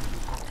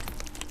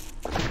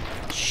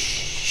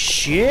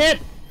 Shit.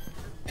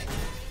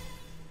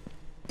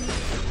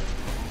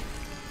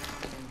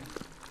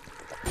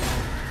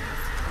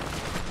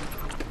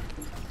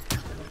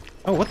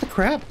 Oh, what the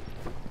crap?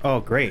 Oh,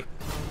 great.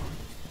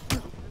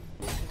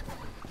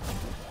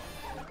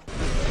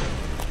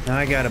 Now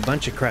I got a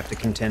bunch of crap to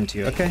contend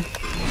to. Okay.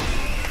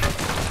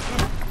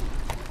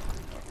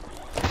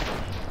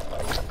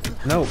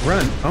 No,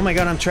 run. Oh my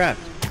god, I'm trapped.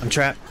 I'm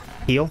trapped.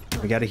 Heal.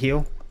 We gotta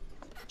heal.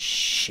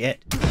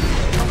 Shit.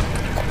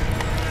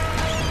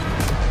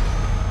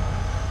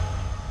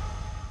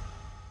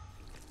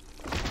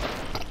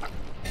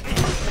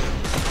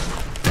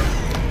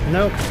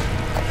 Nope.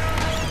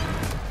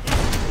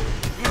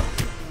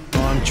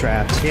 Oh, I'm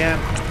trapped. Yeah.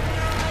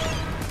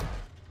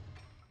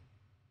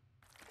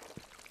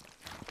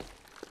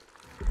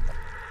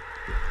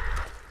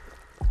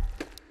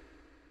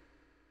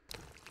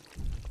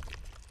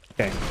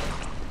 Okay.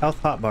 Health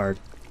hotbar.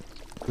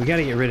 We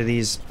gotta get rid of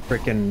these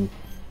frickin'...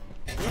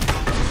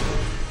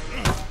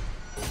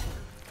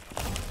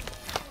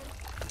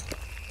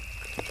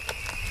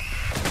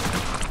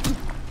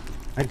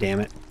 God damn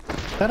it. I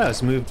thought I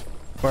was moved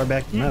far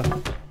back enough.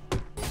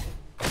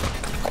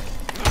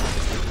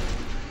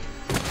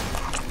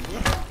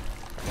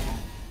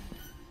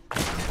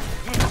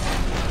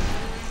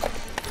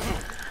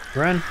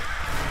 Run.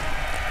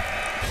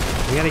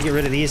 We gotta get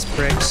rid of these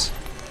pricks.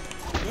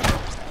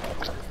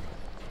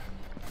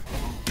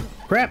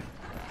 Crap!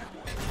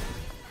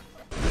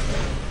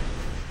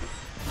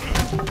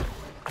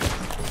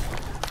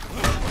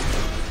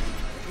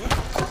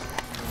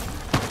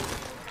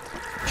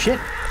 Shit!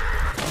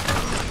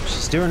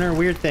 She's doing her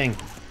weird thing.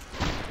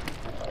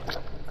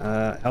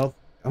 Health.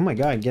 Oh my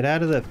god, get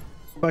out of the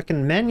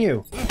fucking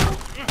menu!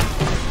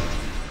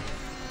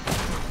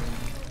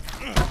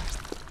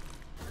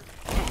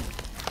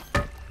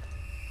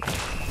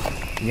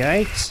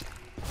 Yikes.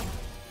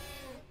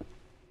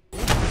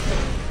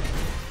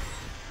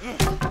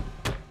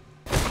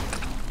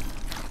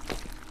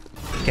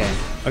 Okay,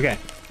 okay.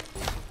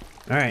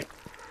 Alright.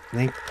 I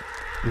think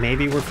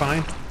maybe we're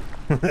fine.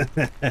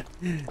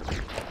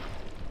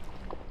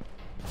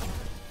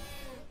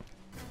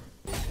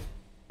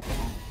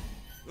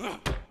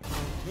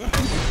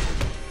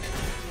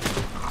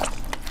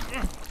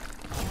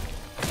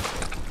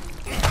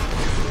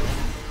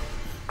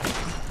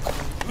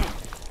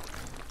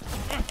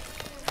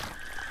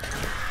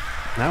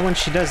 Not when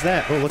she does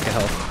that. Oh, look at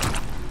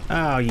health.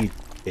 Oh, you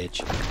bitch.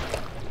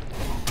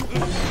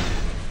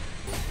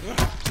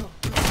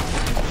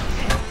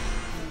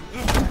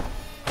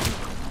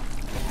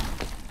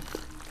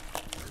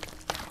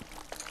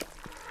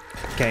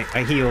 Okay,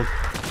 I healed.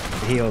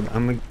 I healed.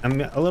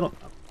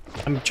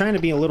 I'm trying to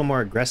be a little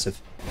more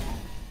aggressive.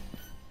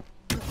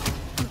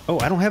 Oh,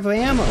 I don't have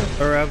ammo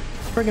or a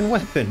friggin'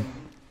 weapon.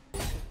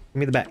 Give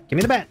me the bat. Give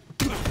me the bat.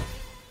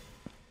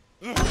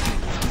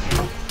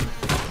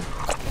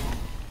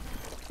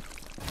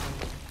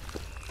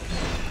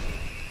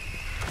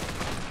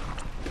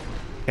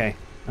 Okay.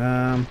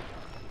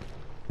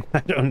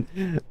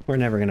 We're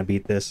never gonna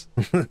beat this.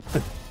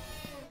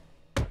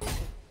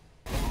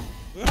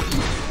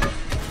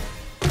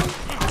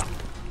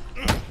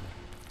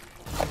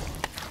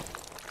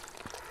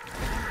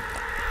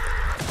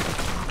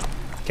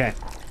 Okay.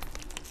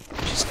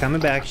 She's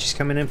coming back. She's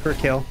coming in for a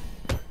kill.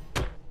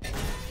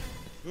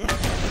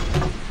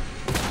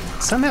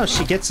 Somehow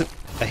she gets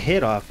a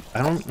hit off.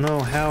 I don't know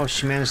how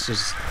she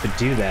manages to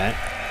do that.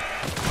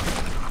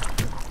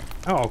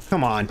 Oh,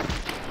 come on.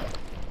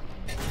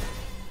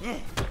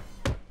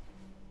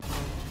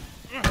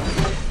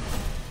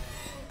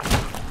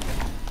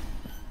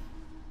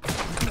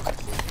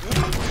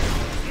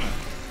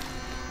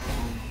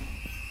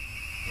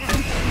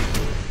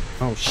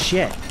 Oh,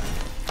 shit.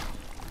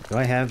 Do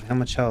I have... how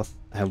much health?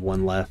 I have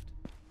one left.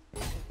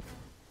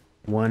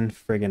 One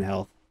friggin'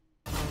 health.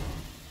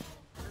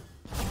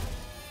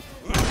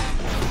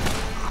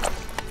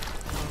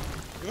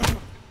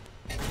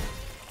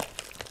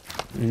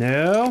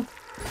 No.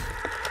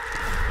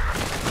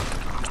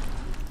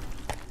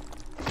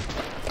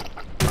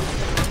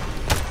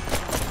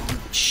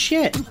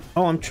 Shit.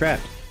 Oh, I'm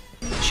trapped.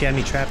 She had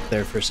me trapped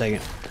there for a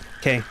second.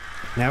 Okay.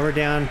 Now we're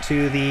down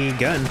to the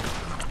gun.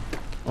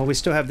 Oh, we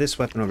still have this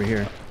weapon over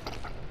here.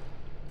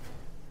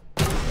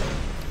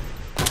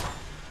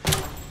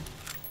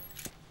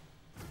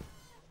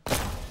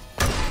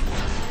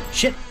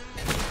 Shit.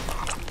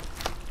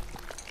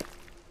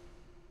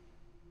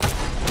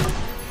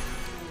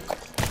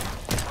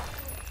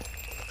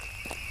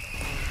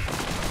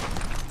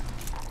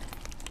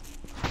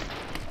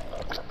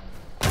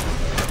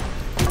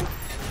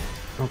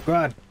 Oh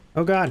god.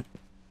 Oh god.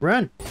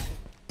 Run.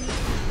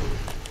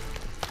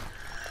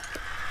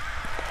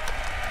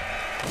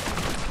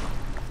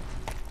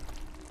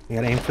 You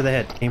gotta aim for the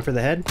head. Aim for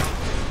the head.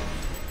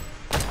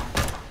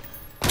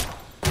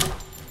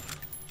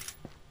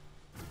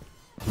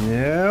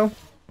 No.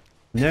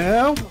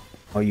 No.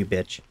 Oh, you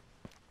bitch.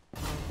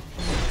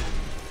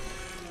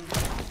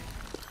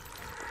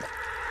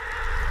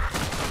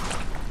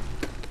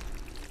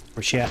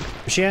 Where's she at?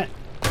 Where's she at?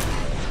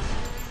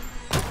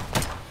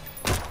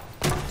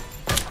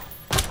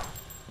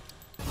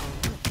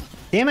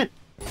 Damn it!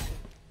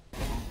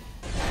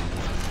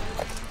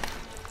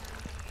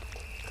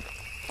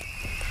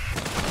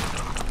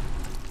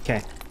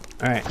 Okay.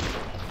 Alright.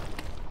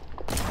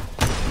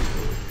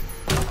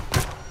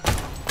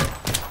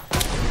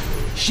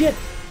 Shit!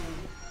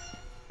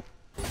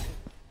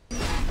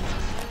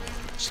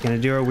 She's gonna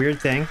do her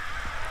weird thing.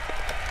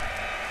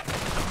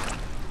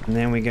 And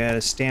then we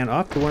gotta stand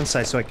off to one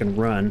side so I can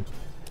run.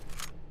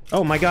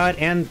 Oh my god,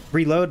 and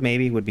reload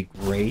maybe would be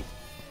great.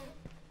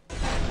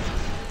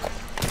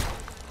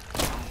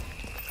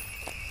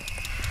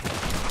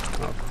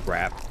 Oh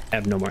crap, I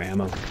have no more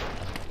ammo.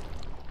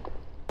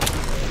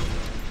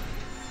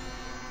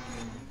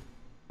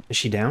 Is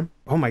she down?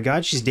 Oh my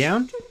god, she's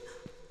down?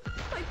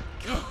 My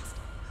God!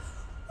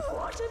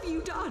 What have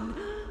you done?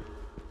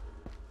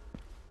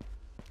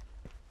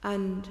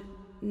 And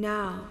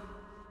now,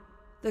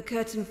 the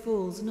curtain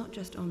falls not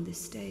just on this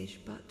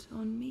stage, but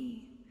on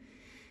me.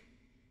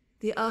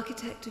 The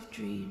architect of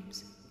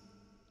dreams.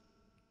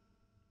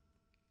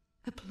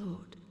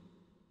 Applaud.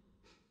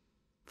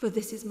 For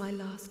this is my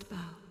last bow.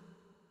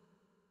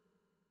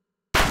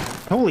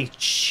 Holy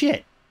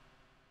shit!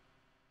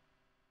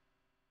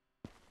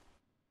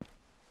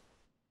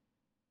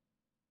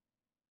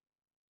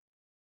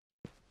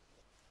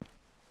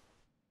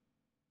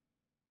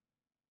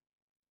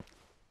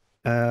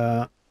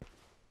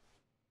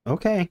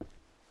 Okay.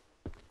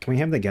 Can we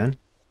have the gun?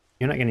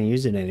 You're not gonna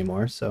use it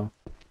anymore, so...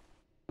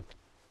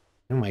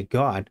 Oh my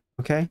god.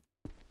 Okay.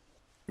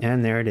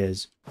 And there it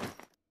is.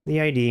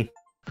 The ID.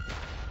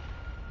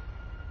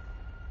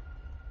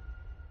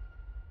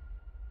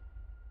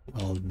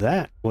 Well,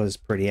 that was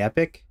pretty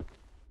epic.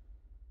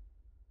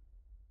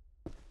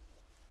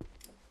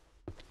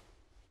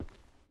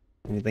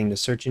 Anything to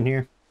search in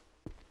here?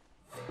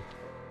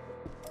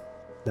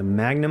 The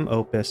magnum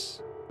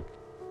opus.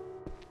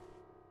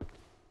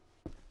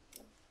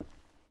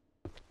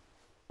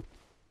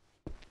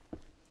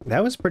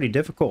 That was pretty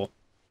difficult.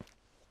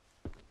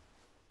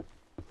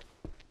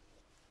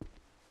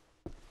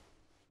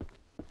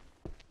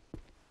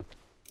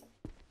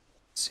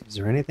 Let's see, is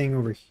there anything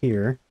over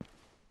here?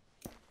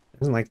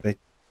 Doesn't like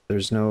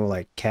there's no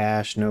like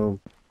cash, no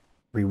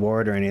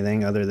reward or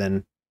anything other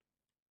than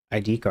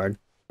ID card.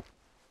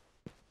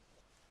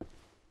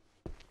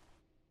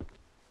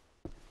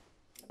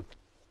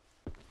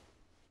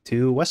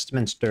 To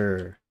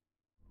Westminster.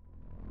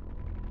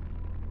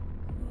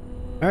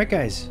 Alright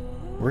guys,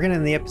 we're gonna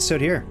end the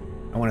episode here.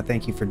 I want to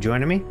thank you for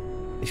joining me.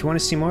 If you want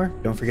to see more,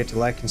 don't forget to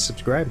like and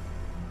subscribe.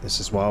 This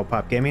is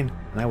Wobble Gaming,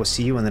 and I will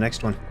see you in the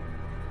next one.